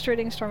not finished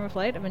reading Storm of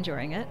Light. I'm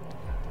enjoying it.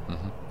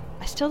 Mm-hmm.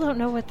 I still don't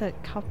know what the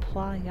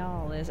Kapla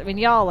y'all is. I mean,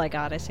 y'all I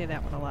got. I say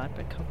that one a lot,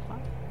 but Kapla.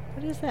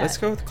 What is that? Let's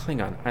go with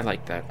Klingon. I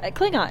like that.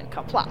 Klingon,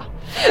 Kapla.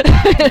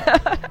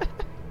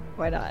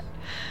 Why not?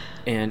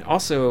 And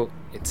also,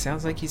 it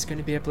sounds like he's going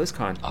to be at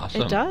BlizzCon.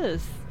 Awesome. It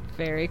does.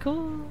 Very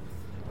cool.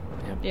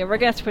 Yep. Yeah, we're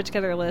gonna have to put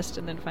together a list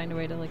and then find a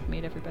way to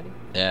meet everybody.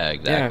 Yeah,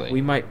 exactly.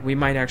 Yeah, we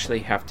might actually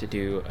have to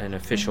do an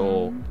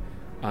official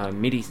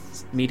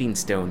meeting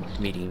stone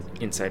meeting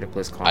inside of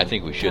BlizzCon. I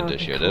think we should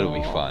this year. Cool. That'll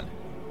be fun.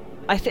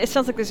 It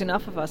sounds like there's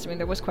enough of us. I mean,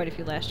 there was quite a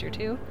few last year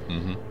too.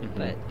 Mm-hmm.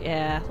 But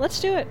yeah, let's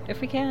do it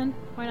if we can.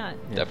 Why not?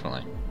 Yeah.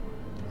 Definitely.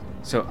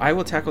 So I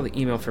will tackle the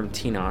email from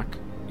Tinoch,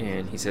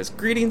 and he says,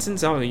 "Greetings and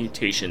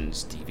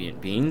salutations, deviant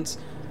beings.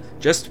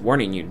 Just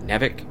warning you,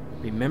 Nevik.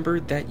 Remember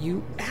that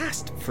you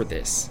asked for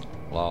this."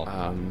 Well,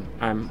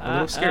 I'm a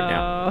little scared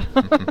now.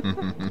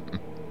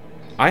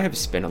 I have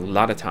spent a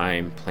lot of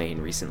time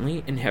playing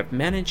recently and have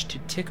managed to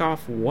tick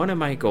off one of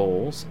my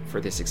goals for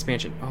this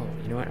expansion. Oh,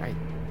 you know what?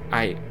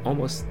 I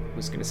almost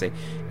was going to say,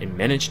 and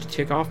managed to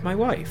tick off my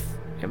wife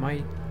and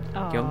my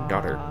young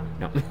daughter.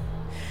 No.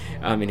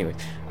 Anyway,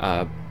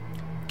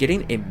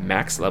 getting a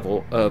max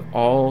level of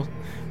all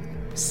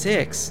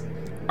 6.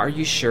 Are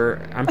you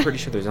sure? I'm pretty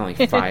sure there's only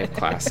 5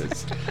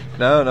 classes.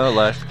 No,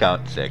 let's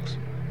count 6.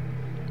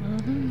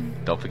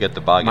 Mm-hmm. Don't forget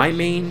the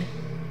boggins.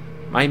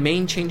 My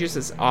main changes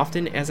as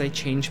often as I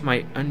change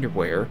my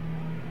underwear.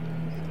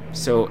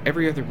 So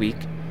every other week.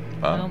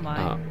 Oh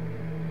my.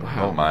 Wow.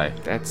 Oh my.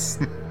 That's.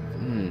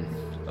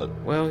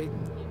 Well,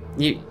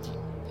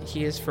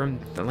 he is from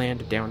the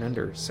land of Down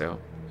Under, so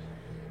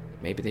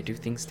maybe they do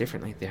things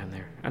differently down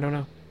there. I don't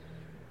know.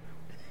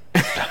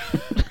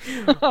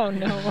 Oh,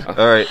 no.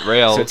 All right,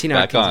 Rail, So Tina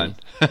back on.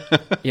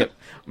 Yep.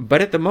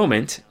 But at the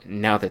moment,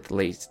 now that the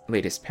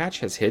latest patch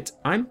has hit,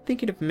 I'm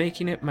thinking of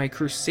making it my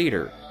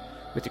Crusader.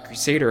 With the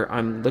Crusader,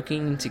 I'm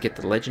looking to get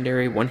the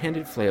legendary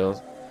one-handed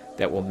flail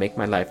that will make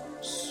my life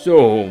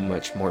so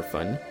much more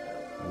fun.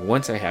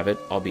 Once I have it,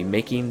 I'll be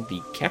making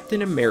the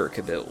Captain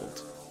America build.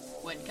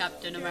 When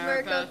Captain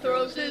America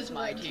throws his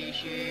mighty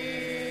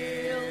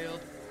shield.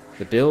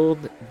 The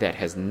build that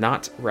has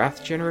not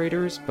wrath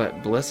generators,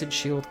 but Blessed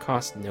Shield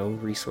costs no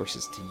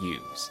resources to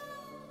use.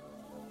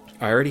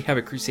 I already have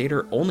a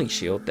Crusader only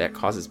shield that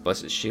causes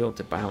Blessed Shield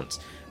to bounce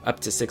up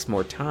to 6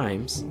 more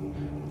times.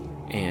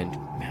 And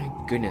my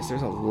goodness,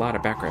 there's a lot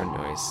of background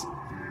noise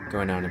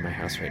going on in my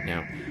house right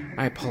now.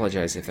 I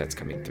apologize if that's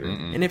coming through.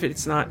 And if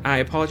it's not, I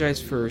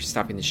apologize for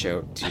stopping the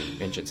show to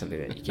mention something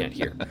that you can't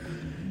hear.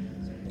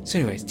 So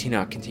anyways,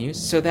 T-Knock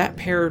continues. So that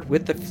paired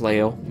with the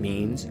flail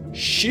means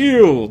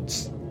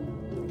shields!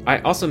 I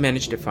also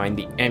managed to find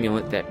the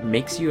amulet that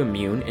makes you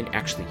immune and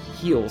actually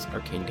heals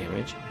arcane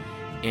damage.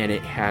 And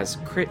it has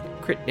crit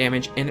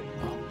damage and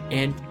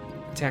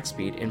attack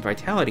speed and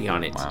vitality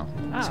on it. Wow.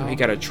 So he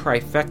got a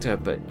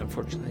trifecta, but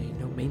unfortunately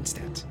no main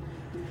stat.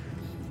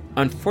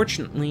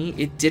 Unfortunately,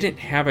 it didn't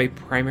have a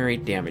primary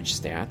damage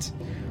stat,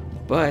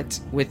 but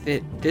with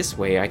it this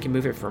way, I can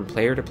move it from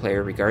player to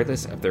player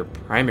regardless of their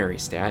primary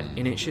stat,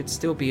 and it should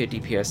still be a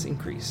DPS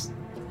increase.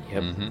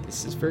 Yep,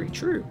 This is very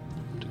true.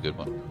 It's a good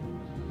one.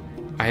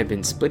 I have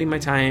been splitting my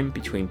time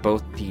between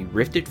both the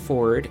Rifted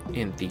Forward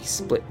and the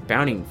split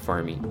bounty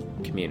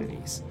farming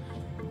communities.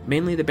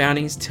 Mainly the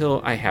bounties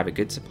till I have a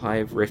good supply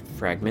of rift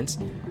fragments,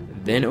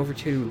 then over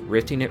to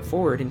rifting it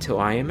forward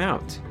until I am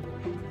out.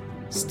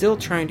 Still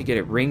trying to get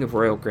a Ring of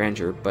Royal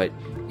Grandeur, but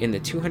in the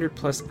 200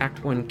 plus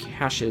Act 1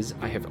 caches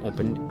I have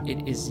opened,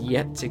 it is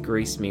yet to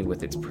grace me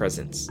with its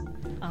presence.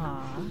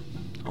 Aw,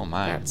 Oh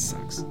my. That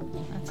sucks.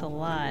 that's a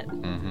lot.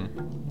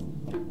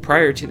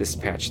 Prior to this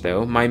patch,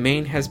 though, my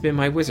main has been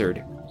my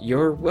wizard.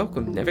 You're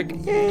welcome,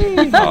 Nevik. Yay!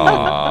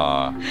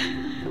 Aww.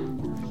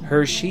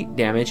 Her sheet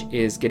damage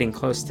is getting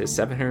close to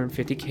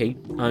 750k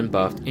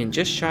unbuffed and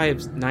just shy of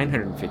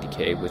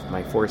 950k with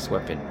my force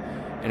weapon,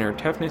 and her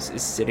toughness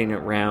is sitting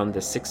around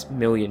the 6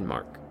 million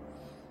mark.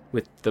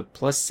 With the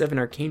plus 7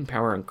 arcane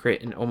power on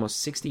crit and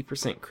almost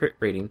 60% crit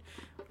rating,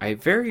 I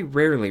very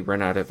rarely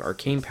run out of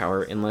arcane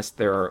power unless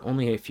there are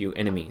only a few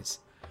enemies.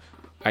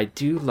 I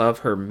do love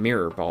her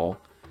Mirror Ball,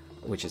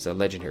 which is a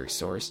legendary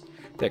source,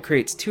 that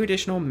creates 2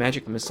 additional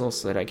magic missiles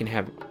so that I can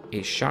have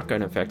a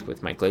shotgun effect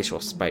with my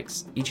glacial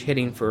spikes, each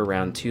hitting for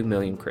around 2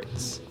 million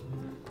crits.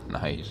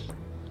 Nice.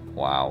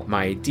 Wow.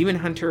 My Demon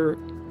Hunter,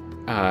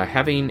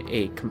 having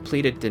a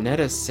completed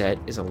Donetta set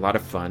is a lot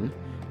of fun.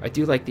 I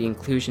do like the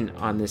inclusion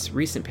on this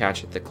recent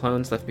patch that the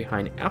clones left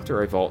behind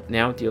after I vault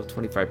now deal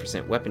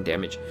 25% weapon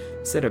damage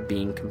instead of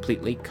being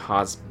completely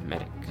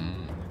cosmetic.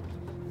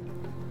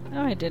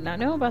 Oh, I did not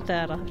know about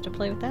that. I'll have to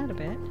play with that a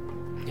bit.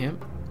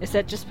 Yep. Is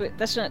that just...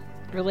 That's not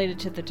related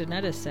to the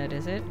Donetta set,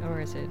 is it?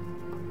 Or is it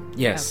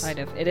Yes. outside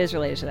of... It is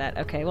related to that.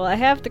 Okay, well, I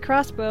have the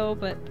crossbow,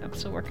 but I'm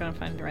still working on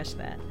finding the rest of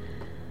that.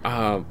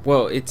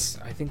 Well, I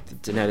think the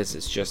Donettas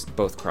is just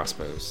both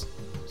crossbows.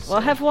 Well,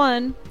 I have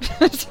one,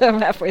 so I'm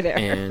halfway there.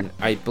 And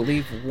I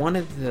believe one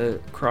of the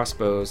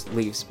crossbows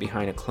leaves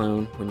behind a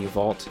clone when you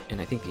vault,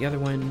 and I think the other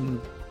one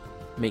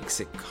makes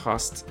it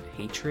cost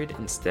hatred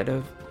instead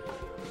of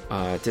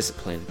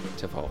discipline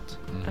to vault.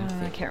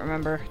 I can't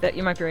remember. That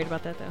you might be right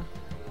about that, though.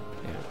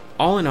 Yeah.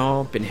 All in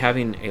all, been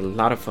having a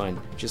lot of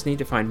fun. Just need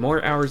to find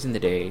more hours in the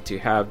day to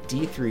have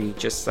D3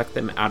 just suck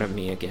them out of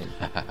me again.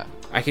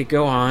 I could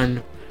go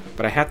on,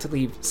 but I have to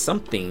leave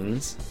some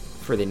things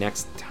for the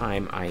next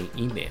time I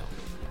email.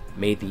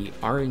 May the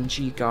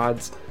RNG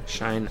gods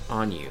shine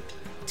on you.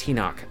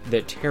 T-Knock,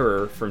 the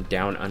terror from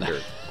down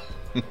under.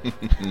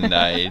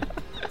 Nice.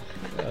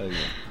 Oh, yeah.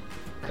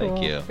 Thank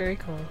Cool. you. Very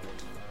cool.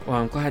 Well,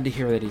 I'm glad to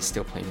hear that he's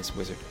still playing his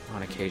wizard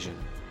on occasion.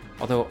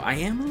 Although I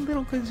am a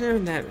little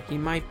concerned that he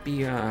might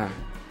be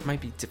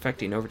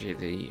defecting over to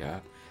the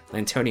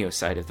Lantonio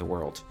side of the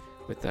world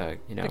with the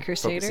The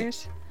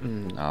Crusaders?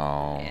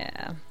 Oh.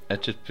 Yeah.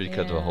 That's just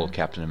because of the whole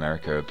Captain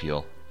America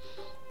appeal.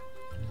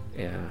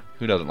 Yeah.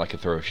 Who doesn't like to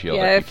throw a shield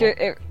Yeah, at if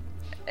people? you're...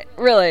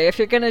 Really, if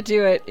you're gonna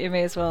do it, you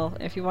may as well.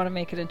 If you want to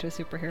make it into a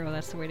superhero,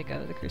 that's the way to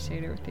go. The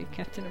Crusader with the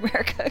Captain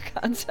America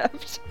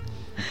concept.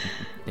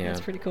 Yeah.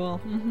 That's pretty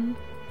cool. Mm-hmm.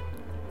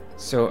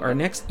 So our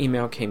next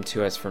email came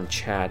to us from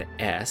Chad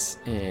S.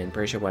 And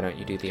Brescia, why don't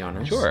you do the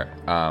honors? Sure.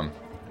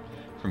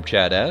 From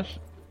Chad S.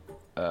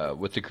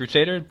 With the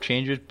Crusader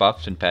changes,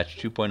 buffs in patch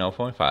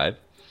 2.0.5,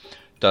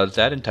 does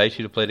that entice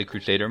you to play the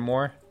Crusader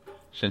more,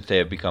 since they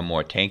have become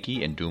more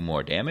tanky and do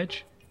more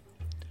damage?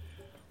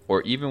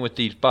 Or even with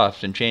these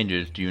buffs and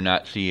changes, do you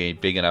not see a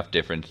big enough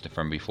difference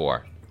from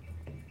before?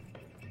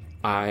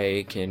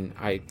 I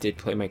did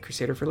play my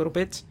Crusader for a little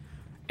bit,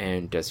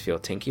 and does feel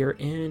tankier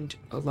and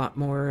a lot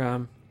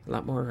more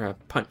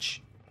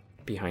punch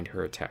behind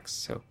her attacks.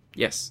 So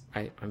yes,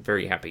 I'm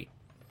very happy.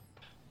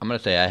 I'm going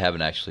to say I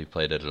haven't actually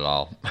played it at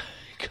all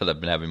because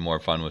I've been having more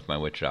fun with my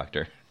Witch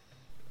Doctor.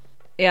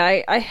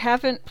 Yeah, I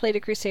haven't played a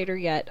Crusader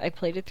yet. I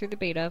played it through the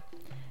beta,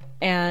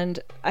 and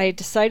I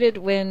decided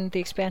when the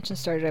expansion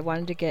started I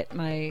wanted to get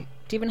my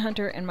Demon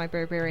Hunter and my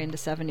Barbarian to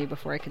 70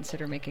 before I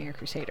consider making a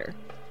Crusader,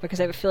 because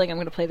I have a feeling I'm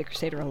going to play the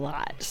Crusader a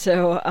lot.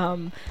 So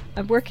I'm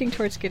working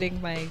towards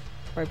getting my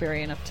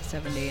Barbarian up to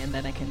 70, and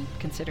then I can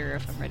consider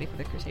if I'm ready for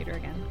the Crusader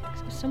again.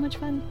 It was so much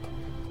fun.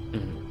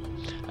 Mm-hmm.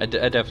 I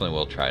definitely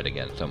will try it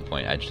again at some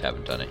point. I just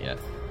haven't done it yet.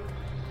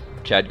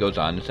 Chad goes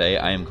on to say,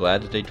 I am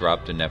glad that they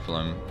dropped the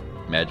Nephilim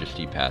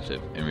Majesty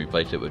passive and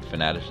replaced it with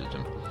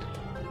Fanaticism,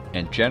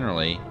 and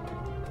generally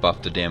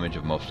buff the damage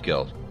of most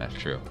skills. That's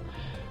true.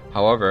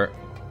 However,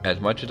 as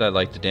much as I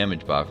like the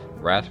damage buff,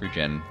 Wrath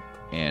Regen,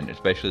 and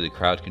especially the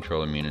crowd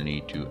control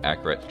immunity to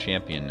Akarat's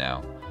Champion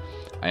now,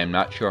 I am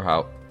not sure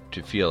how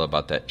to feel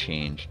about that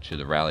change to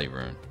the Rally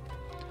Rune.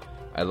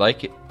 I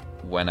like it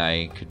when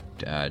I could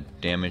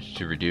damage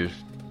to reduce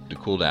the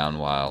cooldown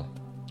while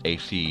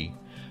AC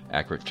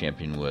Akarat's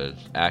Champion was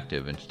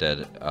active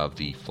instead of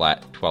the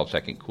flat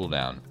 12-second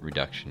cooldown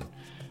reduction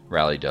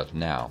Rally does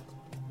now.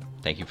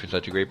 Thank you for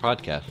such a great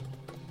podcast.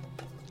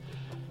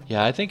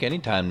 Yeah, I think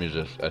anytime there's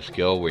a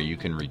skill where you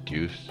can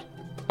reduce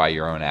by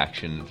your own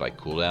actions, like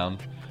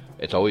cooldowns,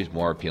 it's always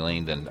more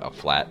appealing than a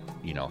flat,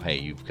 hey,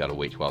 you've got to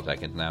wait 12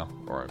 seconds now,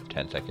 or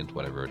 10 seconds,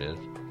 whatever it is.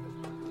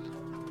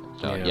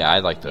 So, yeah I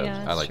like those.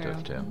 Yeah, I like true.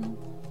 those too.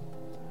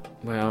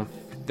 Mm-hmm. Well,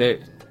 the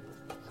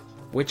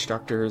Witch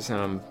Doctors,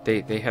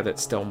 they have that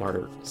steel,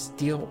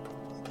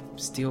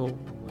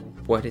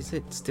 what is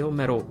it? Steel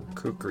metal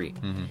kukri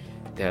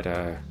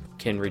that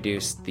can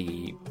reduce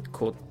the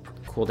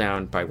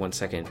cooldown by 1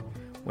 second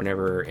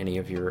whenever any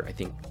of your, I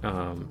think,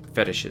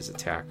 fetishes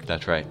attack.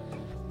 That's right.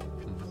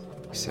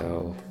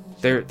 So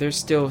there's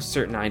still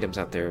certain items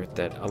out there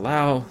that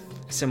allow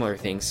similar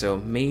things, so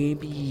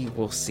maybe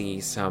we'll see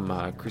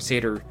some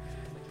Crusader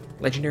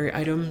legendary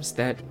items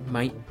that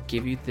might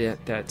give you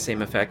that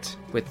same effect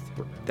with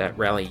that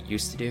Rally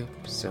used to do,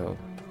 so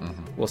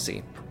we'll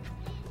see.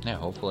 Yeah,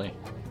 hopefully.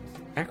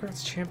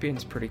 Akarat's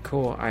Champion's pretty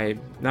cool.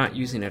 I'm not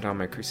using it on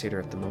my Crusader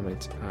at the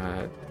moment,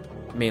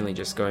 mainly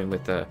just going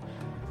with the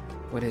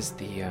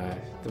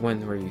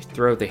one where you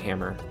throw the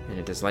hammer and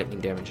it does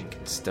lightning damage and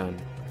can stun.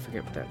 I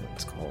forget what that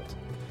one's called.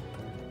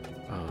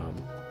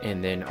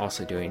 And then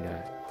also doing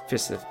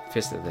Fist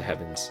of the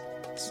Heavens.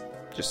 It's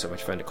just so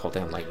much fun to call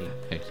down lightning.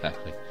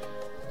 Exactly.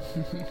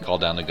 Call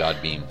down the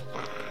God Beam.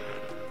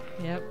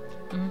 Yep.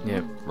 Mm-hmm.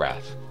 Yep.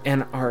 Wrath.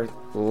 And our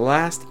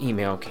last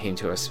email came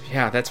to us.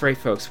 Yeah, that's right,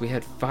 folks. We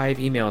had 5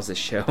 emails this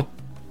show.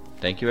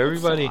 Thank you,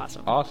 everybody.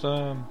 So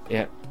awesome.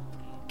 Yep.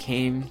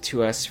 Came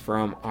to us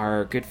from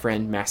our good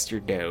friend Master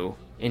Doe,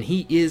 and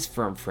he is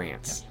from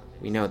France.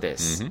 We know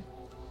this. Mm-hmm.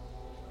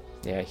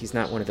 Yeah, he's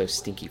not one of those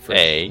stinky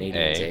French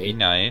Canadians. Be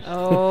nice.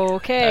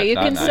 Okay, you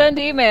can nice. send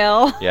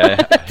email. Yeah,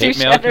 hate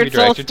mail can be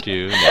directed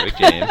to Nevik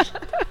James.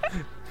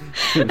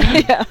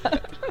 Yeah.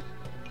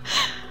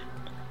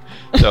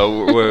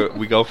 So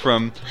we go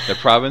from the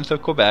province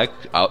of Quebec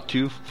out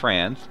to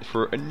France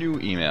for a new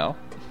email.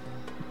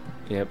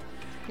 Yep.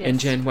 Yes. And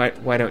Jen,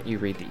 why don't you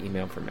read the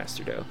email from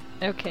Master Doe?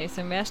 Okay,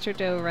 so Master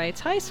Doe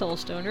writes, Hi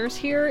Soulstoners,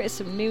 here is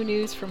some new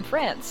news from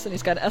France. And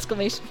he's got an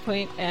exclamation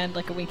point and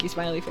like a winky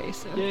smiley face.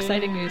 So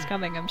exciting news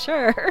coming, I'm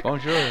sure.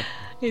 Bonjour.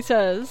 He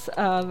says,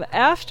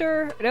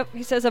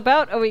 he says,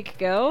 about a week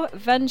ago,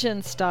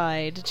 Vengeance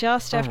died,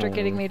 just after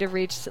getting me to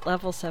reach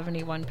level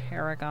 71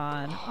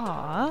 Paragon.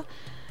 Aww.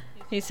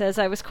 He says,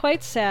 I was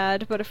quite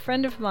sad, but a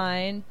friend of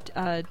mine,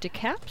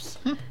 Decaps,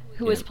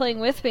 who was playing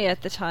with me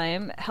at the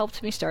time,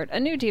 helped me start a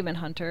new Demon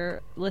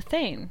Hunter,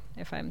 Lithane,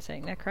 if I'm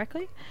saying that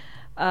correctly,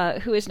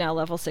 who is now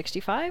level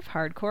 65,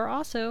 hardcore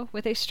also,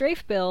 with a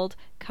strafe build,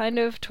 kind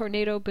of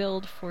tornado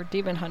build for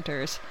Demon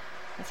Hunters.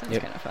 That sounds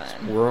kind of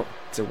fun.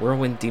 It's a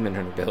whirlwind Demon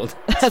Hunter build.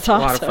 That's awesome. A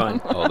lot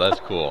of fun. Oh,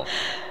 that's cool.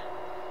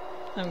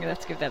 I'm going to have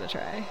to give that a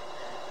try.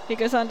 He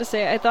goes on to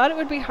say, I thought it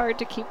would be hard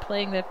to keep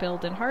playing that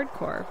build in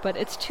hardcore, but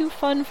it's too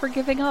fun for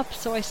giving up,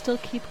 so I still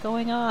keep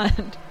going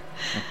on.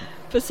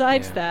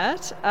 Besides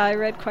that, I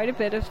read quite a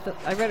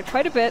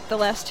bit the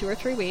last 2 or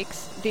 3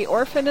 weeks. The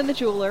Orphan and the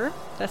Jeweler,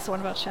 that's the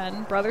one about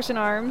Shen. Brothers in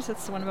Arms,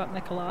 that's the one about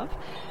Mikolov.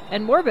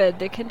 And Morbid,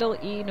 the Kindle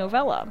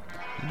e-novella.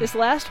 This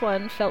last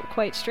one felt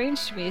quite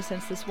strange to me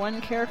since this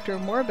one character,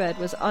 Morbid,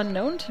 was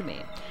unknown to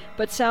me,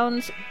 but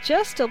sounds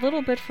just a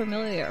little bit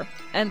familiar.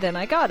 And then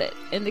I got it.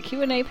 In the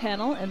Q&A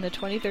panel in the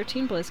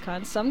 2013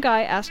 BlizzCon, some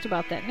guy asked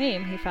about that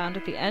name he found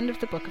at the end of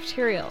the Book of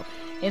Tyrael,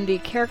 in the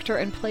Character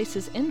and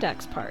Places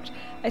Index part.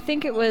 I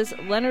think it was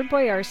Leonard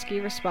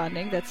Boyarsky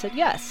responding that said,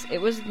 yes, it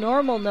was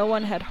normal no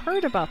one had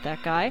heard about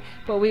that guy,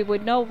 but we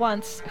would know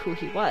once who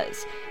he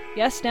was.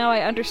 Yes, now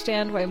I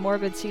understand why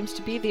Morbid seems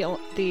to be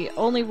the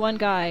only one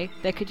guy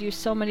that could use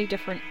so many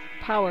different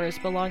powers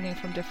belonging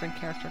from different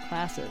character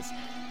classes.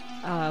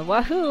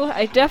 Wahoo!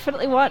 I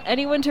definitely want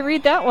anyone to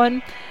read that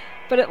one.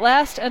 But at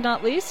last and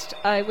not least,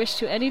 I wish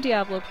to any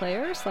Diablo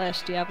player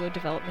 / Diablo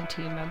development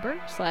team member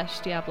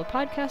 / Diablo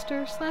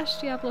podcaster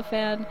 / Diablo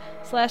fan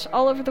 /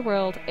 all over the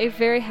world a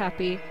very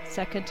happy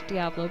second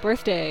Diablo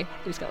birthday.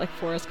 He's got like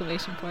 4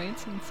 exclamation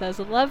points and says,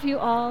 "Love you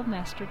all,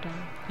 Master Doe."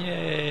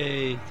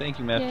 Yay! Thank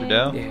you, Master Yay.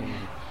 Doe. Yeah.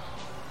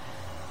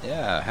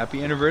 Yeah,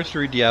 happy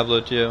anniversary, Diablo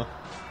 2.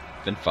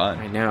 Been fun.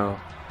 I know.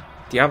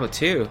 Diablo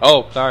 2.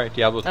 Oh, sorry,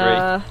 Diablo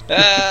 3.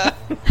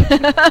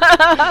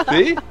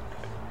 See?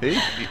 See?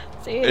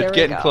 See, there It's we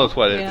getting go. close.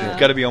 What? Yeah. It's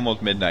got to be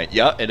almost midnight.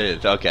 Yeah, it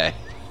is. Okay.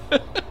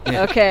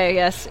 Okay,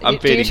 yes. I'm Do you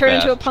fading turn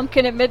into a fast.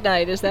 pumpkin at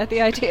midnight? Is that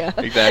the idea?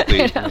 Exactly.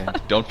 You know? Yeah.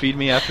 Don't feed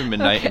me after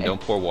midnight and Okay. don't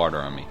pour water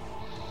on me.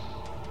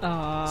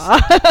 Aww.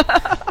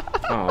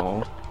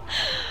 Oh.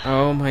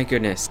 Oh my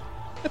goodness.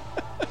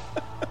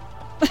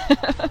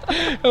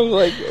 I was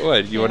like,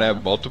 what? You want to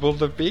have multiples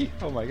of B?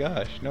 Oh my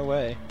gosh, no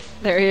way.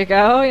 There you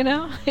go, you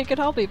know? You could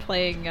all be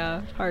playing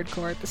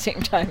hardcore at the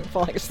same time and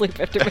falling asleep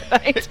after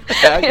midnight.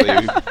 Exactly.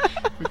 You know?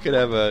 We could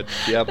have a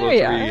Diablo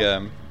There 3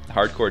 you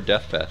hardcore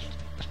death fest.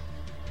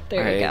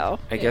 There you go.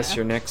 I guess Yeah.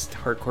 your next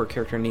hardcore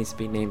character needs to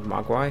be named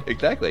Mogwai.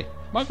 Exactly.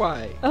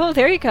 Mogwai. Oh,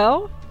 there you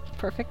go.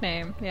 Perfect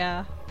name,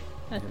 yeah.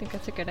 I think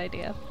that's a good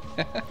idea.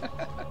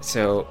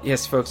 So,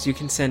 yes, folks, you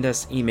can send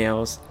us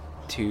emails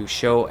to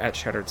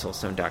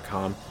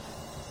show@shatteredsoulstone.com.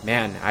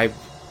 Man,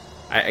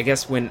 I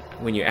guess when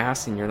you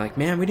ask and you're like,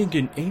 man, we didn't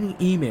get any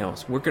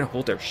emails, we're going to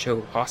hold our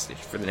show hostage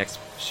for the next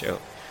show.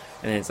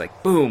 And then it's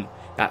like, boom,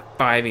 got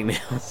 5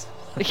 emails.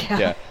 Yeah.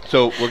 Yeah.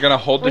 So we're gonna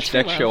hold this Which we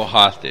next love. show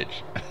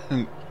hostage.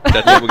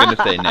 That's what we're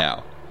gonna say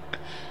now.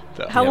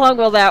 So. How Yep. long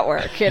will that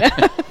work, you know?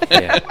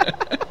 Yeah.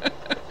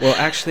 Well,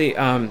 actually,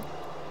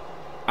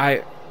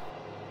 I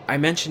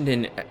mentioned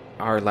in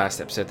our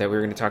last episode that we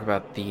were going to talk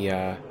about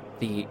the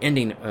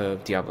ending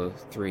of Diablo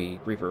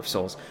 3 Reaper of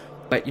Souls.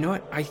 But you know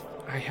what? I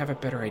have a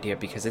better idea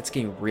because it's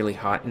getting really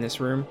hot in this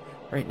room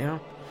right now,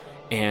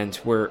 and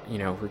we're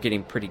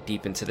getting pretty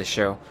deep into the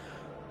show.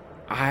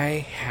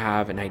 I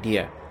have an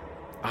idea.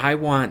 I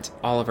want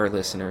all of our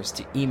listeners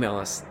to email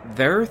us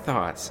their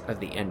thoughts of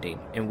the ending,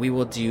 and we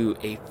will do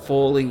a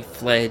fully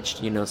fledged,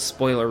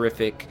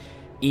 spoilerific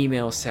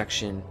email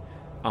section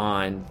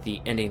on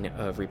the ending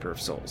of Reaper of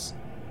Souls.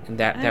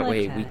 And I that like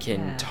way that, we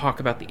can yeah.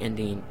 talk about the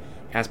ending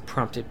as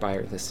prompted by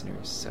our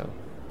listeners. So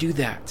do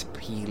that,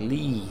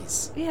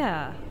 please.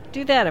 Yeah.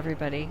 Do that,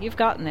 everybody. You've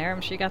gotten there.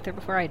 I'm sure you got there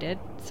before I did.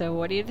 So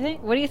what do you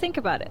think? What do you think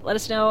about it? Let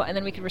us know, and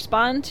then we can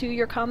respond to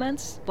your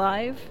comments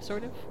live,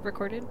 sort of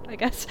recorded, I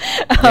guess,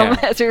 Yeah.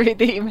 as we read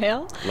the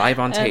email. Live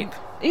on And- tape.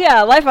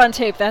 Yeah, live on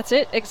tape. That's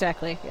it.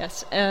 Exactly.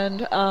 Yes.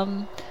 And I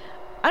don't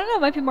know. It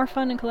might be more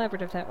fun and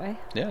collaborative that way.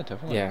 Yeah,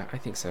 definitely. Yeah, I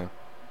think so.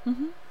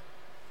 Mm-hmm.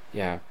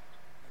 Yeah.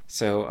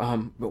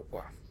 So,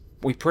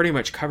 we pretty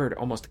much covered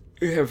almost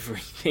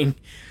everything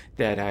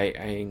that I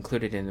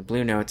included in the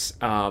Blue Notes.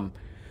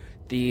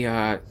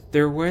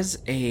 There was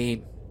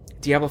a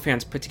Diablo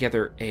fans put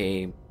together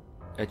a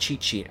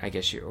cheat sheet, I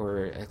guess,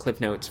 or a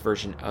Cliff Notes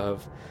version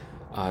of.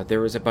 There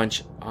was a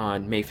bunch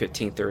on May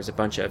 15th. There was a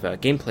bunch of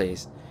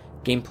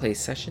gameplay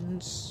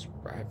sessions.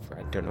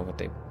 I don't know what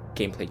they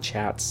gameplay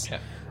chats.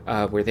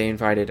 Yeah. Where they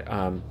invited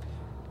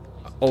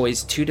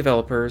always 2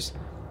 developers,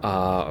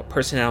 a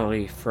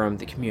personality from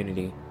the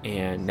community,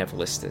 and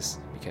Nevelistus,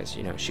 because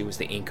she was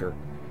the anchor,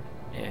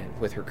 and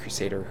with her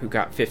Crusader, who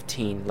got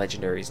 15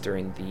 legendaries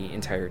during the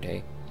entire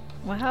day.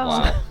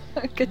 Wow.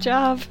 Good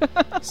job.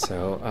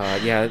 So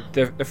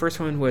the first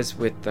one was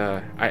with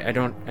I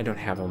don't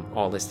have them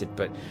all listed,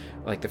 but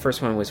like the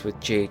first one was with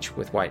JH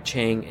with Wyatt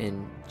Chang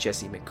and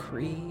Jesse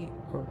McCree,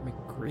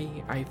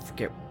 I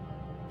forget,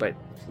 but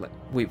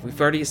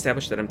we've already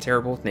established that I'm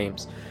terrible with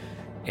names.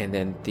 And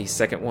then the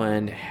second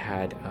one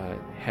had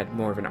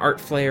more of an art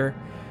flair.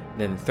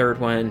 Then the third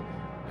one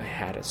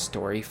had a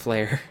story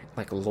flair,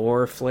 like a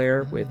lore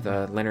flair, with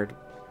Leonard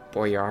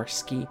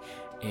Boyarsky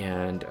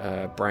and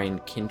Brian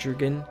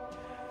Kindregan,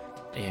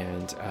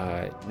 and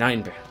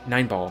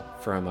Nineball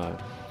from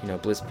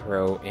Blizz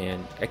Pro,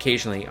 and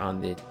occasionally on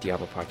the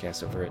Diablo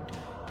podcast over at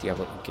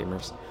Diablo Inc.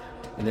 Gamers.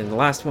 And then the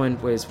last one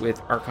was with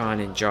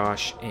Archon and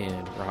Josh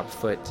and Rob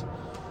Foote.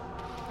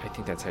 I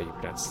think that's how you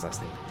pronounce his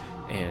last name.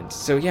 And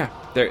so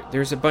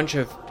there's a bunch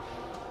of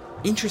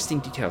interesting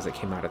details that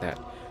came out of that.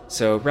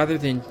 So rather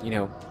than in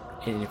a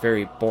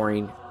very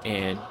boring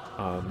and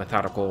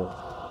methodical,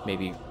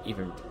 maybe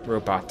even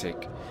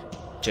robotic.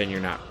 Jen,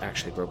 you're not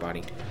actually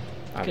roboting.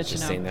 I was Good to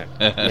just know. saying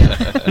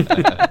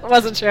that. I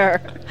wasn't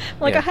sure.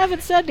 Like, Yeah. I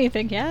haven't said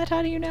anything yet.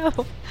 How do you know?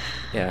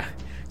 Yeah.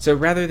 So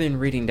rather than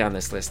reading down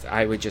this list,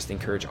 I would just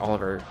encourage all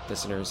of our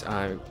listeners.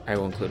 I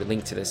will include a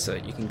link to this so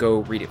that you can go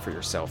read it for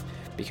yourself,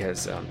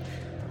 because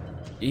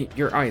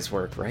your eyes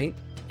work, right?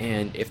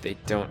 And if they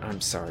don't,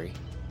 I'm sorry.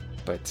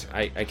 But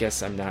I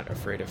guess I'm not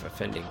afraid of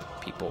offending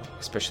people,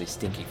 especially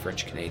stinky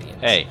French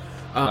Canadians. Hey,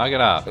 knock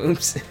it off.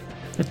 Oops.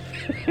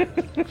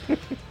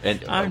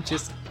 And I'm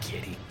just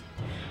kidding.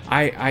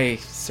 I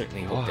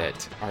certainly hope Wow.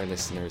 that our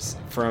listeners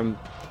from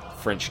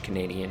French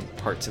Canadian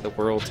parts of the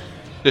world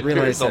There's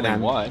realize that only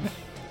I'm one.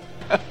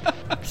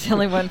 It's the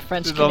only one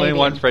French There's Canadian only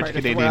one part French of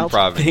the Canadian world.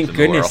 province Thank in the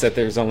goodness world. that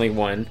there's only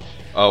one.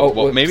 Oh,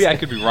 well, whoops. maybe I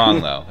could be wrong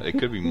though. It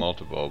could be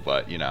multiple,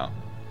 but you know.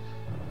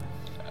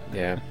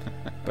 Yeah.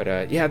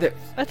 But yeah,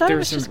 I thought it there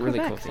was are just some really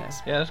Quebec, cool things.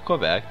 Yeah, that's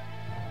Quebec,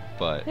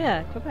 but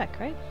Yeah, Quebec,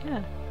 right?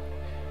 Yeah.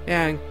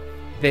 Yeah, and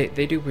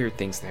they do weird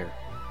things there.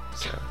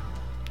 So,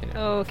 you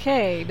know.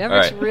 Okay,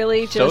 Never's All right.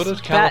 really So just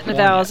does batting the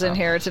California vowels in now.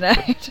 here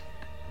tonight.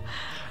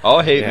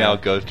 all hate Yeah. mail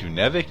goes to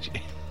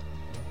Nevik.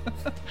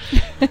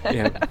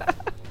 Yeah.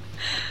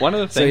 One of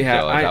the So, things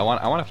yeah, though is I- I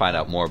want to find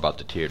out more about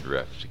the tiered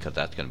rifts because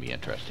that's going to be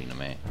interesting to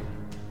me.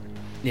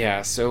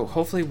 Yeah, so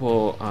hopefully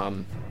we'll,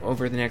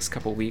 over the next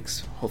couple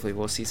weeks, hopefully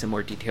we'll see some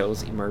more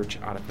details emerge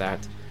out of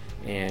that,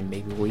 and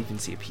maybe we'll even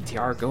see a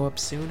PTR go up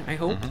soon, I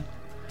hope.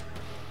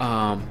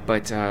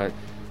 But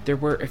there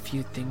were a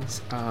few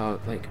things,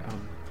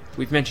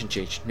 we've mentioned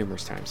JH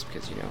numerous times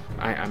because, you know,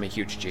 I'm a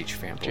huge JH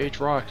fanboy. JH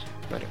rocks.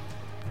 But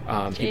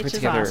he H put is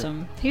together...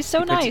 awesome. He's so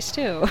he puts- nice,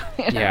 too.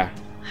 You know?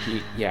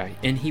 Yeah,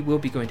 and he will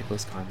be going to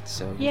BlizzCon,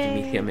 so you can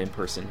meet Yay. him in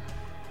person.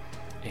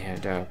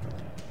 And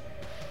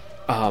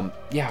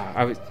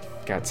I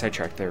got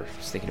sidetracked there. I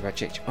was thinking about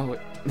JH. Oh,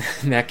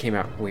 that came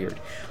out weird.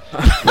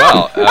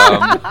 Well,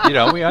 you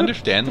know, we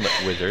understand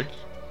wizards.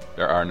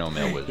 There are no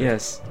male wizards.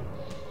 Yes.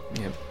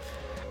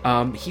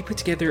 Yeah. He put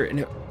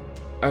together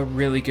a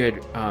really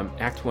good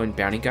Act 1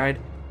 bounty guide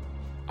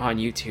on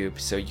YouTube,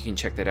 so you can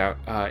check that out.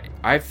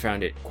 I've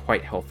found it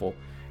quite helpful.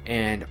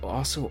 And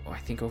also, I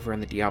think over on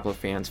the Diablo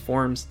fans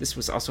forums, this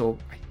was also...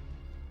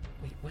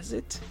 Wait, was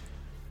it?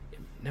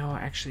 No,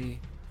 actually...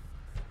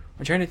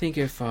 I'm trying to think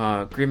if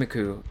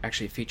Grimiku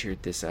actually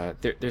featured this.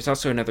 There's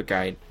also another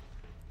guide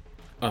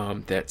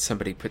that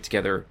somebody put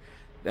together,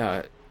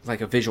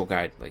 like a visual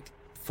guide, like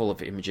full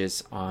of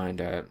images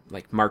on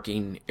like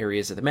marking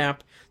areas of the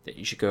map that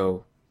you should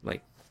go,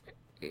 like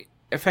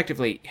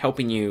effectively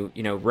helping you,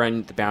 you know,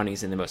 run the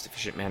bounties in the most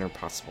efficient manner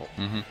possible.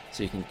 Mm-hmm.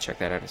 So you can check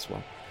that out as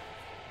well.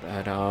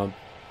 But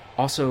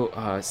also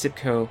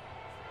Zipco,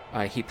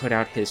 he put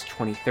out his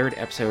 23rd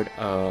episode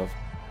of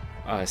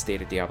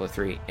State of Diablo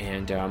 3,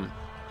 and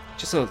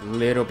just a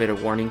little bit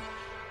of warning.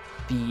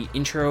 The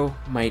intro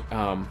might,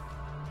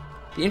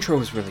 the intro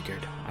was really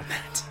good on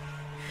that.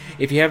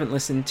 If you haven't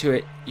listened to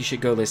it, you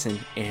should go listen,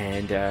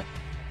 and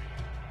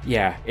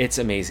yeah, it's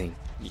amazing.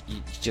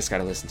 You just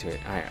gotta listen to it.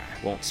 I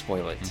won't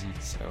spoil it.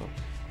 So,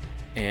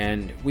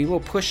 and we will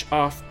push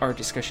off our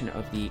discussion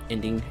of the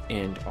ending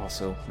and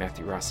also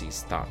Matthew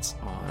Rossi's thoughts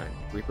on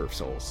Reaper of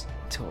Souls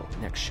until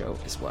next show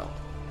as well.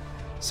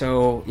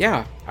 So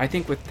yeah, I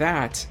think with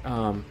that,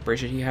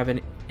 Brazier, do you have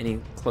any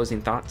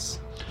closing thoughts?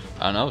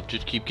 I don't know.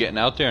 Just keep getting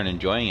out there and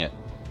enjoying it.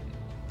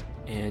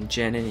 And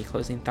Jen, any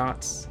closing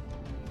thoughts?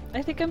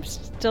 I think I'm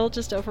still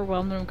just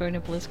overwhelmed that I'm going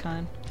to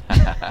BlizzCon.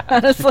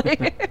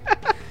 Honestly.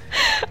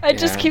 I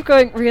just Yeah. keep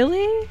going,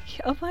 really?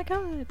 Oh my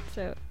god.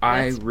 So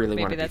I that's- really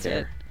want maybe to be that's there.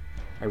 it.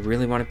 I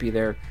really want to be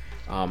there.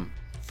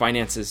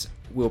 Finances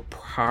will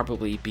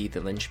probably be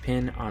the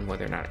linchpin on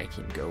whether or not I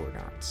can go or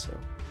not. So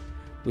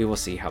we will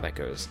see how that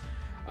goes.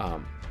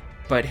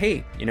 But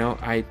hey, you know,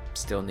 I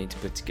still need to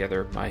put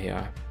together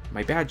my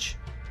my badge,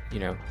 you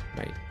know,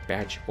 my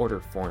badge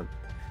order form,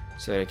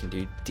 so that I can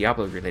do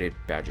Diablo related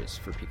badges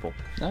for people.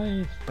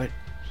 Nice. But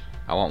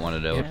I want one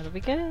of those. Yeah, that'll be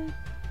good.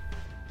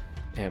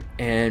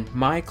 and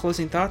my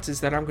closing thoughts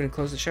is that I'm going to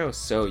close the show.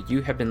 So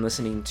you have been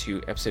listening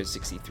to episode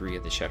 63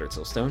 of the Shattered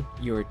Soulstone,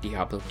 your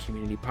Diablo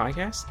community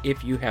podcast.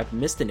 If you have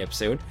missed an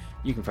episode,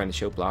 you can find the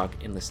show blog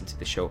and listen to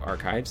the show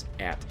archives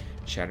at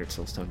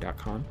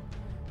shatteredsoulstone.com.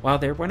 While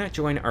there, why not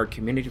join our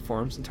community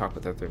forums and talk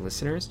with other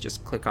listeners?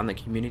 Just click on the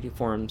community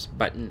forums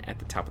button at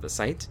the top of the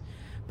site.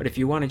 But if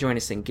you want to join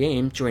us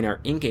in-game, join our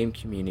in-game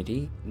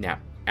community,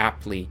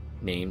 aptly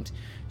named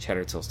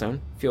Shattered Soulstone.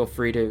 Feel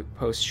free to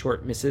post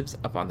short missives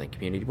up on the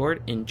community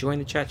board and join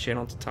the chat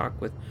channel to talk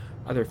with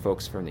other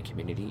folks from the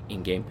community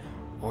in-game,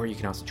 or you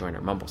can also join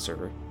our Mumble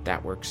server.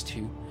 That works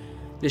too.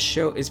 This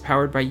show is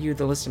powered by you,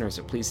 the listener,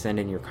 so please send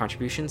in your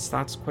contributions,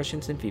 thoughts,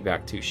 questions, and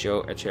feedback to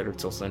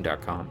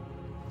show@shatteredsoulstone.com.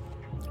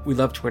 We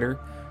love Twitter,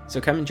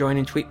 so come and join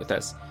and tweet with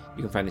us.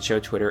 You can find the show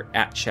Twitter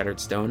at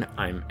ShatteredStone.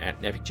 I'm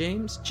at Nevik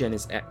James. Jen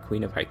is at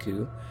Queen of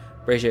Haiku.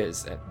 Brazier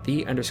is at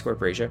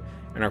 _Brazier.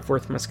 And our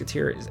fourth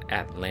musketeer is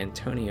at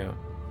Lantonio.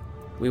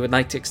 We would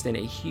like to extend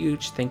a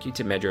huge thank you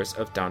to Medros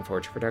of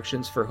Dawnforge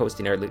Productions for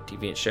hosting our Loot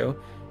Deviant show.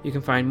 You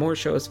can find more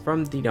shows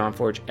from the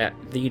Dawnforge at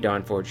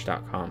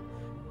thedawnforge.com.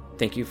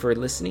 Thank you for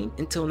listening.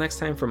 Until next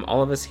time, from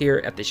all of us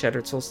here at the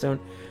Shattered Soulstone,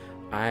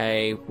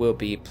 I will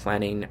be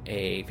planning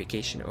a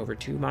vacation over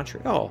to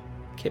Montreal,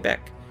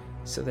 Quebec,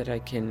 so that I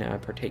can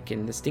partake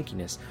in the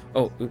stinkiness.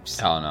 Oh,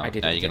 oops. Oh no! I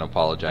did Now it you're gonna again.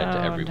 apologize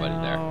to Oh, everybody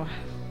no. there.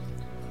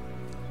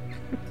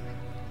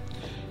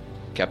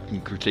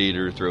 Captain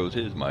Crusader throws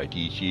his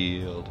mighty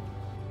shield.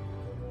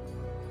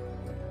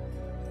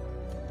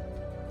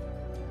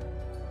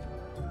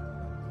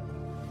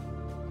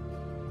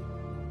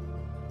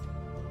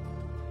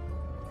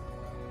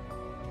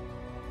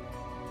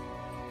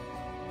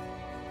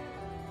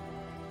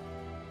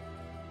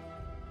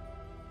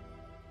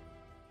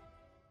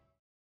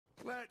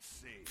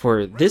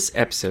 For this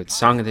episode's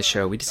Song of the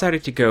Show, we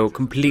decided to go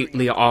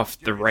completely off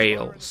the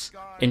rails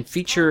and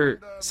feature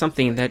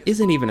something that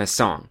isn't even a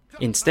song.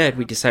 Instead,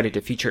 we decided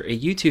to feature a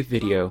YouTube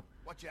video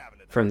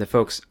from the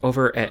folks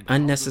over at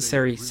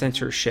Unnecessary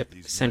Censorship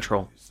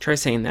Central. Try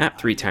saying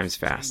that 3 times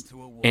fast.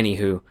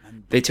 Anywho,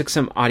 they took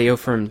some audio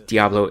from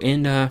Diablo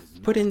and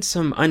put in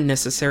some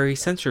unnecessary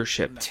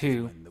censorship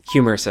to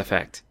humorous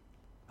effect.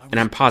 And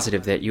I'm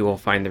positive that you will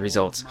find the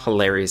results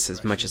hilarious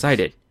as much as I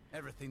did.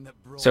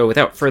 So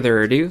without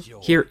further ado,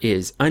 here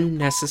is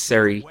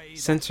Unnecessary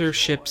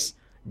Censorship's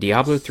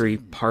Diablo 3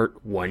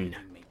 Part 1.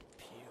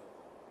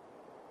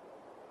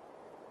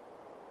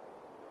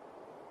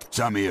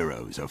 Some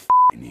heroes are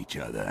f***ing each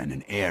other in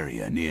an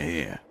area near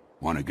here.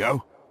 Wanna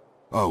go?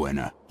 Oh,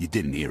 and you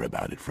didn't hear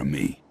about it from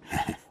me.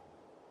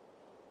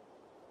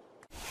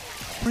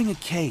 Entering a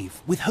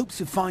cave with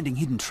hopes of finding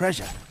hidden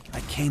treasure,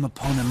 I came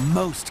upon a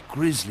most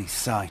grisly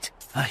sight.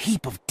 A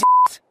heap of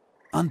d***s.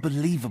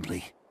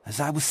 Unbelievably, as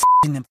I was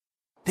s***ing them,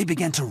 they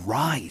began to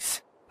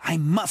rise. I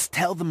must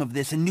tell them of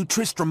this in New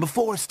Tristram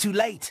before it's too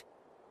late.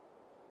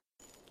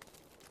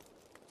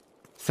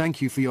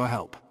 Thank you for your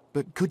help,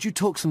 but could you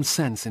talk some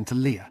sense into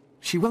Leah?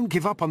 She won't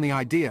give up on the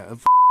idea of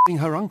f***ing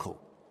her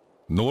uncle.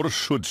 Nor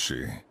should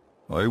she.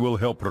 I will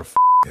help her f***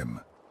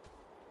 him.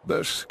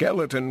 The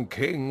Skeleton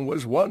King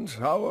was once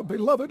our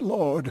beloved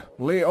lord,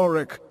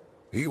 Leoric.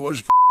 He was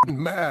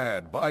f***ing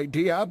mad by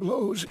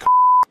Diablo's.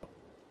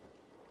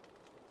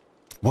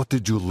 What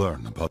did you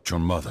learn about your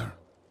mother?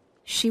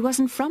 She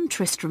wasn't from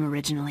Tristram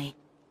originally.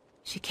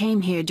 She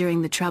came here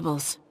during the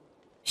Troubles.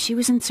 She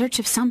was in search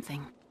of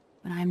something,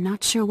 but I'm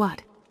not sure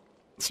what.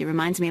 She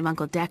reminds me of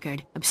Uncle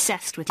Deckard,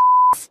 obsessed with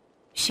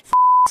She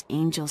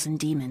angels and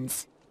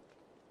demons.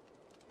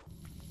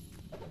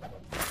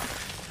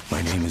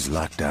 My name is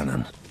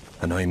Lachdanan,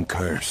 and I'm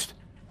cursed.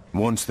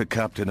 Once the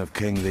captain of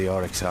King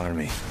Leoric's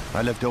army,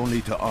 I lived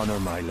only to honor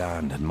my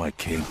land and my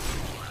king.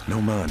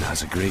 No man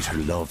has a greater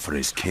love for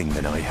his king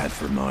than I had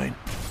for mine,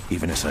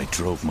 even as I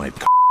drove my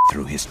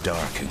through his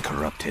dark and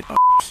corrupted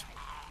arms.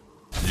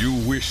 You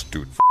wish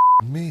to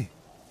me?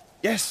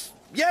 Yes,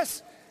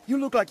 yes! You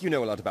look like you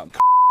know a lot about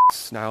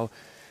now.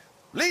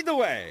 Lead the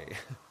way!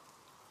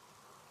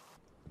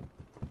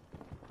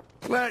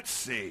 Let's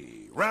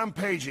see.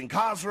 Rampaging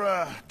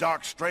Khazra,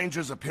 dark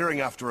strangers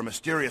appearing after a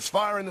mysterious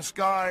fire in the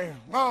sky.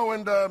 Oh,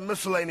 and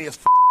miscellaneous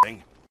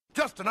f***ing.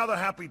 Just another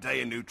happy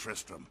day in New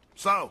Tristram.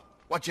 So,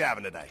 what you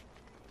having today?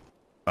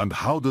 And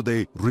how do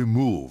they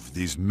remove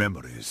these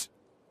memories?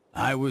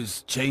 I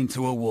was chained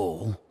to a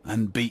wall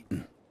and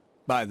beaten.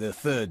 By the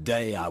 3rd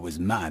day I was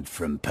mad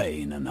from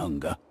pain and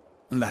hunger.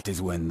 And that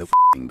is when the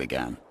f***ing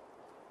began.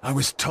 I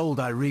was told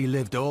I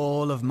relived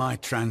all of my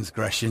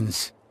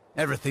transgressions.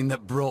 Everything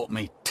that brought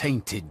me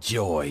tainted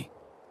joy.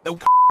 The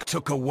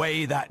took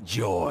away that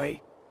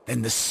joy.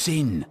 Then the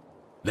sin,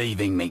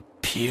 leaving me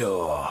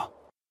pure.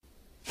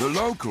 The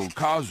local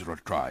Khazra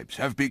tribes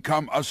have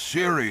become a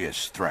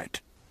serious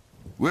threat.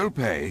 We'll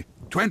pay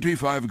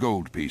 25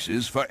 gold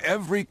pieces for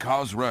every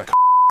Khazra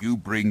you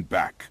bring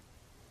back.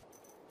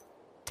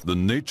 The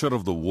nature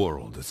of the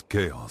world is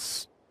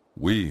chaos.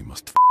 We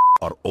must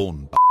our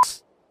own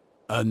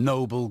A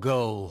noble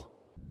goal.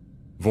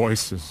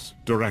 Voices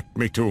direct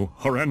me to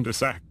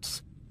horrendous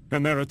acts,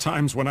 and there are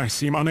times when I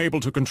seem unable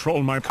to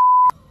control my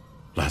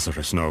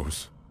Lazarus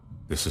knows.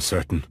 This is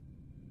certain.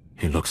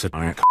 He looks at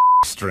my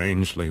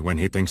strangely when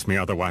he thinks me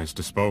otherwise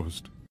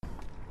disposed.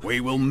 We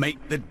will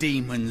make the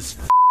demons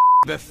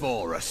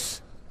before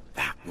us.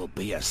 That will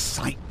be a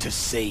sight to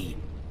see.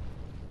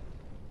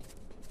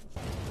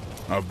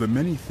 Of the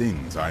many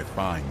things I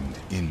find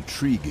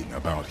intriguing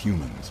about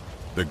humans,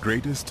 the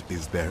greatest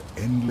is their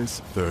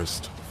endless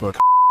thirst for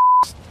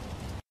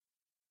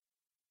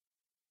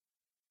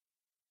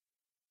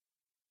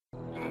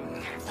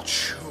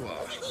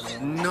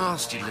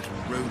Nasty little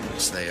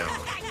rodents they are.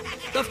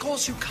 Of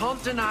course, you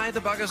can't deny the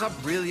buggers are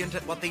brilliant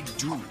at what they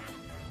do.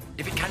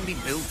 If it can be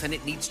built and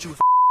it needs to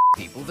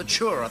people, the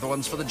sure are the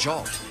ones for the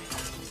job.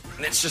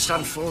 And it's just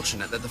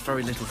unfortunate that the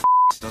furry little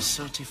are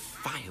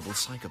certifiable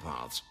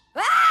psychopaths.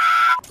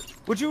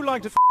 Would you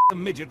like to a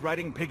midget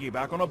riding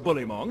piggyback on a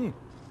bullymong?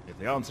 If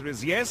the answer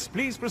is yes,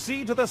 please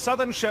proceed to the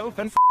southern shelf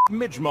and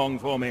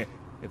midgemong for me.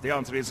 If the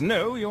answer is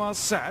no, you are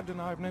sad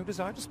and I have no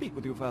desire to speak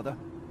with you further.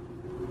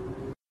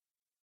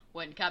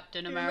 When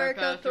Captain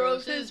America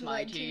throws his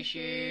mighty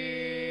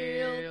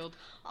shield,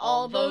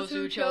 all those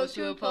who chose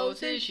to oppose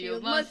his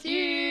shield must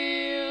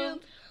yield.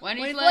 When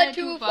he's led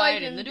to a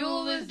fight and the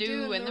duel is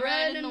due, and the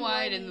red and the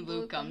white and the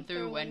blue come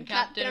through, when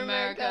Captain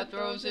America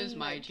throws his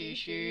mighty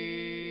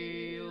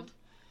shield.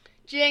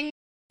 Jing.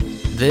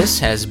 This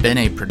has been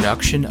a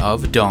production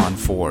of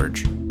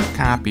Dawnforge.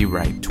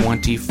 Copyright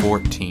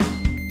 2014.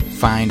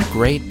 Find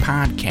great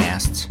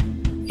podcasts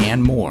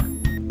and more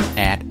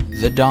at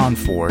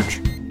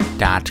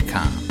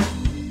thedawnforge.com.